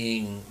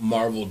seeing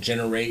Marvel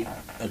generate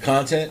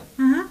content,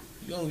 you're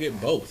gonna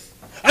get both.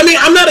 I mean,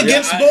 I'm not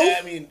against both.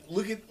 I mean,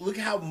 look at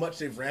how much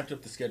they've ramped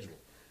up the schedule.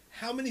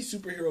 How many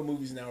superhero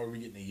movies now are we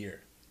getting a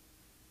year?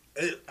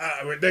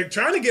 They're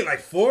trying to get like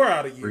 4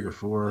 out a year. 3 or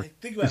 4. Like,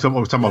 think about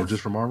talking about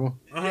just for Marvel?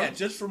 Yeah,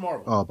 just for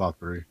Marvel. Oh, about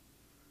 3.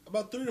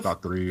 About 3 to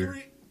about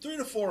 3. 3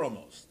 to 4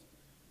 almost.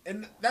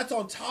 And that's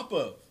on top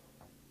of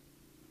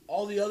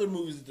all the other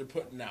movies that they're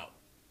putting out,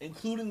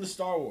 including the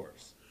Star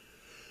Wars.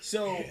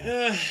 So,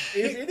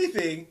 if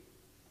anything,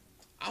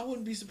 I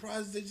wouldn't be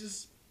surprised if they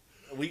just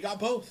We got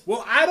both.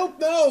 Well, I don't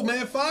know,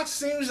 man. Fox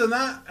seems to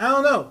not. I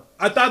don't know.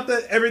 I thought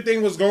that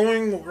everything was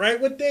going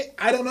right with it.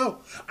 I don't know.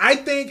 I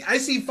think I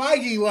see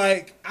Feige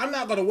like, I'm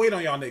not gonna wait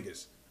on y'all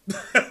niggas.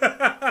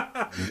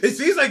 It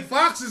seems like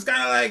Fox is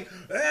kind of like,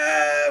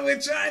 we're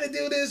trying to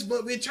do this,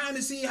 but we're trying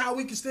to see how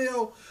we can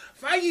still.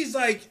 Feige's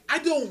like, I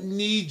don't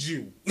need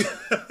you.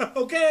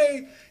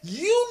 Okay?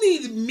 You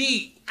need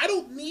me. I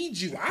don't need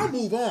you. I'll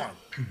move on.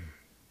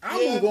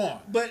 I'll move on.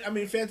 But, I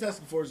mean,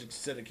 Fantastic Four is a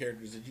set of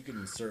characters that you can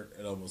insert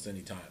at almost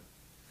any time.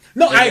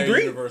 No, I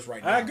agree.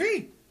 I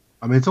agree.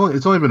 I mean, it's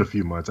only been a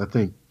few months. I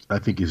think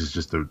it's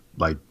just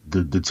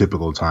the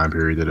typical time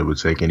period that it would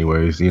take,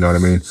 anyways. You know what I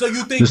mean? So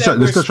you think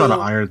they're still trying to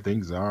iron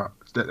things out?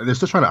 They're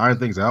still trying to iron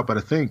things out, but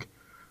I think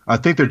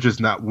they're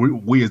just not.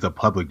 We as the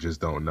public just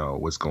don't know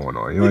what's going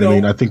on. You know what I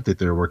mean? I think that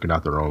they're working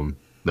out their own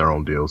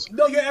deals.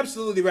 No, you're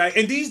absolutely right.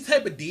 And these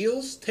type of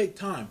deals take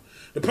time.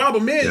 The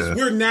problem is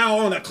we're now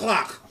on a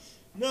clock.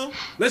 No,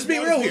 let's be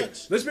real here.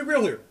 Let's be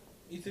real here.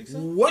 You think so?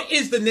 What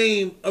is the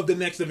name of the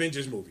next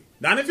Avengers movie?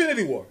 Not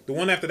Infinity War. The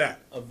one after that.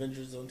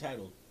 Avengers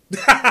Untitled.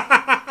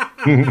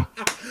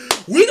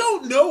 We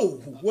don't know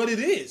what it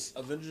is.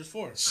 Avengers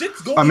 4.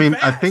 Shit's going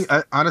fast. I think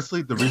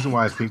honestly, the reason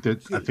why I think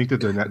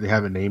that they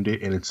haven't named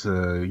it and it's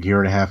a year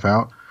and a half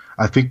out.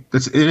 I think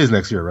it is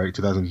next year, right?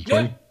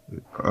 2020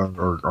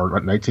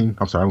 or 19.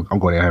 I'm sorry, I'm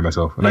going ahead of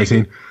myself.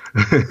 19.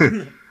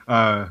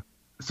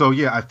 So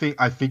yeah, I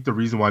think the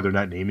reason why they're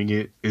not naming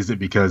it isn't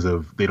because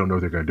of they don't know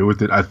what they're going to do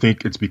with it. I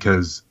think it's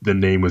because the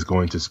name is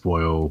going to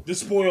spoil.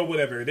 Just spoil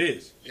whatever it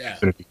is. Yeah.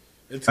 I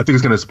think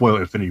it's going to spoil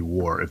Infinity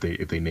War if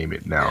they name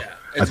it now. Yeah,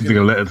 I think they're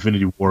going to let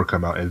Infinity War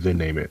come out and then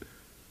name it.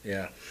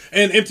 Yeah.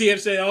 And MTF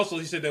said also,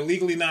 he said they're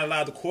legally not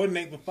allowed to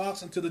coordinate with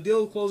Fox until the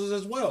deal closes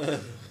as well.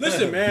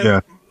 Listen,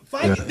 man.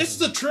 This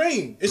is a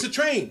train. It's a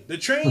train. The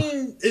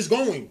train is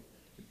going.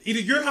 Either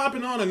you're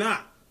hopping on or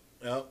not.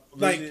 Yep.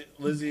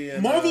 Lizzie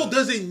and, Marvel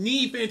doesn't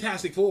need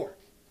Fantastic Four.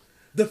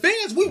 The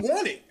fans, we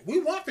want it.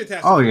 We want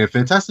Fantastic Four. Oh, yeah.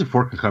 Fantastic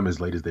Four can come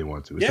as late as they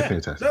want to. It's a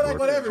Fantastic Four. Like,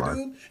 whatever,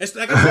 dude. It's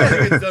like I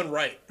said, it's done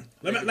right.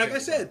 Like I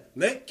said,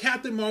 let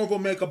Captain Marvel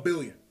make $1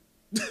 billion.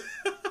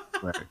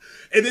 Right.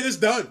 And then it's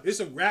done. It's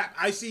a wrap.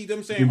 I see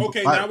them saying,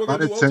 okay, now we're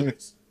going to do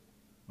Ultimates.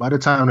 By the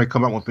time they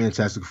come out with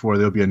Fantastic Four,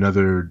 there'll be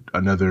another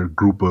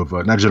group of,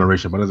 not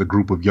generation, but another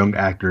group of young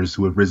actors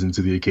who have risen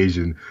to the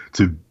occasion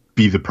to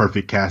be the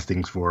perfect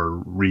castings for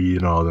Reed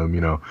and all of them,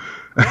 you know.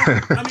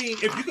 I mean,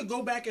 if you could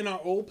go back in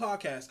our old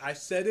podcast,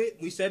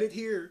 we said it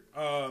here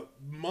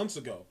months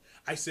ago.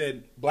 I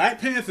said Black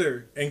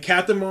Panther and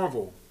Captain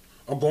Marvel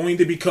are going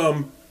to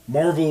become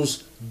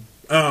Marvel's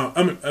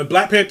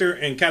Black Panther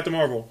and Captain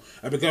Marvel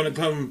are going to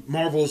become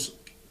Marvel's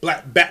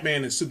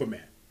Batman and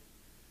Superman.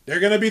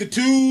 They're going to be the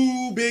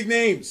two big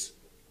names.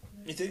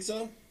 You think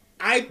so?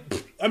 I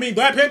mean,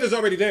 Black Panther's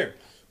already there.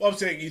 Well, I'm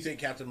saying you think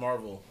Captain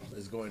Marvel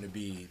is going to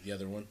be the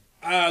other one?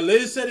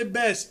 Liz said it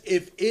best.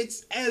 If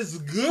it's as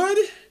good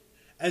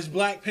as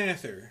Black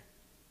Panther,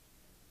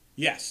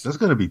 yes. That's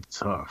going to be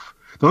tough.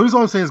 The only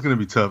reason I'm saying it's going to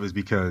be tough is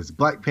because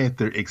Black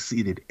Panther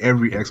exceeded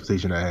every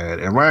expectation I had,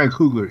 and Ryan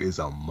Coogler is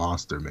a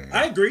monster, man.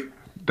 I agree.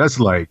 That's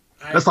like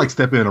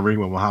stepping in a ring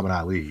with Muhammad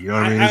Ali. You know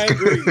what I mean? I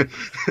agree.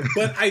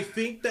 But I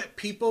think that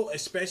people,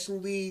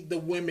 especially the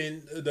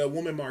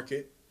woman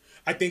market,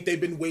 I think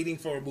they've been waiting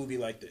for a movie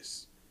like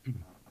this.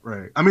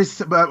 Right. I mean,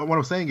 but what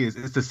I'm saying is,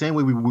 it's the same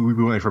way we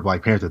were waiting for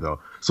Black Panther, though.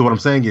 So what I'm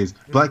saying is,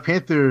 Black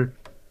Panther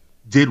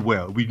did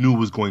well. We knew it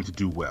was going to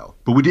do well,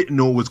 but we didn't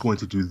know it was going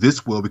to do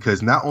this well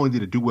because not only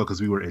did it do well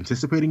because we were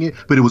anticipating it,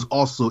 but it was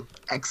also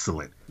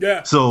excellent.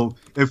 Yeah. So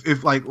if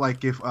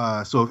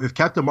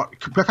Captain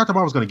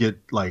Marvel's going to get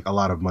like a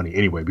lot of money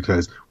anyway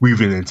because we've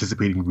been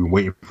anticipating, we've been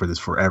waiting for this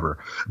forever.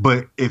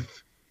 But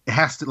if it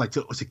has to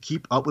to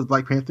keep up with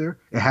Black Panther,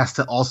 it has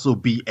to also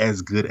be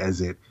as good as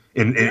it.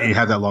 And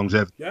have that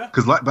longevity. Yeah.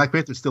 Because Black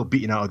Panther's still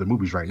beating out other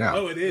movies right now.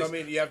 Oh, it is. I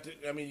mean,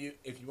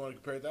 if you want to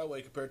compare it that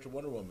way, compare it to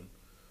Wonder Woman.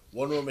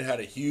 Wonder Woman had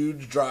a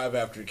huge drive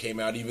after it came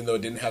out, even though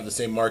it didn't have the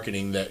same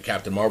marketing that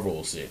Captain Marvel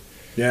will see.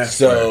 Yeah.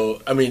 So,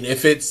 right. I mean,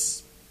 if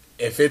it's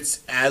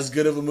as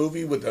good of a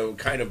movie with the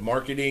kind of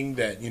marketing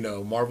that,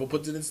 Marvel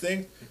puts in its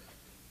thing,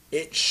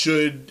 it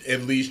should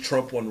at least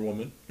trump Wonder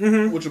Woman,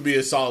 which would be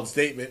a solid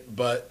statement.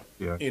 But,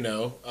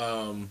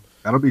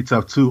 that'll be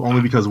tough too, only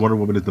because Wonder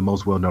Woman is the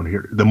most well-known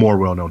hero, the more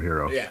well-known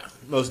hero. Yeah,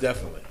 most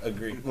definitely,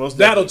 agree.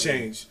 That'll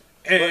change,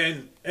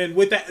 and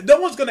with that,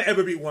 no one's gonna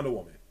ever beat Wonder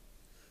Woman.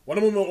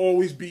 Wonder Woman will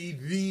always be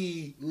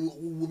the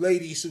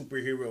lady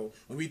superhero.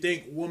 When we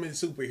think woman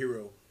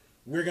superhero,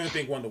 we're gonna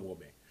think Wonder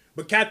Woman.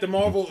 But Captain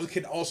Marvel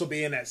can also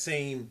be in that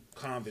same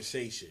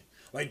conversation.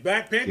 Like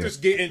Black Panther's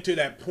getting to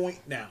that point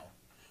now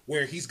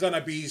where he's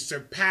gonna be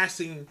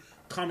surpassing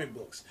comic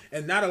books,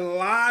 and not a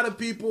lot of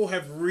people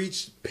have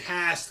reached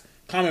past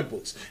comic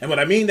books. And what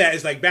I mean that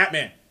is like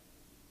Batman,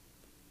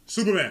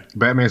 Superman,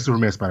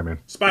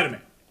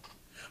 Spider-Man.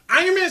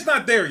 Iron Man's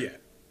not there yet.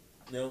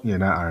 No. Yeah,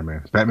 not Iron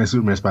Man. Batman,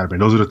 Superman,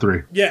 Spider-Man. Those are the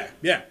three. Yeah.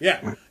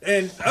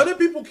 And other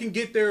people can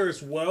get there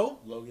as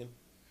well. Logan.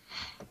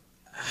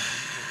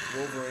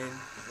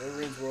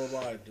 Wolverine's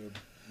worldwide, dude.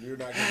 You're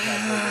not going to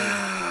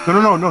catch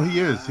No. He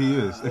is.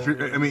 If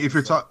you're, I mean, if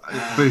you're talking,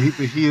 but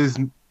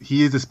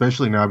he is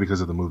especially now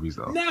because of the movies,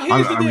 though. Now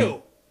here's the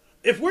deal: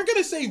 if we're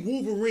gonna say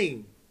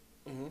Wolverine,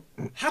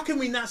 how can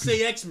we not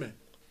say X-Men?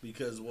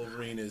 Because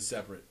Wolverine is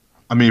separate.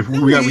 I mean,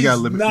 we got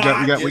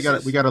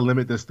to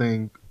limit this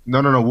thing.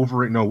 No.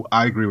 Wolverine. No,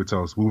 I agree with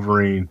Toast.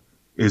 Wolverine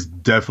is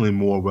definitely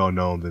more well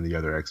known than the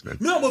other X-Men.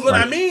 No, but what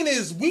I mean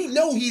is, we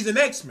know he's an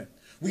X-Men.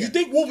 When you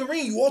think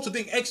Wolverine, you also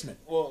think X-Men.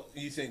 Well,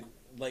 you think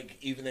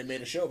even they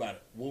made a show about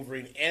it,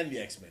 Wolverine and the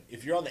X-Men.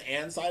 If you're on the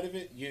 "and" side of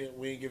it,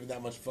 we ain't giving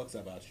that much fucks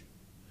about you.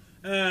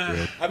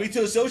 I mean,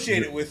 to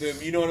associate it with him,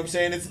 you know what I'm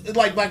saying? It's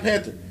like Black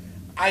Panther.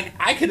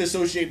 I can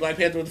associate Black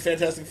Panther with the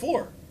Fantastic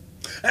Four.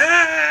 But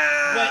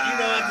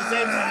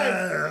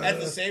at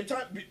the same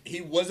time,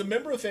 he was a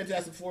member of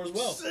Fantastic Four as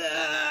well,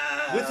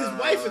 with his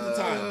wife at the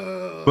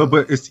time.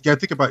 But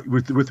think about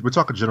we're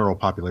talking general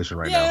population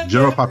right now.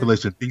 General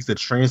population, things that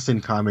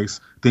transcend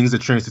comics, things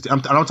that transcend.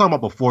 I'm talking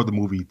about before the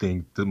movie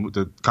thing,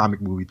 the comic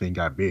movie thing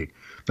got big.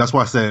 That's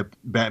why I said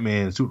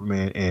Batman,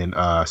 Superman, and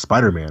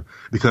Spider-Man,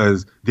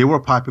 because they were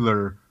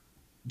popular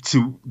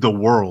to the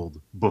world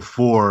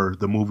before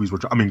the movies were.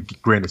 I mean,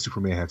 granted,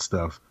 Superman had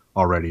stuff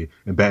already,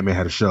 and Batman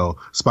had a show.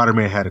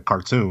 Spider-Man had a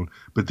cartoon,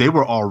 but they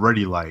were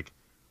already like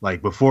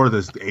before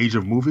the age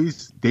of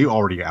movies, they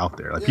already out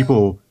there. Like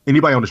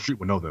anybody on the street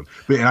would know them.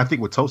 And I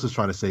think what Toast is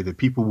trying to say that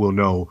people will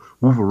know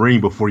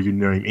Wolverine before you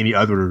name any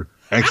other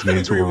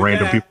X-Men to a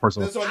random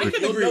person. I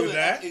can agree with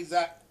that.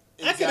 Exactly.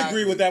 I can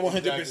agree with that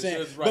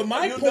 100%. Right. But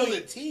my point, know the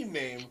team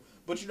name.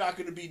 But you're not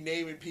going to be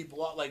naming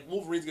people out. Like,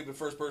 Wolverine's going to be the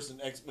first person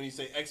when you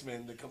say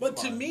X-Men that comes to mind.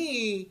 But to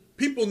me,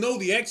 people know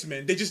the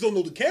X-Men. They just don't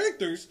know the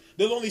characters.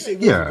 They'll only say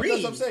Wolverine.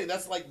 That's what I'm saying.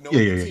 That's like knowing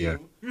the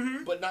team.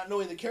 Mm-hmm. But not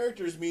knowing the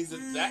characters means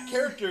that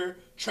character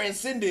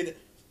transcended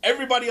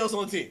everybody else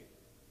on the team.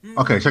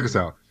 Okay, check this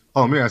out.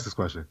 Oh, let me ask this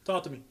question.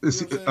 Talk to me.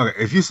 Okay,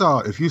 if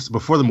you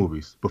before the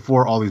movies,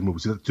 before all these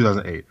movies,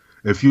 2008,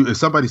 if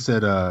somebody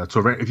said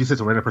if you said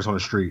to a random person on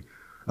the street,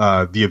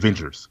 the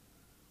Avengers,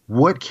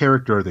 what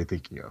character are they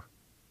thinking of?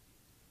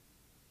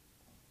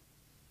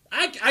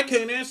 I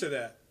can't answer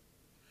that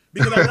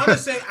because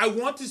I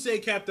want to say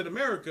Captain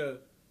America,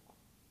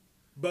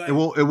 but it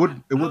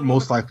would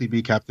most likely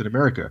be Captain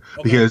America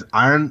because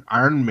Iron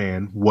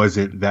Man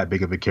wasn't that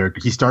big of a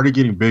character. He started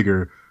getting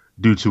bigger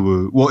due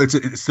to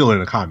it's still in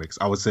the comics.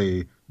 I would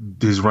say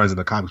his runs in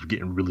the comics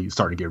were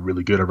starting to get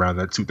really good around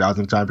that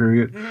 2000 time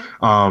period.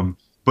 Mm-hmm.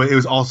 But it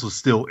was also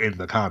still in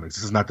the comics.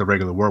 This is not the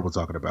regular world we're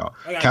talking about.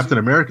 Captain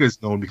America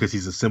is known because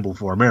he's a symbol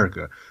for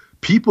America.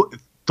 People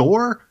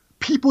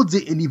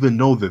didn't even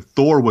know that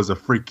Thor was a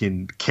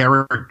freaking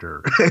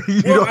character.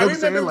 I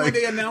remember when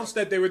they announced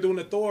that they were doing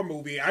a Thor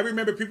movie. I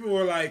remember people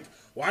were like,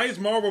 why is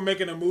Marvel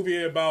making a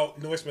movie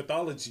about Norse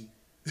mythology?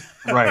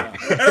 Right.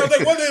 And I was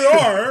like, well, they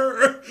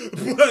are.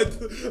 But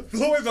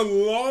Thor is a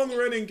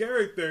long-running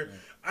character.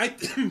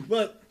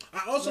 But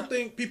I also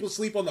think people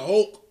sleep on the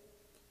Hulk.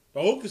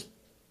 The Hulk is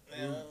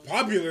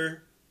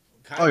popular.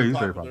 He's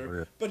very popular.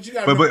 Yeah. But you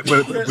got. But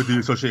do you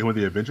associate him with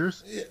the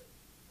Avengers?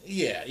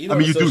 Yeah, I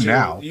mean, you do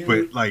now,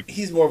 but like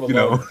he's more of a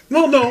No,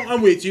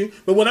 I'm with you.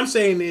 But what I'm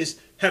saying is,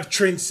 have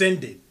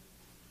transcended.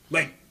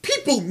 Like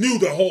people knew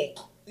the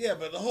Hulk. Yeah,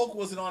 but the Hulk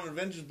wasn't on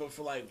Avengers, but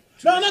for like.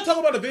 No, I'm not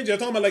talking about Avengers. I'm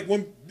talking about like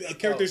when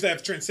characters that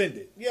have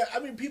transcended. Yeah, I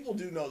mean, people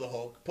do know the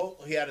Hulk.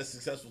 He had a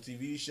successful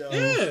TV show.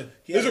 Yeah,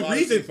 there's a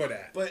reason for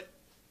that. But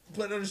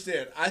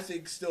understand, I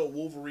think still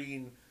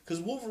Wolverine. Because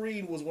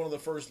Wolverine was one of the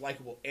first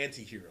likable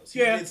anti-heroes. He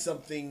did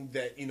something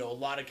that, a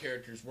lot of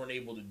characters weren't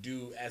able to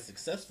do as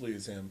successfully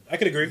as him. I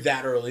could agree.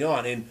 That early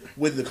on. And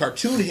with the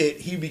cartoon hit,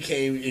 he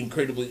became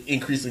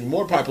increasingly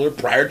more popular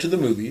prior to the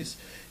movies.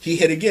 He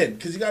hit again.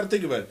 Because you got to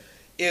think about it.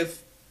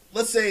 If,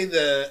 let's say,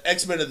 the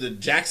X-Men of the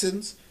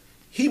Jacksons,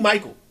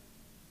 Michael.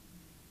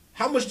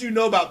 How much do you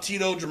know about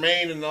Tito,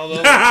 Jermaine, and all those?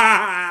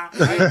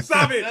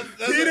 Stop it.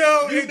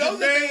 Tito and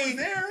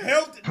Jermaine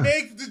helped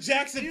make the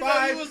Jackson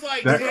 5. Was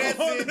like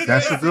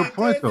that's a good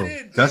point, though.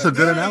 That's a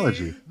good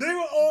analogy. They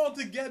were all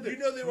together.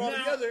 They were all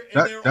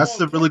together. That's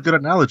a really good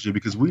analogy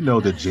because we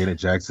know that Janet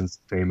Jackson's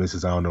famous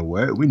as I don't know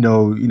what. We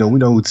know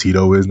who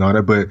Tito is and all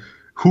that, but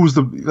who's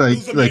the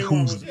who's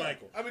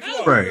Michael? I mean, come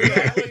on,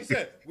 like you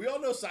said, we all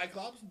know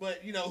Cyclops,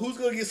 but who's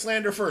going to get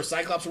slandered first,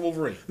 Cyclops or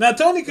Wolverine? Now,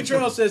 Tony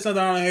Control said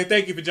something on here.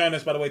 Thank you for joining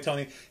us, by the way,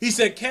 Tony. He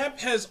said Cap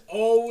has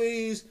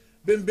always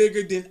been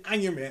bigger than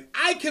Iron Man.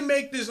 I can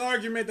make this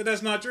argument that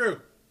that's not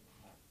true.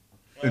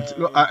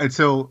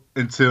 Until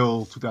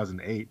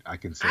 2008, I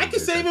can say. I can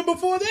say even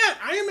before that.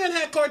 Iron Man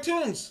had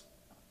cartoons,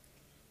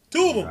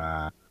 2 of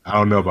them. I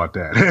don't know about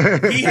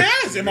that. He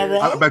has. Am I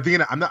wrong? But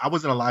then I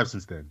wasn't alive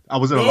since then. I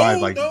wasn't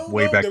alive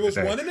way back then. There was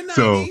one in the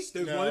 90s.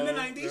 There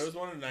was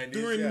one in the 90s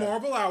during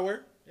Marvel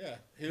Hour. Yeah,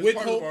 he was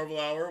part of Marvel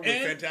Hour with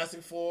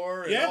Fantastic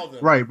Four and all of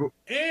them. Right, but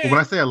when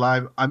I say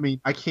alive, I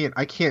mean I can't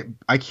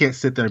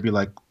sit there and be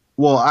like,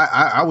 well,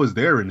 I was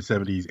there in the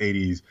 70s,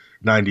 80s,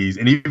 90s,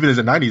 and even in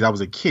the 90s, I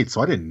was a kid, so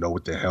I didn't know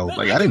what the hell.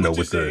 I didn't know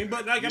what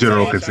the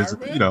general consensus.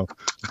 The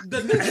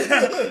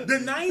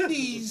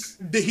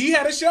 90s, he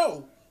had a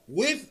show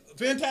with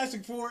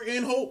Fantastic Four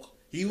and Hulk.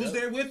 He was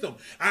there with them.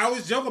 I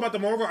always joke about the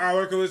Marvel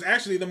Hour because it was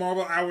actually the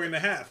Marvel Hour and a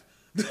half.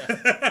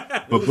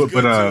 Yeah.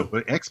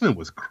 but X-Men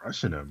was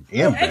crushing them.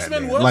 And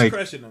X-Men was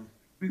crushing them.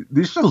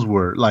 These shows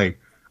were like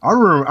I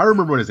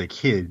remember as a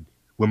kid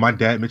when my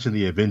dad mentioned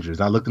the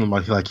Avengers. I looked at him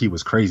like he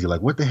was crazy.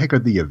 Like, what the heck are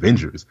the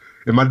Avengers?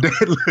 And my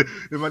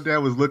dad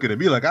was looking at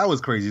me like I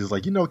was crazy. He was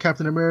like,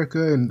 Captain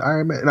America and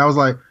Iron Man, and I was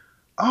like,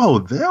 oh,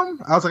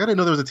 them? I was like, I didn't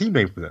know there was a team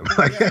name for them.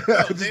 Like,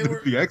 they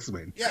were the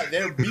X-Men. Yeah,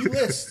 they're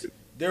B-list.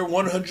 They're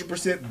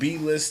 100%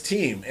 B-list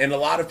team, and a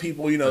lot of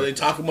people, they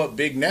talk them up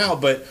big now,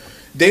 but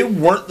they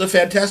weren't the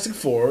Fantastic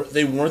Four.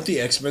 They weren't the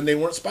X-Men. They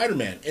weren't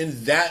Spider-Man.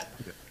 And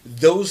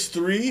those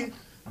three,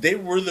 they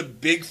were the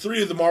big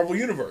three of the Marvel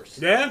Universe.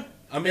 Yeah.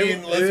 I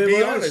mean, let's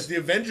be honest. The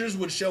Avengers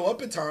would show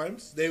up at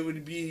times. They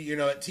would be,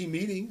 at team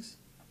meetings.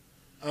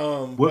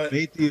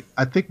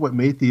 I think what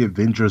made the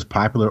Avengers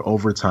popular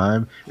over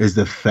time is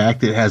the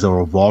fact that it has a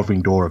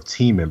revolving door of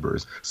team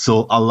members.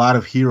 So a lot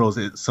of heroes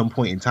at some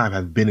point in time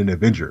have been an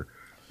Avenger.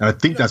 And I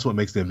think that's what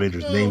makes the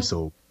Avengers name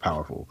so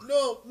powerful.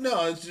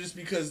 No, it's just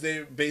because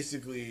they're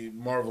basically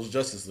Marvel's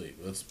Justice League.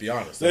 Let's be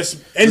honest. That's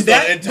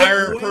the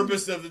entire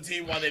purpose of the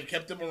team, why they've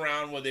kept them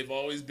around, why they've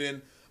always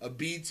been a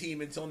B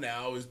team until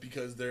now, is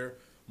because they're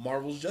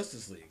Marvel's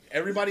Justice League.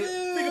 Everybody,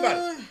 think about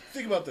it.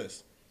 Think about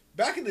this.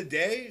 Back in the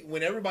day,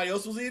 when everybody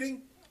else was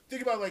eating,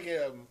 think about like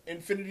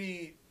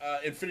Infinity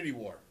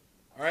War.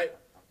 All right,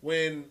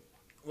 when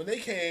they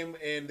came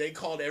and they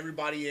called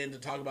everybody in to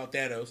talk about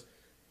Thanos,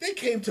 they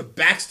came to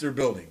Baxter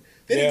Building.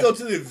 They didn't go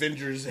to the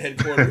Avengers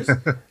headquarters.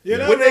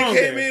 When they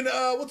came in,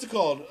 what's it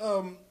called?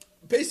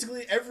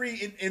 Basically,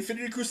 every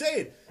Infinity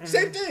Crusade,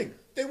 same thing.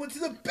 They went to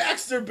the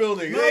Baxter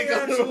Building. No,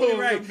 you're absolutely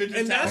right.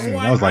 And that's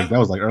why that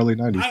was like early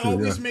 90s. I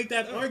always make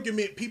that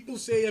argument. People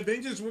say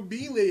Avengers were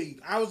B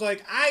League. I was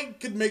like, I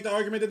could make the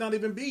argument they're not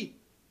even B.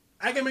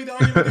 I can make the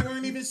argument they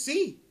weren't even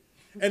C.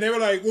 And they were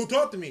like, well,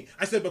 talk to me.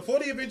 I said, before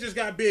the Avengers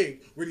got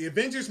big, were the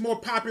Avengers more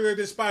popular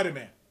than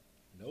Spider-Man?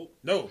 Nope.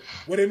 No.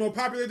 Were they more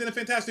popular than the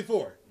Fantastic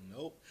Four?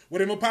 Nope. Were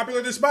they more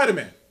popular than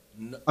Spider-Man?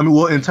 No. I mean,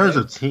 well, in terms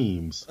of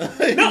teams. No,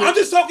 I'm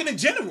just talking in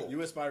general. You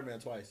went Spider-Man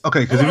twice.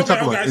 Okay, because if you're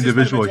talking about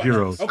individual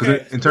heroes.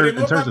 Okay, in terms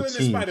of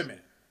teams. Spider-Man?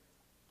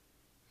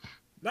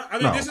 No, I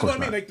mean, this is what I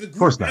mean. Like the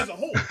group as a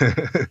whole.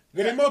 Were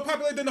they more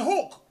popular than the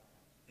Hulk?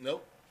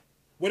 Nope.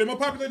 Were they more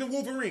popular than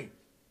Wolverine?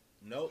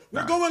 Nope.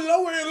 We're going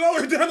lower and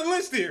lower down the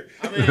list here.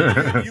 I mean,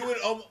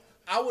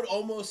 I would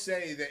almost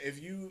say that if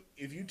you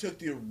took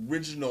the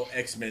original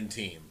X-Men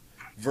team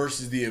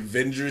versus the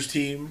Avengers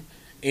team,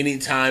 any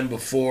time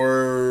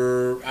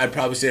before, I'd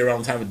probably say around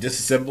the time of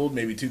Disassembled,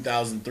 maybe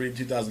 2003,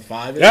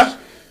 2005. Yeah.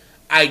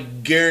 I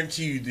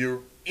guarantee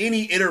you,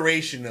 any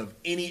iteration of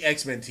any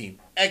X-Men team,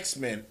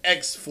 X-Men,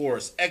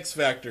 X-Force,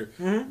 X-Factor,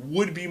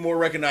 would be more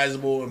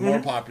recognizable and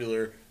more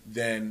popular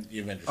than the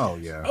Avengers. Oh,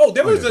 yeah. Oh,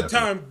 there was a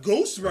time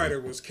Ghost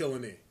Rider was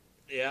killing it.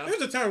 Yeah. There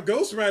was a time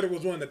Ghost Rider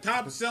was one of the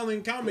top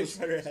selling comics.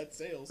 Ghost Rider had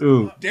sales.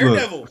 Ooh,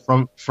 Daredevil.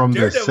 Look, from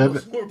Daredevil the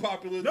was more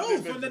popular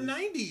than from the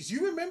 90s.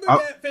 You remember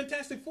that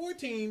Fantastic Four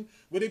team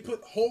where they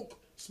put Hulk,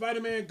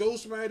 Spider-Man,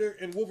 Ghost Rider,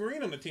 and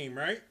Wolverine on the team,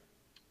 right?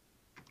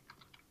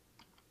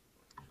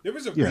 There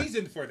was a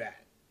reason for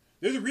that.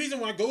 There's a reason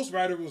why Ghost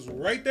Rider was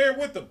right there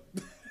with them.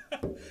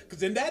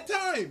 Because in that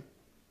time,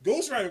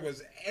 Ghost Rider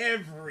was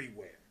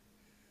everywhere.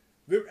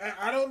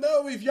 I don't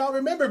know if y'all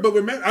remember, but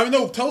I don't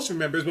know if Toast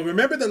remembers, but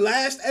remember the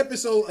last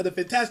episode of the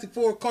Fantastic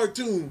Four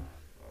cartoon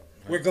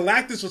where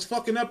Galactus was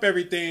fucking up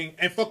everything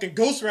and fucking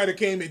Ghost Rider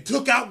came and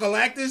took out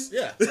Galactus?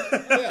 Yeah.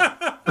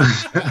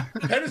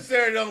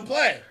 Pennister don't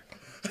play.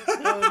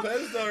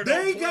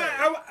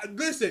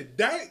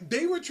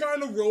 They were trying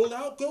to roll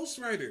out Ghost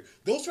Rider.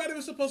 Ghost Rider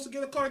was supposed to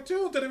get a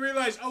cartoon until they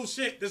realized, oh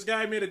shit, this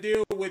guy made a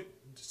deal with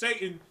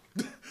Satan.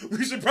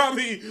 We should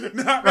probably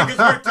not make a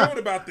cartoon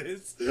about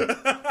this.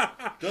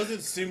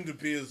 Doesn't seem to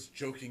be as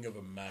joking of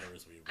a matter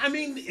as we. I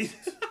mean, he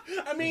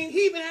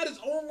even had his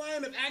own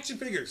line of action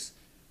figures.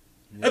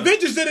 Yeah.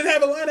 Avengers didn't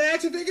have a line of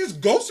action figures.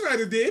 Ghost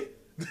Rider did.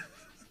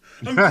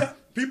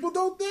 People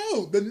don't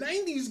know. The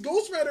 90s,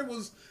 Ghost Rider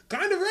was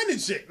kind of running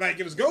shit. Like,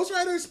 it was Ghost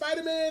Rider,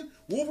 Spider-Man,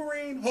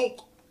 Wolverine,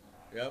 Hulk.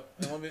 Yep.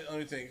 Let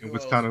me think.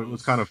 What's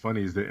kind of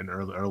funny is that in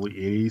early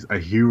 80s, a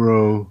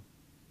hero,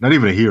 not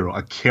even a hero,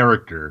 a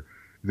character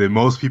that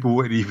most people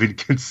wouldn't even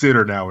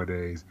consider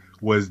nowadays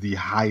was the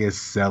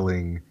highest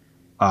selling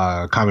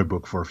comic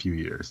book for a few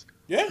years.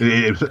 Yeah.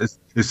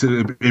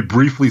 It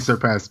briefly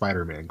surpassed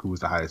Spider-Man, who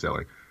was the highest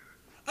selling.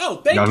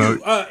 Oh, thank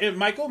you. And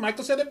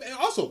Michael said it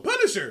also.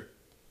 Punisher.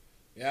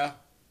 Yeah.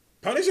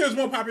 Punisher is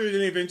more popular than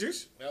the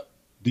Avengers. Yep.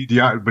 Do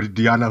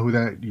y'all know who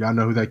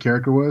that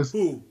character was?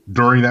 Who?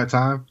 During that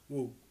time?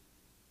 Who?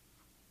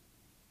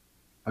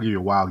 I'll give you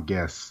a wild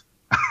guess.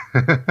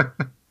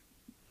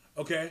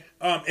 Okay.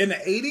 In the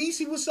 80s,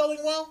 he was selling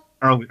well?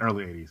 Early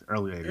 80s.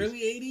 Early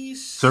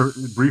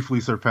 80s?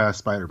 Briefly surpassed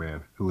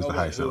Spider-Man, who was the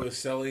highest seller. Who was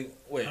selling?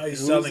 Wait, who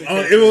was selling?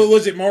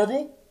 Was it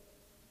Marvel?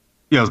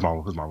 Yeah, it was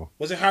Marvel.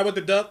 Was it Howard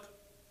the Duck?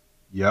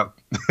 Yep.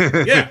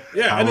 Yeah.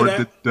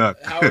 Howard the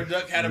Duck. Howard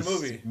Duck had a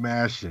movie.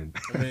 Smashing.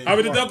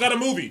 Howard the Duck got a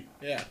movie.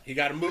 Yeah, he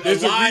got a movie.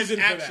 There's a live reason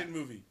action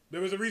movie.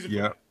 There was a reason for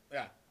that.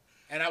 Yeah.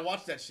 And I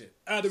watched that shit.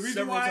 The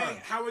reason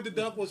why Howard the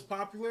Duck was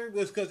popular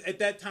was because at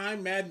that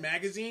time, Mad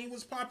Magazine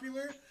was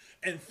popular,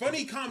 and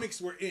funny comics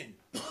were in.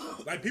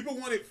 Like, people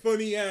wanted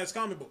funny-ass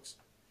comic books.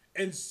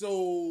 And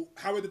so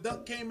Howard the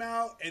Duck came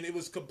out, and it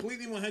was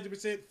completely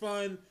 100%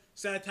 fun,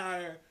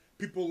 satire.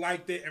 People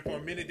liked it, and for a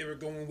minute they were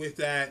going with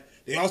that.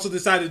 They also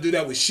decided to do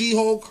that with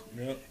She-Hulk.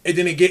 Yep. It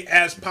didn't get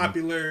as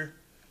popular,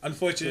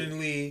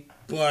 unfortunately,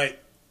 but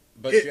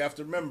you have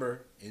to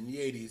remember, in the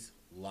 80s,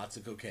 lots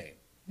of cocaine.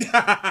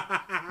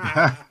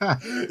 yeah.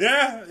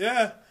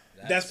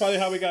 That's probably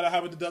how we got a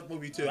Howard the Duck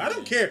movie too. I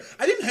don't care.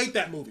 I didn't hate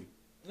that movie.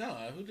 No,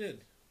 who did?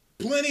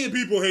 Plenty of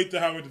people hate the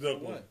Howard the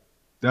Duck one.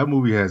 That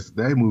movie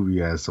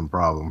has some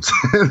problems.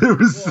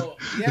 Well,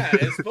 yeah,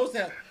 it's supposed to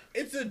have.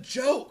 It's a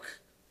joke.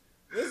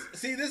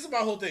 This is my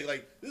whole thing.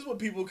 Like, this is when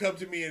people come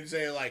to me and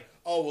say, like,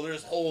 "Oh, well,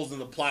 there's holes in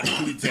the plot of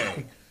Pootie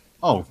Tang."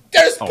 Oh,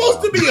 there's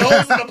supposed to be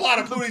holes in the plot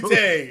of Pootie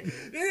Tang.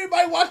 Did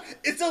anybody watch?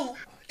 It's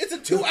a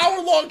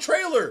 2-hour-long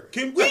trailer.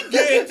 Can we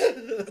get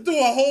do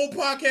a whole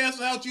podcast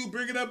without you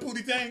bringing up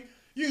Pootie Tang?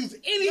 Use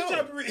any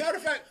type of matter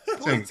of fact,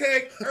 Pootie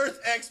Tang, Earth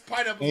X,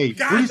 Pineapple. Hey,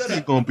 Pootie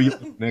Tang gonna be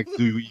on the next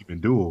Do You Even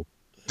Duel?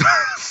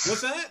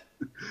 What's that?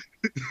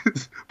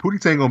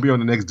 Pootie Tang gonna be on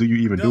the next Do You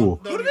Even Duel?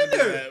 Put him in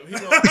there.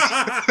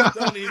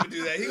 Don't even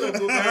do that. He gonna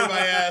move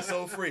everybody's ass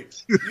so free.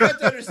 You have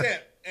to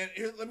understand. And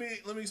here, let me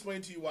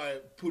explain to you why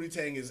Pootie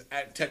Tang is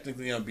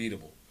technically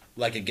unbeatable,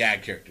 like a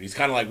gag character. He's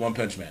kind of like One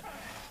Punch Man.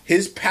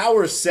 His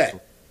power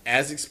set,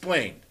 as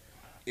explained,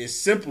 is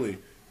simply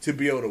to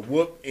be able to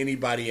whoop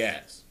anybody's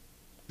ass.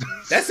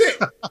 That's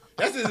it.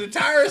 That's his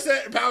entire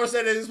power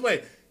set as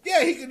explained.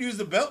 Yeah, he can use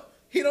the belt.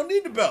 He don't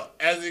need the belt,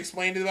 as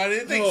explained about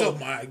anything. Oh, so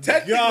my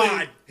technically,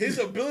 God. his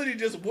ability to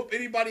just whoop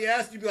anybody's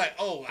ass, you'd be like,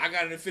 oh, I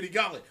got an Infinity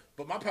Gauntlet.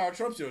 But my power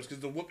trumps yours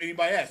because to whoop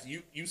anybody's ass.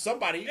 You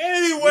somebody.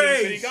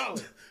 Anyways.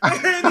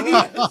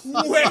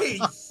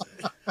 Anyways.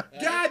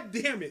 God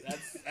damn it.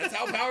 That's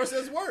how power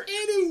sets work.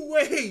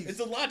 Anyways.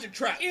 It's a logic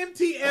trap.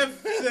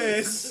 MTF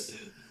says.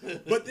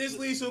 But this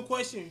leads to a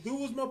question. Who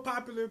was more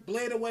popular,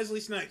 Blade or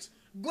Wesley Snipes?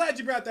 Glad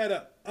you brought that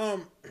up.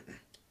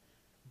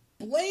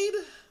 Blade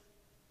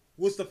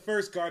was the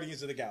first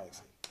Guardians of the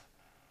Galaxy.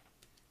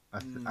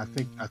 I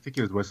think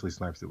it was Wesley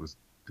Snipes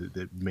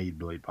that made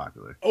Blade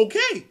popular.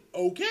 Okay.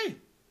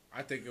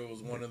 I think it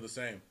was one and the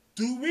same.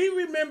 Do we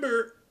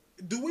remember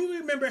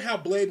how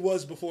Blade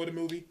was before the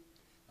movie?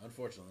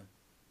 Unfortunately.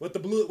 With the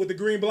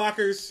green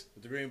blockers?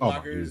 With the green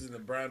blockers and the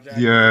brown jacket.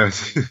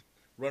 Yes.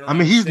 I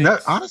mean, he's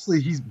not, honestly,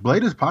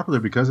 Blade is popular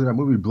because of that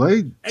movie.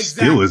 Blade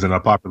still isn't a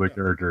popular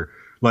character,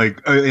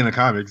 like in the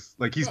comics.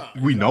 Like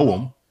we know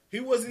him. He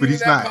wasn't even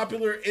that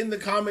popular in the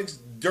comics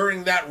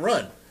during that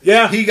run.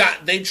 Yeah,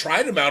 they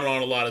tried him out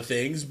on a lot of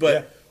things,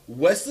 but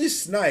Wesley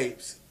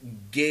Snipes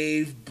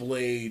gave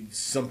Blade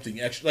something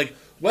extra. Like,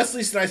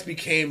 Wesley Snipes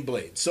became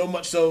Blade so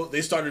much so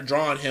they started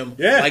drawing him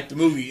like the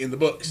movie in the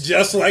books,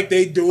 just like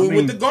they do it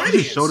with the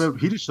Guardians.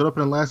 He just showed up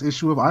in the last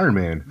issue of Iron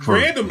Man for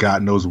randomly.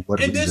 God knows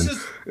what and reason.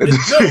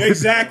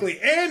 Exactly.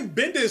 And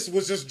Bendis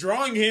was just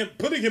drawing him,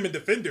 putting him in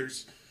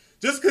Defenders.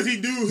 Just because he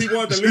knew he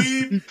wanted to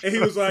leave, and he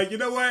was like, you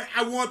know what?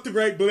 I want to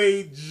write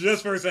Blade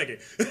just for a second.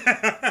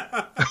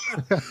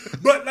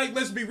 But, like,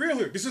 let's be real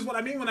here. This is what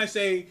I mean when I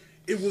say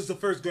it was the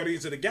first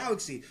Guardians of the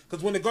Galaxy.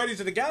 Because when the Guardians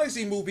of the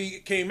Galaxy movie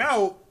came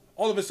out,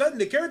 all of a sudden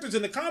the characters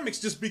in the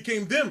comics just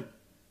became them.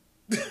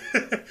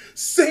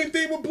 Same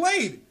thing with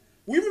Blade.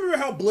 We remember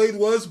how Blade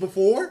was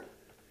before,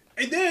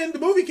 and then the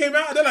movie came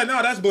out, and they're like,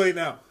 no, that's Blade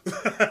now.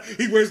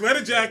 He wears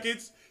leather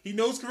jackets. He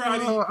knows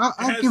karate.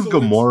 I'll give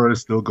Gamora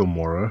still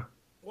Gamora.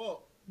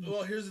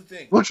 Well, here's the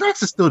thing. Well,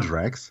 Drax is still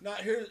Drax.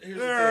 Here's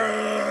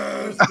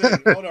the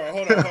thing. Hold on.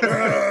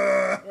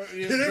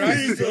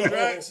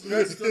 Drax is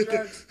still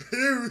Drax.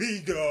 Here we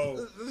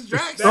go. This is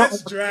Drax.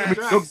 That's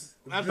Drax.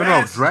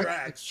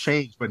 Drax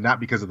changed, but not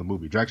because of the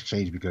movie. Drax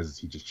changed because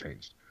he just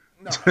changed.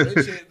 No,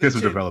 there's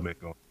some development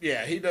going.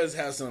 Yeah, he does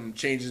have some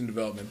changes in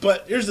development.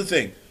 But here's the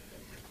thing.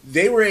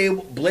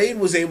 Blade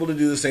was able to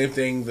do the same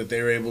thing that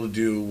they were able to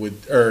do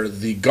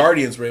the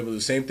Guardians were able to do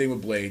the same thing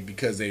with Blade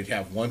because they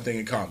have one thing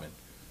in common.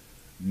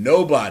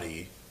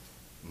 Nobody,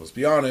 let's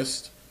be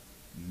honest,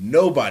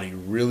 nobody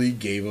really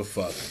gave a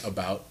fuck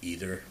about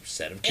either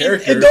set of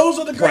characters and those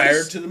are the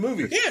prior to the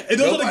movie. Yeah, and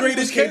those are the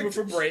greatest characters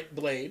for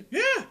Blade.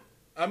 Yeah.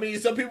 I mean,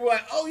 some people are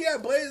like, oh yeah,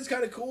 Blade is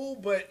kind of cool,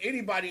 but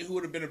anybody who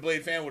would have been a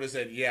Blade fan would have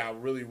said, yeah, I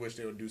really wish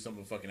they would do some of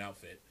the fucking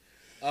outfit.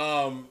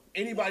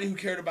 Anybody who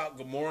cared about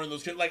Gamora and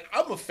those characters, like,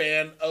 I'm a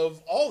fan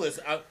of all this.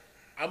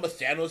 I'm a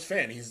Thanos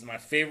fan. He's my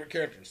favorite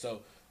character.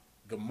 So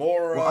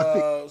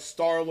Gamora,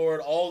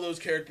 Star-Lord, all those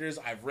characters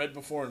I've read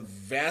before in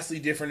vastly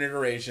different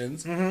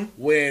iterations. Mm-hmm.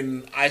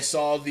 When I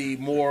saw the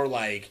more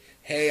like,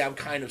 hey, I'm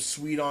kind of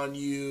sweet on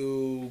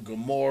you,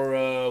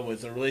 Gamora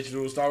with a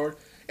relationship with Star-Lord,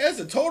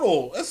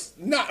 that's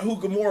not who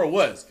Gamora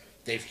was.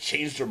 They've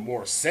changed her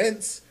more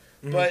since,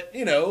 but,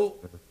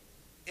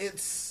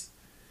 it's...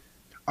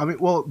 I mean,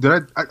 well,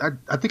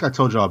 I think I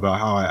told y'all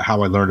about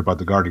how I learned about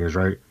the Guardians,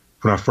 right?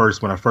 When I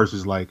first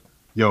was like,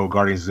 yo,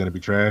 Guardians is going to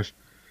be trash.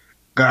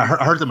 I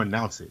heard them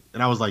announce it,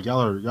 and I was like,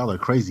 y'all are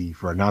crazy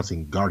for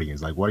announcing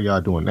Guardians. Like, why are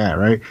y'all doing that,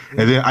 right?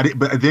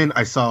 Mm-hmm. And then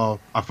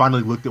I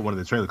finally looked at one of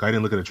the trailers. I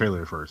didn't look at the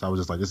trailer at first. I was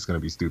just like, this is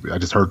gonna be stupid. I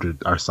just heard it.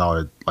 I saw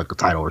it like the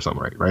title or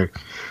something, right?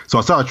 So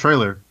I saw a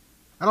trailer,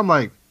 and I'm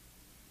like,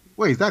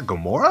 wait, is that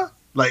Gamora?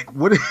 Like,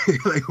 what is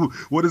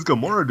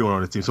Gamora doing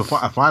on the team? So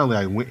finally,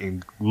 I went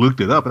and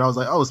looked it up, and I was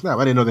like, oh snap!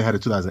 I didn't know they had a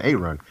 2008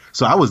 run.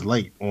 So I was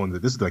late on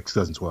this is like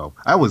 2012.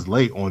 I was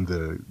late on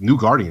the new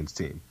Guardians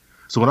team.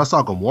 So when I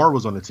saw Gamora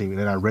was on the team, and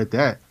then I read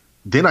that,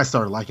 then I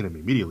started liking him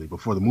immediately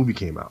before the movie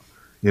came out.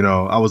 You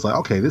know, I was like,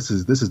 okay, this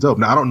is dope.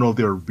 Now I don't know if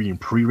they're being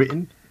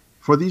pre-written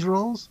for these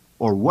roles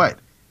or what,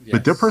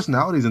 but their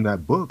personalities in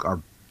that book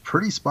are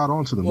pretty spot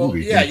on to the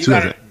movie. Yeah, you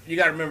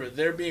got to remember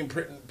they're being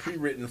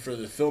pre-written for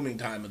the filming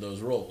time of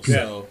those roles. Yeah.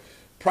 So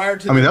prior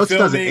to the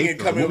filming and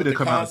coming up with the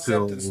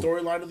concept and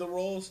storyline of the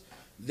roles,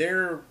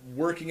 they're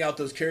working out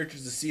those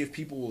characters to see if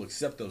people will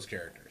accept those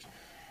characters.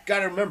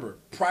 Got to remember,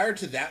 prior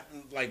to that,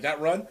 like that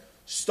run,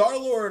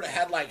 Star-Lord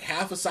had like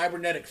half a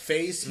cybernetic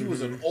face. He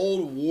was an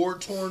old,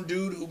 war-torn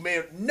dude who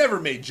never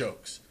made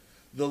jokes.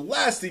 The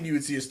last thing you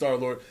would see is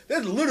Star-Lord.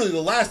 That's literally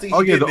the last thing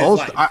he did in his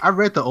life. I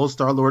read the old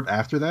Star-Lord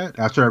after that,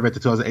 after I read the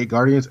 2008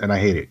 Guardians, and I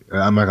hate it.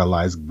 I'm not going to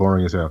lie. It's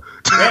boring as hell.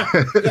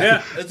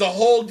 Yeah. It's a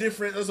whole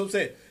different, that's what I'm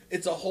saying.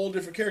 It's a whole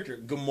different character.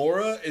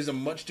 Gamora is a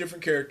much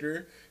different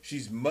character.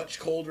 She's much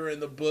colder in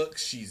the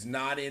books. She's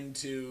not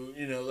into,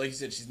 like you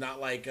said, she's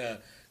not like a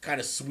kind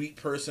of sweet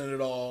person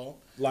at all.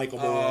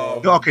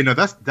 Likeable. Okay, no,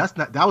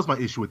 that was my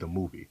issue with the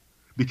movie,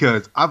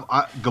 because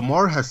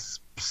Gamora has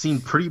seen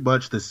pretty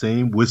much the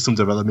same with some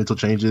developmental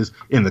changes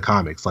in the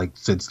comics, like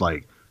since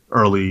like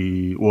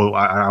early. Well,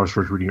 I was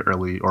first reading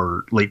early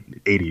or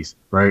late 80s,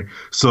 right?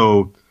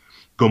 So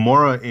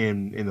Gamora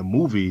in the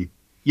movie.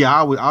 Yeah,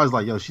 I was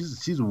like, yo,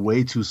 she's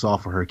way too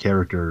soft for her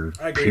character.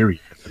 Period.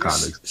 In the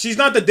comics, she's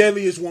not the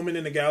deadliest woman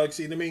in the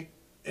galaxy to me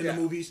in the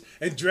movies,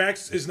 and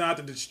Drax is not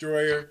the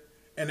destroyer,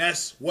 and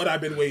that's what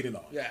I've been waiting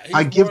on. Yeah,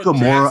 I give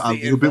Gamora a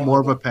little bit more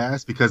of a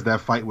pass because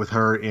that fight with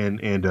her and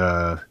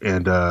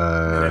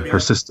her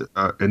sister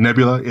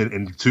Nebula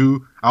in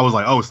 2, I was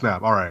like, oh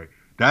snap, all right.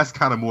 That's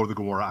kind of more of the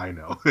Gamora I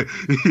know,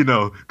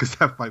 because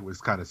that fight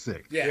was kind of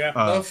sick. Yeah.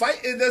 The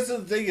fight. And that's the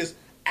thing is,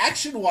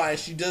 action-wise,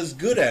 she does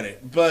good at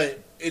it, but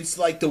it's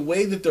like the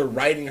way that they're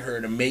writing her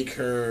to make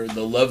her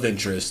the love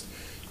interest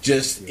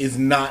just is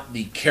not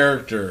the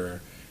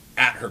character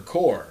at her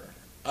core.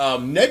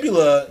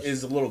 Nebula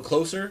is a little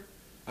closer.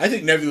 I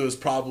think Nebula is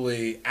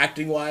probably,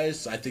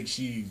 acting-wise, I think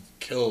she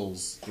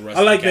kills the rest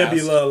of the cast. I like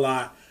Nebula a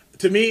lot.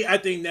 To me, I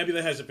think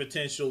Nebula has the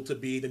potential to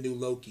be the new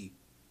Loki.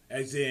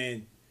 As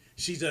in,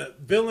 she's a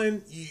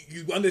villain.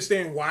 You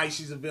understand why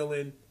she's a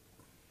villain,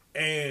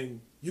 and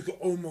you can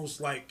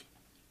almost like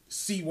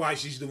see why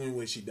she's doing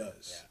what she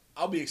does. Yeah.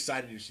 I'll be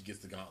excited if she gets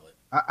the gauntlet.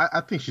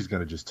 I think she's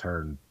gonna just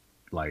turn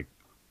like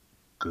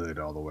good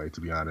all the way.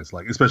 To be honest,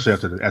 like especially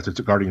after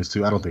Guardians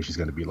 2, I don't think she's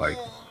gonna be like.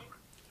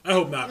 I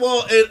hope not.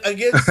 Well,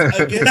 against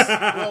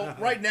well,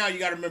 right now you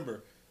got to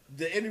remember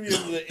the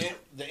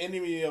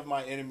enemy of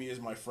my enemy is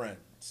my friend.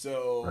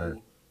 So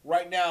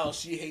right now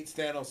she hates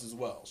Thanos as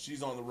well.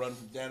 She's on the run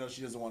from Thanos.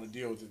 She doesn't want to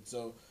deal with it.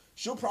 So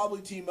she'll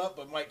probably team up,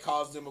 but might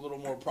cause them a little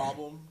more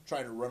problem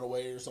trying to run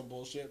away or some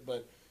bullshit.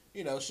 But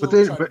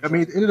I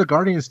mean, in the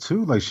Guardians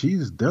too, like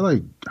they're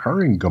like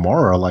her and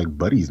Gamora are like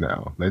buddies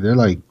now. Like they're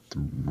like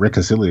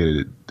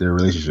reconciliated their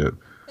relationship.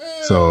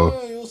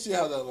 So you'll see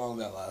how long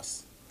that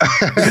lasts.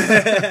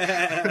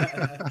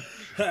 I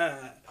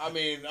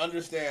mean,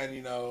 understand,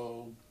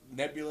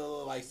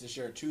 Nebula likes to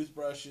share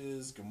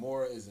toothbrushes.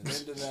 Gamora isn't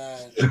into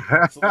that.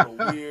 It's a little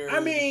weird. I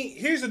mean,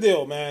 here's the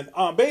deal, man.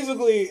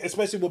 Basically,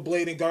 especially with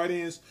Blade and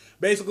Guardians,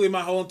 basically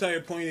my whole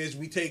entire point is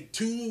we take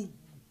two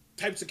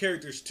types of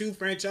characters, two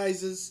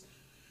franchises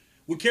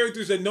with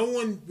characters that no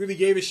one really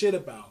gave a shit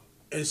about.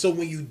 And so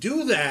when you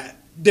do that,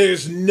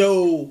 there's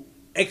no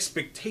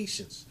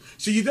expectations.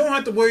 So you don't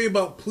have to worry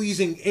about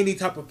pleasing any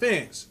type of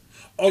fans.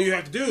 All you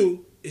have to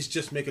do is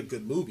just make a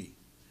good movie.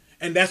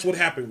 And that's what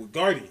happened with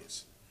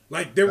Guardians.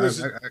 Like there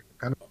was I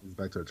kind of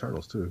back to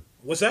Eternals too.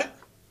 What's that?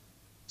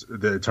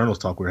 The Eternals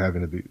talk we were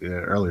having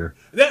earlier.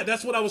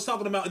 That's what I was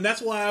talking about, and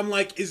that's why I'm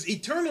like, is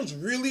Eternals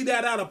really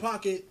that out of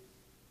pocket?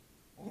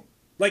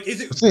 Like,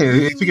 is it?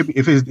 Really?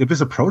 If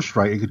it's approached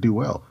right, it could do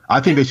well.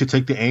 I think they should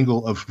take the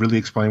angle of really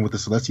explaining what the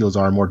Celestials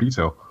are in more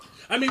detail.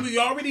 I mean, we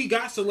already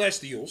got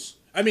Celestials.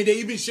 I mean, they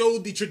even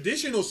showed the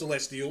traditional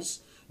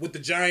Celestials with the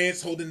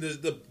giants holding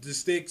the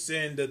sticks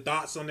and the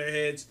dots on their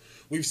heads.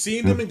 We've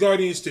seen them in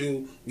Guardians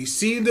 2. We've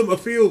seen them, a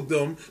few of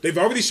them. They've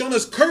already shown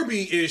us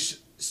Kirby-ish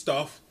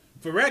stuff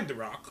for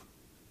Ragnarok.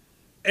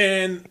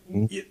 And,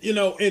 and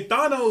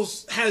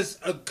Thanos has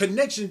a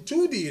connection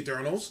to the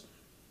Eternals.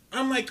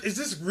 I'm like, is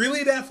this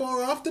really that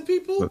far off to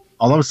people?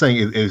 All I'm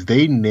saying is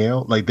they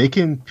nail, like they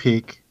need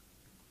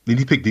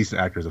to pick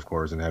decent actors, of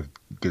course, and have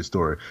good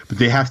story. But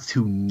they have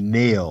to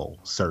nail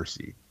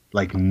Cersei.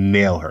 Like,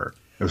 nail her.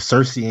 If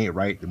Cersei ain't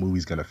right, the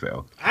movie's going to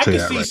fail. I can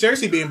see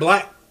Cersei being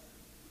black.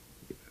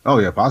 Oh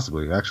yeah,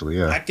 possibly. Actually,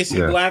 yeah. I can see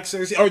black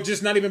Cersei, or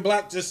just not even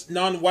black, just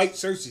non-white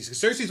Cersei.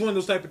 Cersei's one of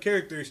those type of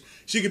characters.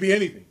 She could be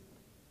anything.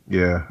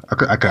 Yeah, I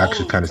could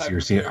actually kind of see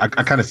her seeing. I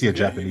kind of see a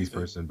Japanese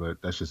person,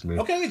 but that's just me.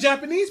 Okay, a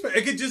Japanese person.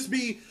 It could just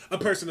be a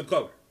person of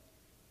color.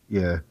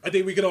 Yeah, I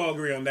think we could all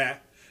agree on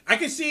that. I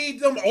can see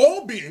them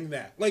all being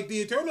that. Like the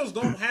Eternals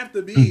don't have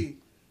to be.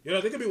 You know,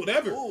 they could be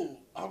whatever. Ooh,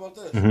 how about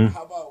this?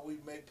 How about we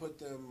may put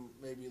them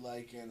maybe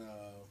like in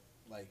a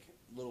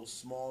little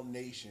small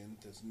nation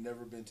that's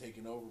never been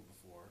taken over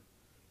before,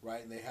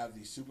 right? And they have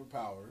these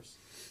superpowers,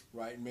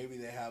 right? And maybe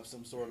they have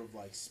some sort of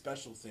like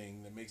special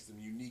thing that makes them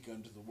unique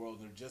unto the world.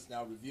 They're just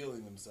now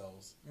revealing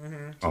themselves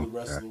to the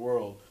rest of the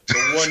world. The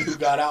one who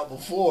got out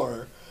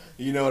before,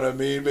 you know what I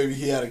mean? Maybe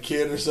he had a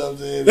kid or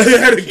something. He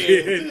had a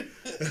kid.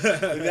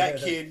 And that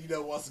kid,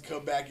 wants to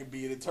come back and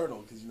be an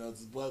Eternal because it's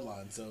his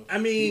bloodline. So I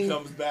mean, he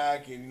comes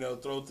back and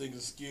throw things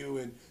askew.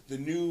 And the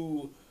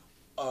new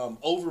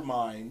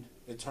Overmind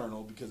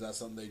Eternal, because that's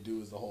something they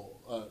do, is the whole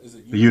is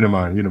it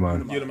Unimind?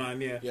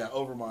 Unimind, yeah. Yeah,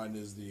 Overmind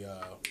is the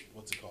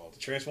what's it called? The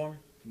Transformer?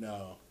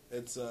 No,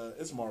 it's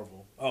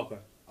Marvel. Oh, okay.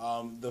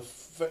 The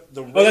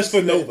race that's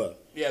for Nova.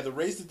 Yeah, the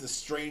race that the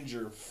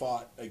Stranger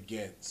fought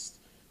against.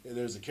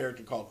 There's a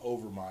character called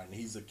Overmind.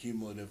 He's a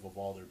cumulative of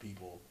all their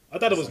people. I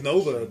thought it was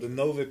Nova, the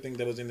Nova thing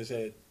that was in his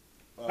head.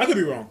 I could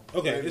be wrong.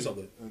 Okay, maybe, it's all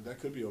good. That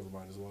could be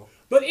Overmind as well.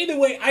 But either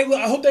way, I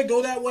hope they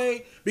go that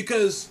way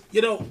because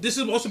this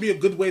will also be a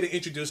good way to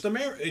introduce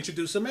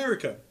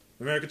America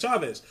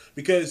Chavez,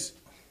 because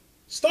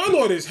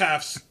Star-Lord is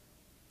half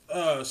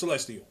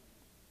Celestial.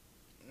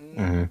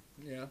 Mm-hmm.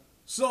 Yeah.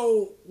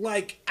 So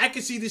I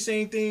could see the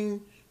same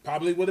thing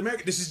probably with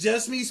America. This is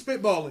just me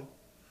spitballing,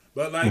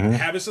 but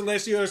having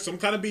Celestial or some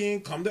kind of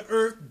being come to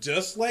Earth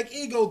just like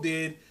Ego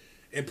did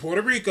in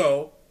Puerto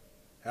Rico,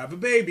 have a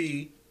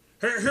baby.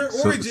 Her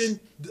origin.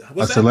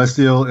 A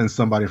Celestial and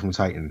somebody from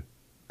Titan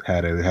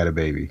had a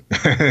baby.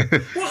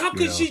 Well, how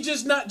could she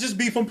not just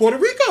be from Puerto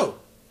Rico?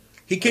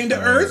 He came to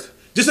Earth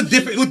just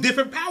with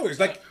different powers,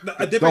 like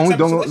a different.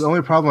 The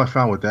only problem I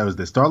found with that was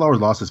that Star-Lord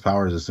lost his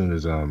powers as soon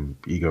as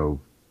Ego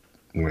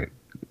went.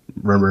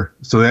 Remember,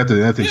 so they have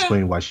to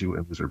explain why she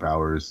wouldn't lose her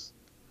powers.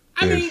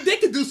 I mean, they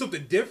could do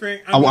something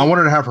different. I wanted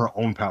her to have her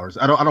own powers.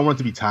 I don't want it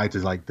to be tied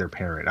to their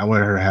parent. I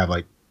wanted her to have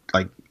like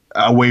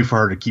a way for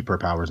her to keep her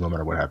powers no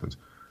matter what happens.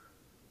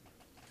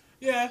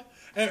 Yeah,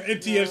 and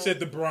TF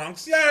said the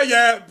Bronx.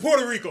 Yeah,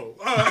 Puerto Rico.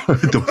 I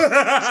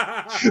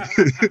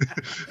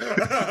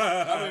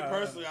mean,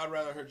 personally, I'd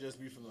rather her just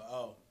be from the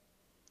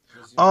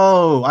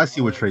Oh, I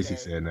see what Tracy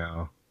said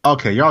now.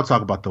 Okay, y'all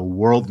talk about the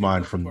world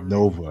mind from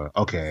Nova.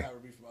 Okay. Have her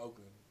be from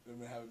Oakland. It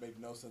would have make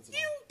no sense at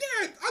all. You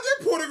did. Are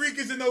there Puerto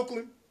Ricans in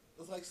Oakland?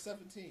 It's like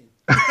 17.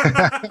 And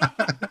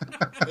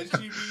she'd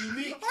be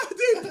unique. She'd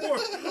be unique.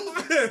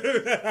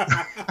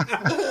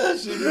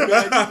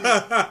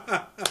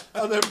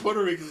 Oh, they're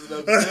Puerto Ricans in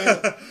Oakland.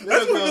 They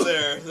don't go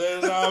there.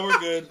 No, we're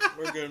good.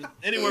 We're good.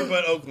 Anywhere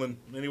but Oakland.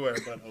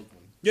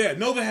 Yeah,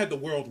 Nova had the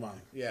world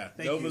mind. Yeah,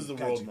 Nova's the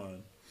world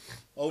mind.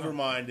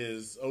 Overmind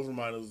is, as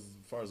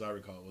far as I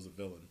recall, was a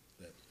villain.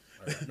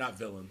 Not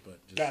villain, but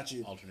just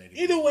alternating.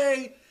 Either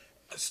way,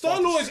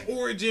 Star-Lord's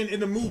origin in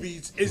the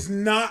movies is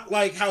not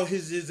like how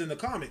his is in the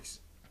comics.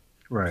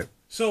 Right.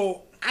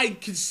 So I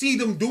can see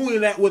them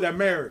doing that with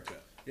America.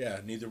 Yeah,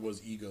 neither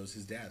was Ego's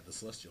his dad, the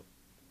Celestial.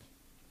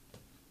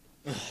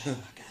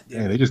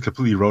 Yeah, they just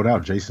completely wrote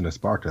out Jason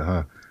Esparta,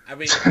 huh? I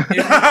mean,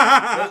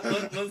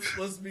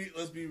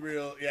 let's be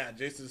real. Yeah,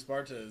 Jason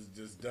Esparta is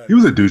just done. He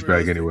was a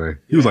douchebag anyway.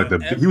 He was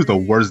he was the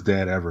worst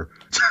dad ever.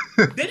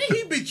 Didn't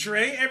he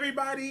betray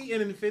everybody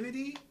in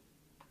Infinity?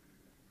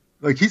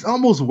 Like, he's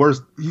almost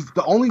worse. He's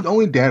the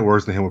only dad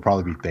worse than him would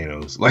probably be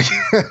Thanos. Like,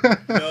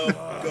 no,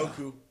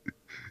 Goku.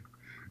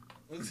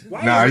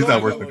 Nah, he's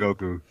not worse than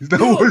Goku. He's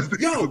not worse than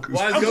Goku.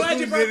 Why is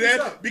Goku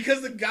that?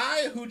 Because the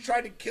guy who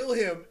tried to kill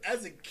him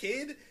as a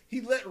kid, he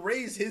let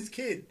raise his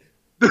kid.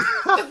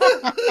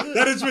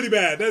 That is pretty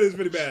bad. That's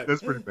pretty bad.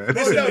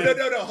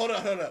 No. Hold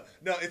on.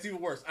 No, it's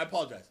even worse. I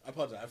apologize. I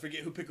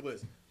forget who Piccolo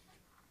is.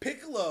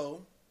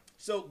 Piccolo.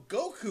 So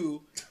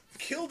Goku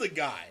killed a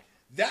guy.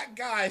 That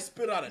guy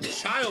spit on a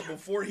child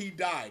before he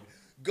died.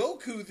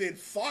 Goku then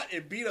fought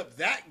and beat up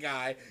that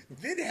guy,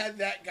 then had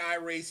that guy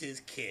raise his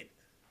kid.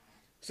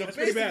 So that's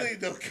basically,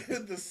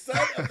 the son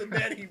of the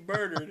man he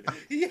murdered,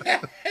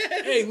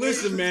 Hey,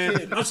 listen,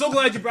 man. I'm so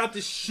glad you brought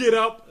this shit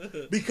up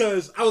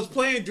because I was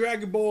playing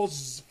Dragon Ball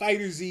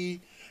Fighter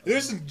Z.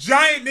 There's some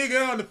giant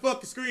nigga on the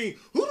fucking screen.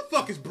 Who the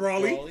fuck is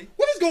Broly?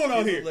 What is going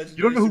on here?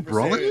 You don't know who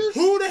Broly is?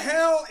 Who the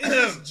hell is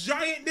this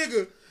giant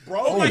nigga?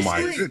 Oh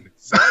my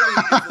goodness!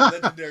 Broly is a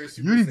legendary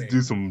Super Saiyan. You need to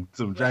do some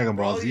Dragon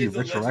Ball Z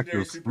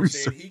retroactive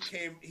research.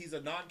 He's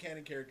a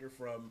non-canon character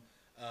from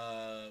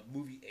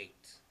movie 8.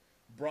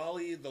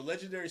 Broly, the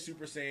legendary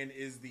Super Saiyan,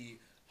 is the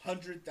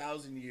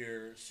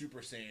 100,000-year Super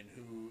Saiyan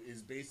who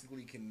is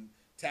basically can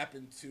tap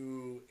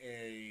into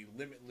a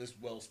limitless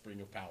wellspring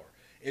of power.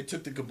 It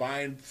took the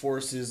combined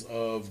forces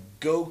of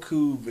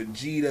Goku,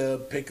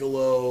 Vegeta,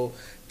 Piccolo,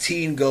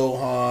 Teen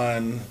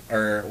Gohan,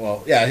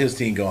 he was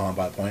Teen Gohan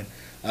by the point.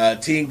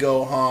 Teen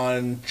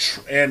Gohan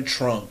and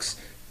Trunks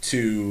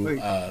to. Wait,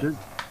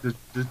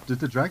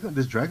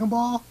 does Dragon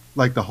Ball,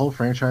 like the whole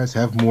franchise,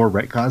 have more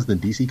retcons than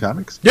DC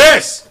Comics?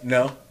 Yes.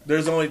 No,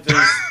 there's two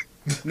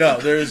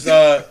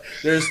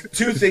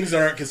things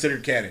that aren't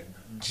considered canon.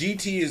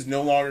 GT is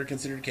no longer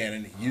considered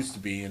canon. It used to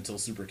be until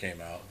Super came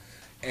out,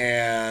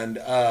 and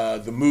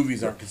the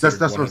movies aren't considered.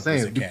 That's what I'm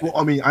saying. Well,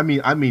 I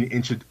mean,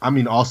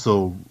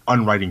 also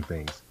unwriting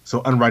things.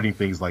 So unwriting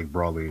things like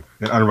Broly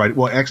and unwriting.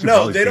 Well, actually,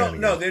 no, Broly's they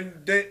don't. No,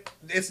 they.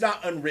 It's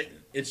not unwritten.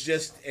 It's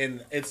just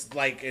it's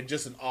like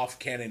just an off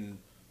canon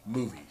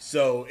movie.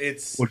 So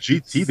it's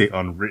GT they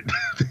unwritten.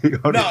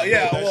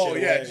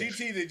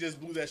 GT they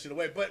just blew that shit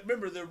away. But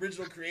remember, the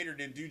original creator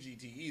didn't do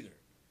GT either.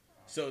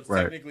 So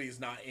technically, it's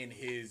not in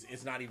his.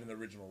 It's not even the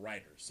original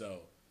writer.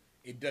 So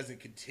it doesn't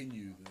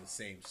continue the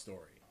same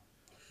story.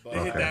 But,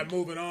 they hit that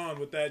moving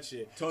on with that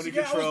shit. Tony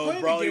Control,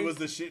 Broly was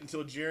the shit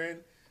until Jiren.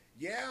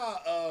 Yeah,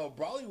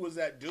 Broly was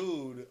that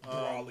dude.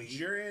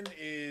 Jiren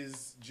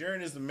is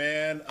the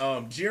man.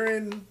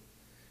 Jiren,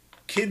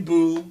 Kid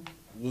Buu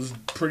was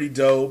pretty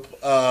dope.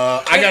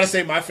 I gotta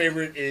say, my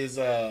favorite is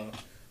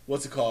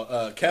what's it called?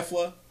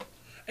 Kefla.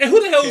 And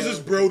who the hell is this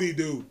Brody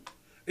dude?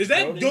 Is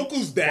that Brody?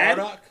 Goku's dad?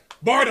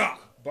 Bardock.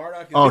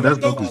 That's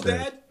Goku's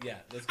dad. Yeah,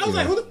 I was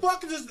like, who the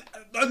fuck is this?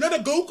 Another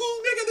Goku?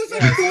 Nigga, there's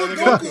like 4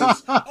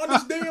 Gokus on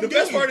this damn game. The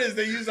best part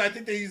is I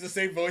think they use the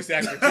same voice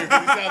actor too,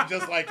 because he sounds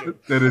just like him.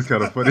 That is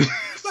kind of funny.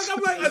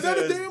 I'm like,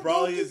 another damn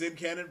Broly is in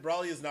canon.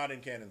 Broly is not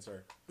in canon,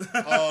 sir.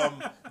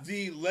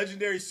 The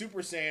legendary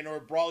Super Saiyan, or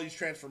Broly's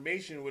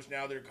transformation, which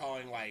now they're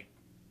calling like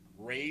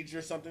Rage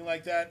or something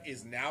like that,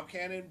 is now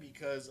canon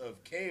because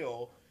of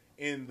Kale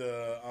in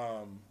the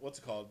what's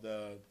it called?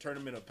 The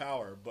Tournament of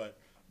Power. But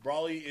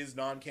Broly is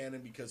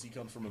non-canon because he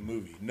comes from a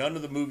movie. None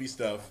of the movie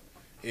stuff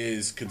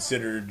is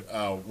considered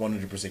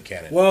 100%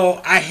 canon.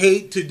 Well, I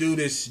hate to do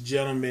this,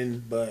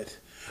 gentlemen, but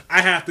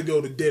I have to go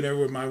to dinner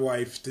with my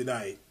wife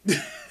tonight.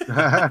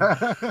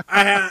 I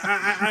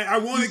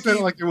want to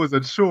keep... like it was a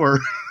chore.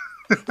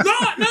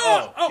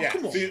 No. Yeah.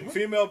 Come on.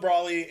 Female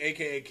Broly,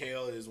 a.k.a.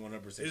 Kale, is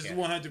 100% It's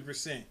canon.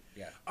 100%.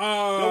 Yeah.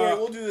 Don't worry,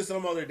 we'll do this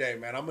some other day,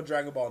 man. I'm a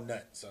Dragon Ball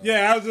nut. So.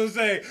 Yeah, I was going to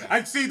say,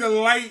 I see the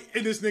light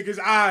in this nigga's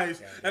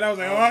eyes, and I was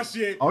like, oh,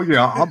 shit. Oh,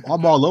 yeah,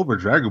 I'm all over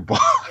Dragon Ball.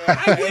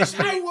 I wish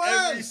I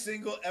was. Every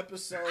single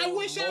episode. I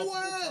wish I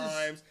was.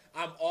 Times,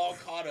 I'm all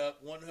caught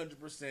up,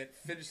 100%,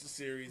 finished the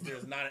series.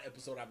 There's not an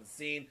episode I haven't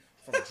seen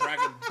from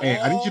Dragon Ball. Hey,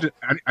 I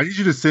need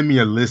you to send me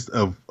a list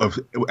of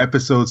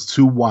episodes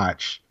to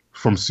watch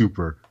from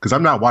Super, because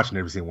I'm not watching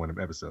every single one of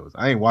the episodes.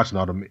 I ain't watching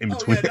all them in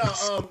between. You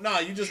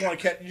just want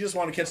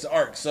to catch the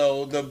arc.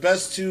 So the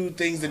best two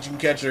things that you can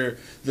catch are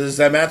the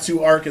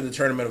Zamatsu arc and the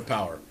Tournament of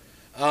Power.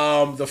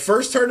 The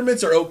first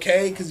tournaments are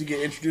okay because you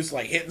get introduced to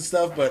like hit and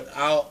stuff, but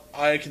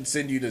I can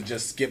send you to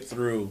just skip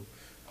through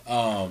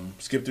some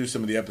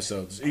of the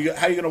episodes.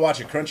 How are you gonna watch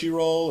it?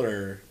 Crunchyroll,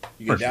 or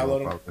you can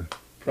download them?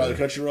 Probably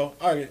Crunchyroll.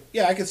 All right,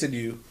 yeah, I can send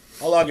you.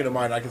 I'll log into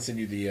mine. I can send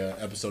you the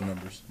episode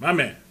numbers. My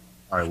man.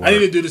 All right, I need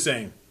to do the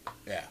same.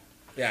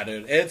 Yeah,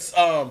 dude. It's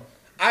I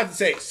have to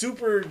say,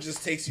 Super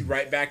just takes you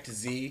right back to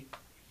Z.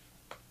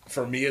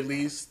 For me, at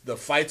least, the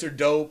fights are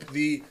dope.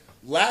 The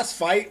last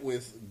fight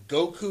with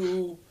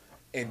Goku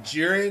and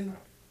Jiren,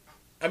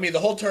 I mean, the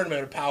whole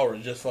Tournament of Power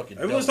is just fucking.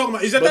 Everyone's dope.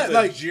 talking about. That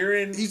like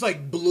Jiren? He's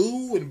like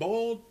blue and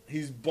bald.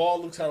 He's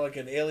bald, looks kind of like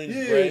an alien.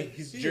 He's gray.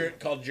 He's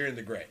called Jiren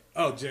the Gray.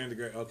 Oh, Jiren the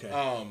Gray.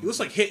 Okay. He looks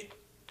like Hit.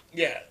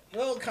 Yeah.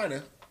 Well, kind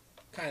of.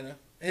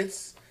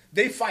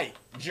 They fight.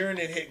 Jiren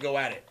and Hit go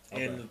at it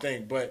in the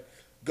thing, but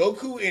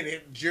Goku and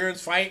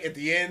Jiren's fight at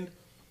the end,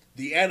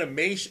 the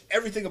animation,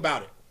 everything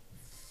about it,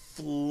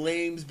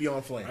 flames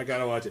beyond flame. I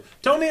gotta watch it.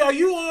 Tony, are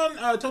you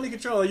on Tony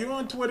Control? Are you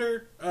on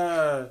Twitter?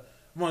 I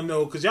want to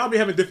know because y'all be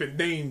having different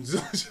names.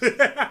 Just want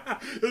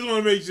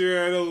to make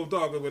sure I know what I'm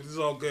talking about. It's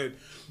all good.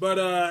 But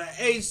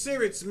hey,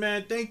 Sirits,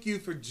 man, thank you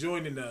for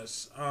joining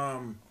us.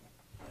 Thank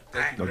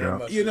you very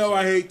much.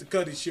 I hate to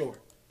cut it short.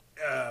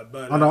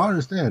 But no, I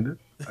understand it.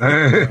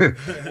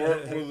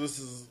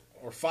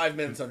 We're 5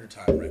 minutes under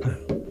time right now.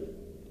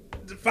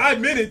 5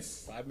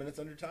 minutes. 5 minutes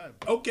under time.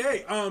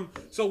 Okay.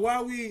 So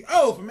while we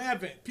from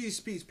Advent,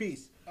 peace.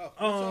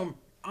 Oh,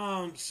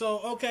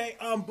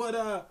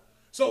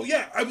 So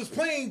yeah, I was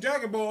playing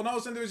Dragon Ball, and all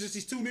of a sudden there was just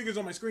these two niggas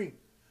on my screen,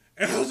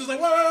 and I was just like,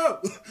 whoa.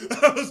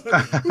 I was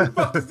like, who the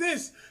fuck is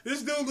this?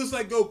 This dude looks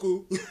like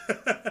Goku,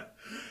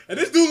 and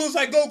this dude looks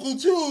like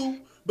Goku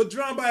too, but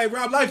drawn by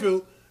Rob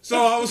Liefeld. So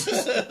I was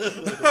just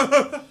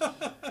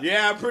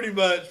yeah, pretty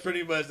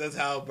much. That's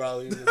how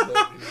probably.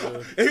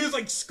 And he was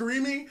like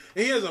screaming,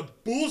 and he has a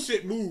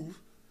bullshit move,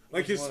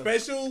 like his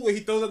special where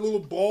he throws that little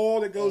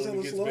ball that goes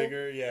hella slow.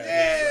 Bigger,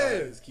 yeah.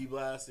 His Ki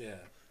Blast, yeah.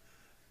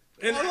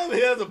 And he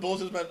has a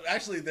bullshit special.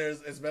 Actually,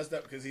 it's messed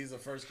up because he's the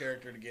first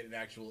character to get an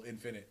actual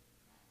infinite.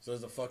 So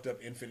there's a fucked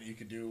up infinite you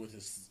could do with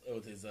his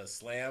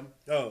slam.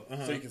 So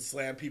you can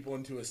slam people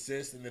into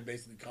assist and then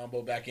basically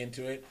combo back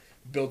into it.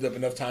 Build up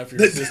enough time for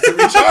your assist to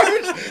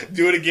recharge.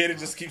 Do it again and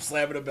just keep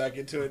slamming it back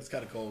into it. It's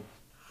kind of cold.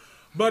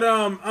 But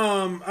are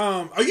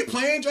you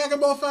playing Dragon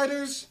Ball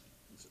FighterZ,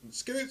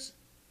 Skirts?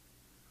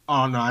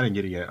 Oh no, I didn't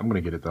get it yet. I'm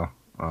gonna get it though.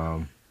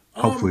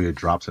 Hopefully it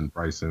drops in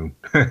price soon.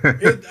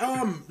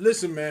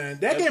 Listen, man,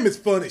 that game is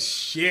fun as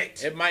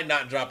shit. It might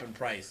not drop in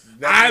price.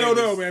 I don't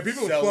know, man.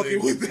 People are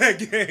fucking with that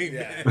game.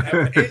 Yeah,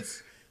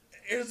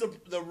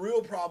 the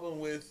real problem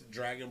with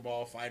Dragon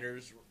Ball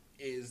FighterZ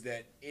is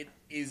that it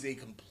is a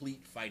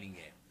complete fighting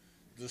game.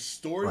 The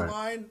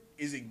storyline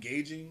is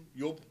engaging.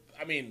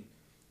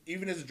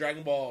 Even as a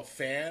Dragon Ball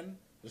fan,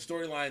 the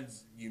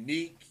storyline's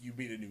unique. You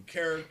meet a new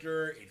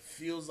character. It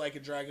feels like a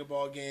Dragon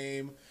Ball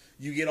game.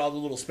 You get all the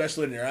little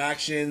special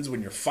interactions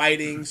when you're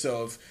fighting.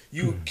 So if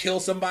you kill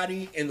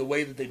somebody in the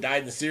way that they died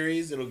in the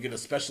series, it'll get a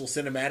special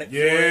cinematic.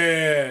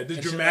 Yeah, the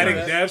dramatic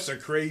deaths are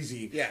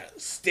crazy. Yeah,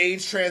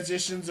 stage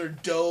transitions are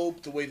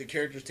dope. The way the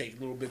characters take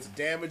little bits of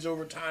damage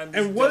over time.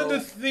 And one of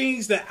the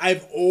things that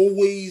I've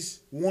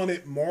always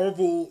wanted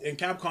Marvel and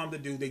Capcom to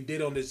do, they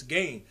did on this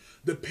game.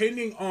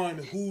 Depending on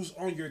who's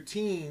on your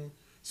team,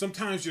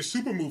 sometimes your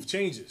super move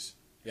changes.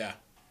 Yeah.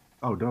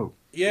 Oh, dope.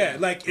 Yeah,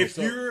 like if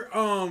you're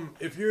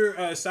what's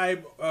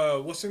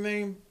her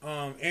name?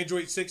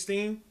 Android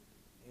 16?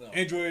 No,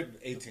 Android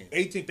 18.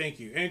 18, thank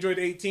you. Android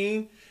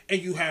 18, and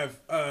you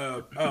have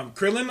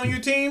Krillin on your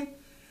team,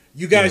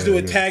 you guys do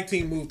a tag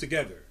team move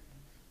together.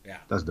 Yeah.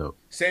 That's dope.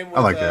 Same with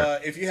I like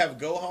that. If you have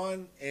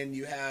Gohan and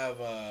you have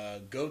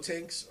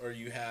Gotenks or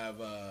you have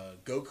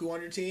Goku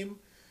on your team,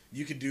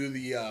 you could do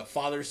the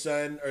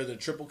father-son or the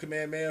triple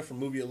Kamehameha from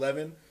movie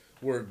 11.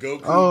 Where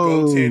Goku,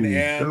 Goten,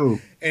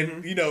 and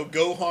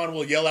Gohan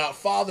will yell out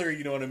 "Father,"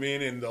 you know what I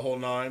mean, and the whole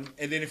nine.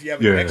 And then if you have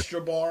an extra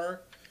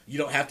bar, you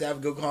don't have to have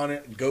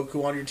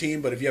Goku on your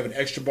team. But if you have an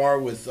extra bar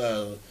with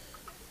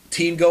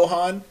Teen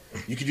Gohan,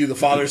 you can do the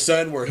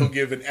father-son, where he'll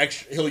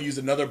use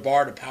another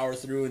bar to power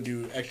through and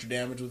do extra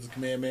damage with his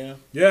Kamehameha.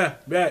 Yeah,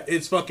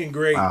 it's fucking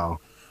great. Wow.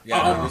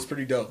 Yeah, it's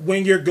pretty dope.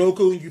 When you're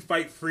Goku and you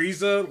fight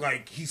Frieza,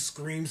 like he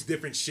screams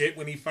different shit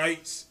when he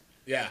fights.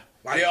 Yeah.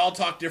 They all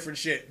talk different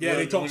shit. Yeah,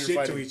 they talk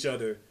shit to each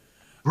other.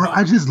 Bro,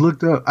 I just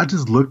looked up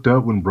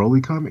when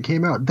Broly Comic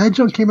came out. That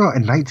junk came out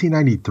in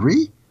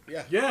 1993?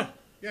 Yeah.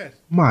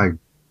 My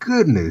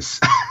goodness.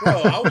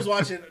 Bro, I've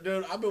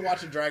been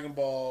watching Dragon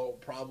Ball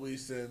probably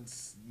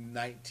since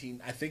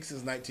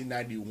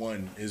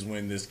 1991 is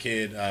when this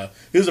kid,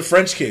 he was a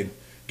French kid,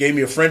 gave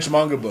me a French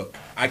manga book.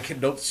 I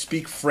don't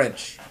speak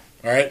French,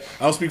 all right?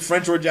 I don't speak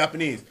French or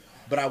Japanese.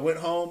 But I went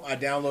home, I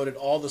downloaded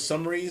all the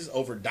summaries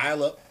over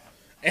dial-up.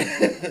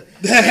 I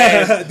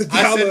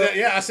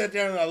sat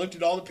down and I looked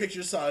at all the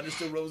pictures, so I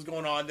understood what was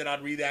going on. Then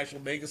I'd read the actual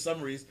manga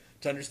summaries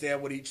to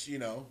understand what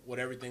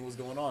everything was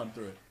going on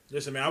through it.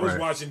 Listen, man, I was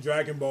watching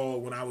Dragon Ball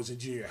when I was in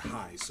junior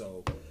high.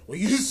 So when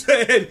you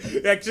said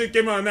that shit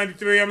came out in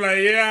 '93, I'm like,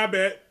 yeah, I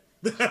bet.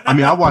 I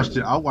mean, I watched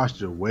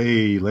it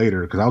way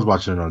later because I was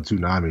watching it on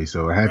Toonami,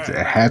 so it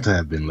had to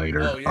have been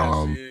later.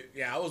 Oh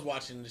yeah, I was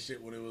watching the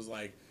shit when it was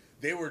like.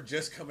 They were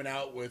just coming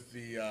out with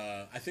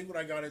the. I think when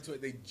I got into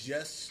it,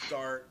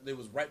 it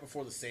was right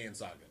before the Saiyan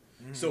Saga,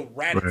 so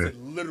Raditz had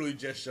literally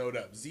just showed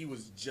up. Z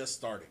was just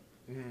starting.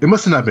 It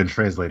must have not been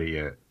translated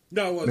yet.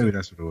 No, it wasn't. Maybe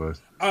that's what it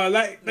was.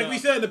 Like we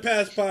said in the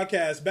past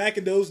podcast, back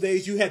in those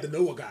days, you had to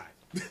know a guy.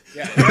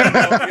 Yeah,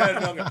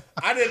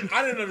 I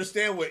didn't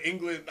understand what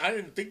English. I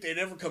didn't think they'd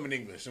ever come in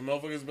English. And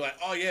motherfuckers would be like,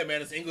 "Oh yeah,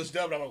 man, it's English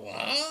dubbed." I'm like, "What?"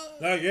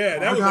 Oh yeah,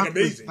 that was like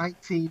amazing.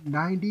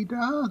 1990,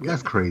 dog.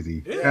 That's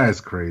crazy. Yeah.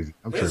 That's crazy.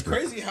 It's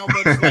crazy how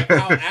much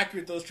how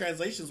accurate those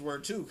translations were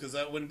too. Because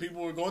when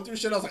people were going through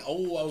shit, I was like,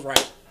 "Oh, I was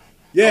right."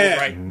 Yeah,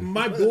 right.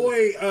 My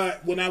boy,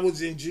 when I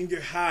was in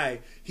junior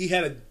high, he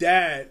had a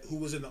dad who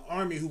was in the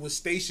army who was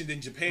stationed in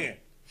Japan,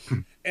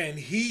 and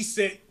he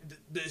sent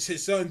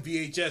his son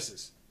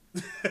VHSs.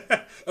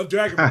 Of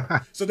Dragon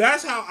Ball. So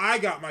that's how I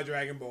got my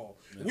Dragon Ball.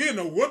 Yep. We didn't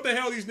know what the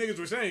hell these niggas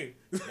were saying.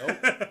 Nope.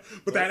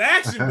 But that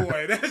action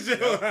boy, that's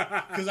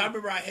because I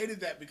remember I hated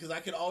that because I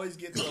could always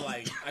get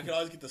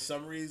the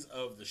summaries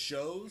of the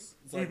shows,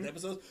 the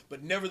episodes,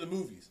 but never the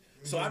movies.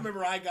 So I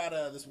remember I got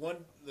this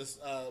one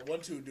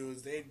two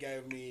dudes, they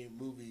gave me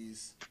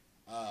movies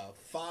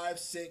 5,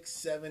 6,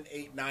 7,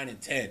 8, 9,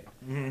 and 10.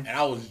 And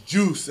I was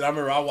juiced. And I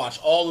remember I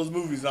watched all those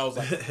movies and I was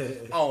like,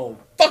 oh,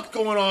 fuck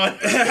going on?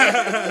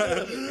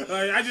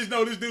 I just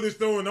know this dude is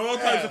throwing all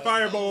types of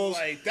fireballs.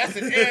 Like, that's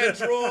an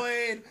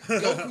android.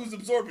 Goku's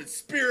absorbing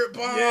spirit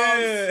bombs.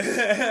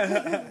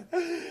 Yeah. I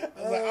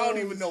was like, I don't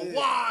even know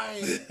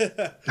why.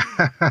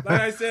 Like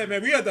I said,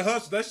 man, we had to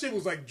hustle. That shit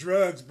was like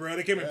drugs, bro.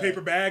 They came in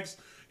paper bags.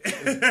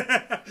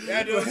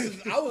 Yeah,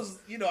 dude, I was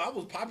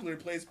popular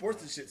playing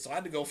sports and shit, so I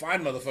had to go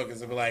find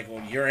motherfuckers and be like,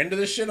 well, you're into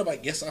this shit? I'm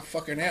like, yes, I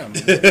fucking am.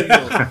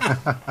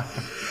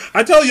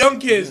 I tell young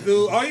kids,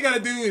 dude, all you gotta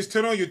do is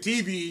turn on your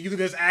TV. You can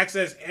just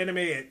access anime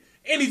at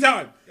any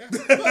time. Yeah.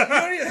 Look, you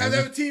don't even have to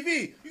have a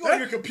TV. You go on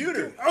your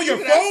computer. On your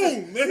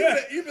phone.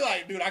 You'd be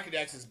like, dude, I could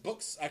access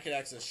books. I could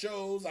access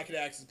shows. I could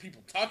access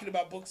people talking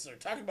about books or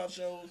talking about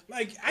shows.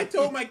 Like, I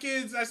told my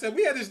kids, I said,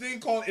 we had this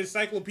thing called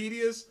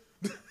encyclopedias.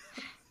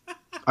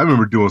 I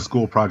remember doing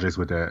school projects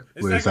with that.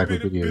 With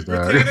encyclopedias. You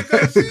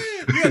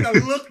had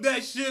to look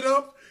that shit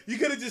up. You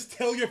could have just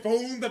tell your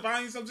phone to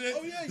find some shit.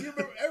 Oh yeah,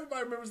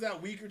 everybody remembers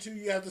that week or two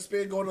you have to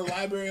spend going to the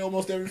library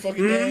almost every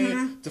fucking day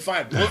to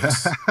find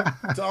books,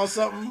 to all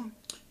something.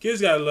 Kids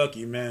got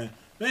lucky, man.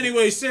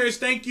 Anyway, Serious,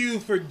 thank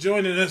you for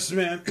joining us,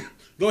 man.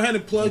 Go ahead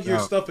and plug your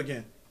stuff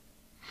again.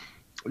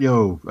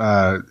 Yo,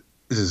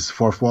 this is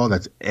Fourth Wall.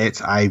 That's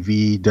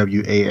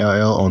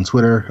IVWALL on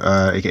Twitter,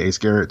 aka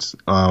Scarrets.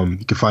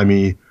 You can find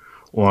me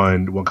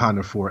on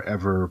Wakanda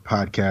Forever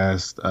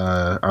podcast.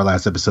 Our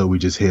last episode, we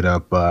just hit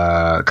up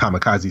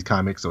Kamikaze's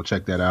Comics, so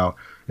check that out.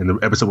 And the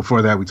episode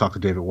before that, we talked to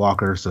David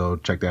Walker, so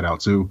check that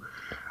out too.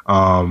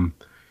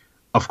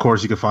 Of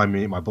course, you can find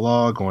me at my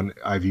blog on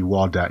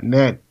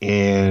ivwall.net,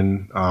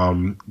 and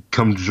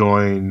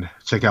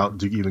check out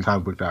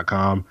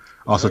doyouevencomicbook.com.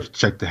 Also,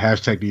 check the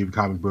hashtag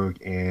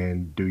doyouevencomicbook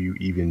and Do You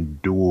Even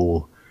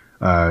Duel.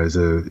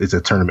 It's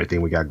a tournament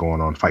thing we got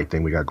going on, fight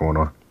thing we got going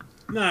on.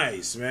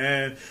 Nice,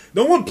 man.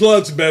 No one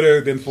plugs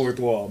better than Fourth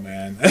Wall,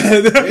 man.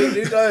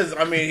 He does.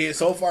 I mean,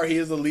 so far he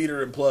is the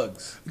leader in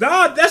plugs.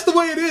 Nah, that's the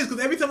way it is. Because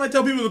every time I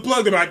tell people to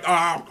plug, they're like,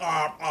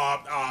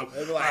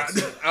 They're like,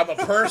 I'm a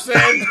person.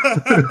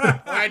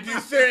 I do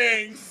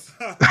things.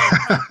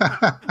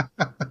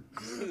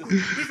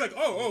 He's like,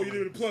 oh, you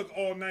need to plug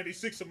all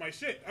 96 of my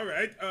shit. All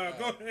right, go ahead.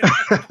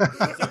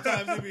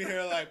 Sometimes you be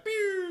here like,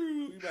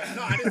 pew. Like,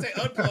 no, I didn't say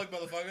unplug,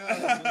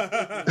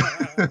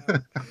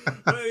 motherfucker.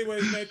 But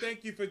anyways, man,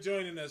 thank you for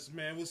joining us,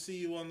 man. We'll see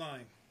you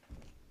online.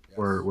 Yes.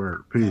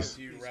 Word. Peace. Talk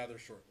to you rather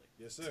shortly.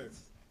 Yes, sir.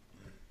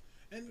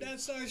 And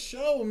that's our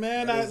show,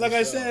 man.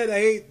 I said, I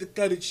hate to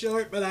cut it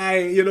short, but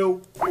is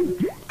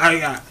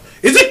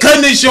it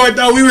cutting it short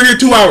though? We were here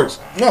 2 hours.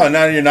 No,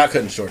 now you're not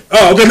cutting short.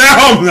 Oh, okay, now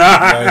I'm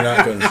not. No, you're not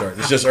cutting short.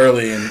 It's just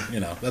early, and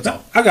that's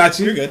all. I got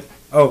you. You're good.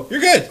 Oh,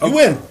 you're good. You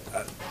win.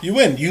 You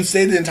win. You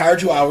stayed the entire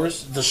 2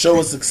 hours. The show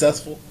was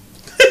successful,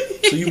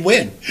 so you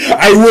win.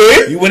 I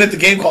win. You win at the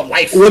game called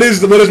life. What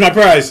is my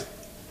prize?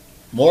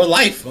 More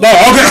life. No,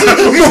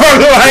 okay. More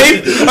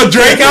life? A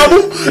Drake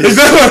album? Is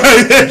that what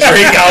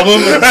Drake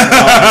album?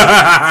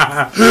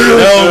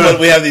 No, but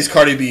we have these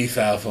Cardi B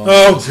phones.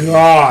 Oh,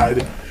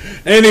 God.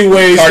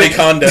 Anyways. Cardi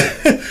Conda.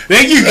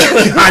 Thank you.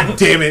 God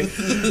damn it.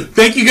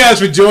 Thank you guys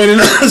for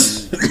joining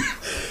us.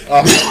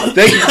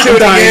 Thank you for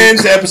tuning in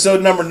to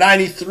episode number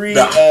 93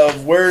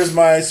 of Where's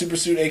My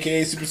Supersuit,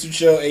 a.k.a. Supersuit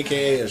Show,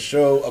 a.k.a. a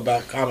show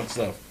about comic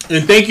stuff.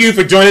 And thank you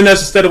for joining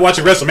us instead of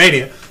watching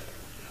WrestleMania.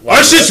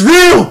 Our shit's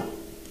real.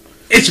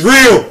 It's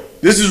real.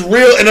 This is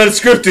real and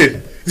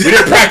unscripted. We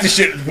didn't practice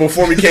shit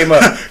before we came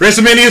up.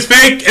 WrestleMania is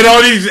fake. It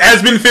already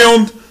has been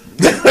filmed.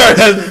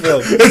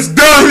 It's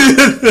done.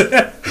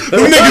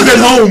 Them niggas at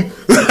home.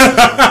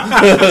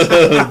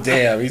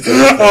 Damn.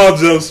 All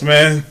jokes,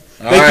 man.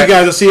 Thank you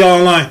guys. I'll see y'all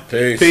online.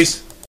 Peace. Peace.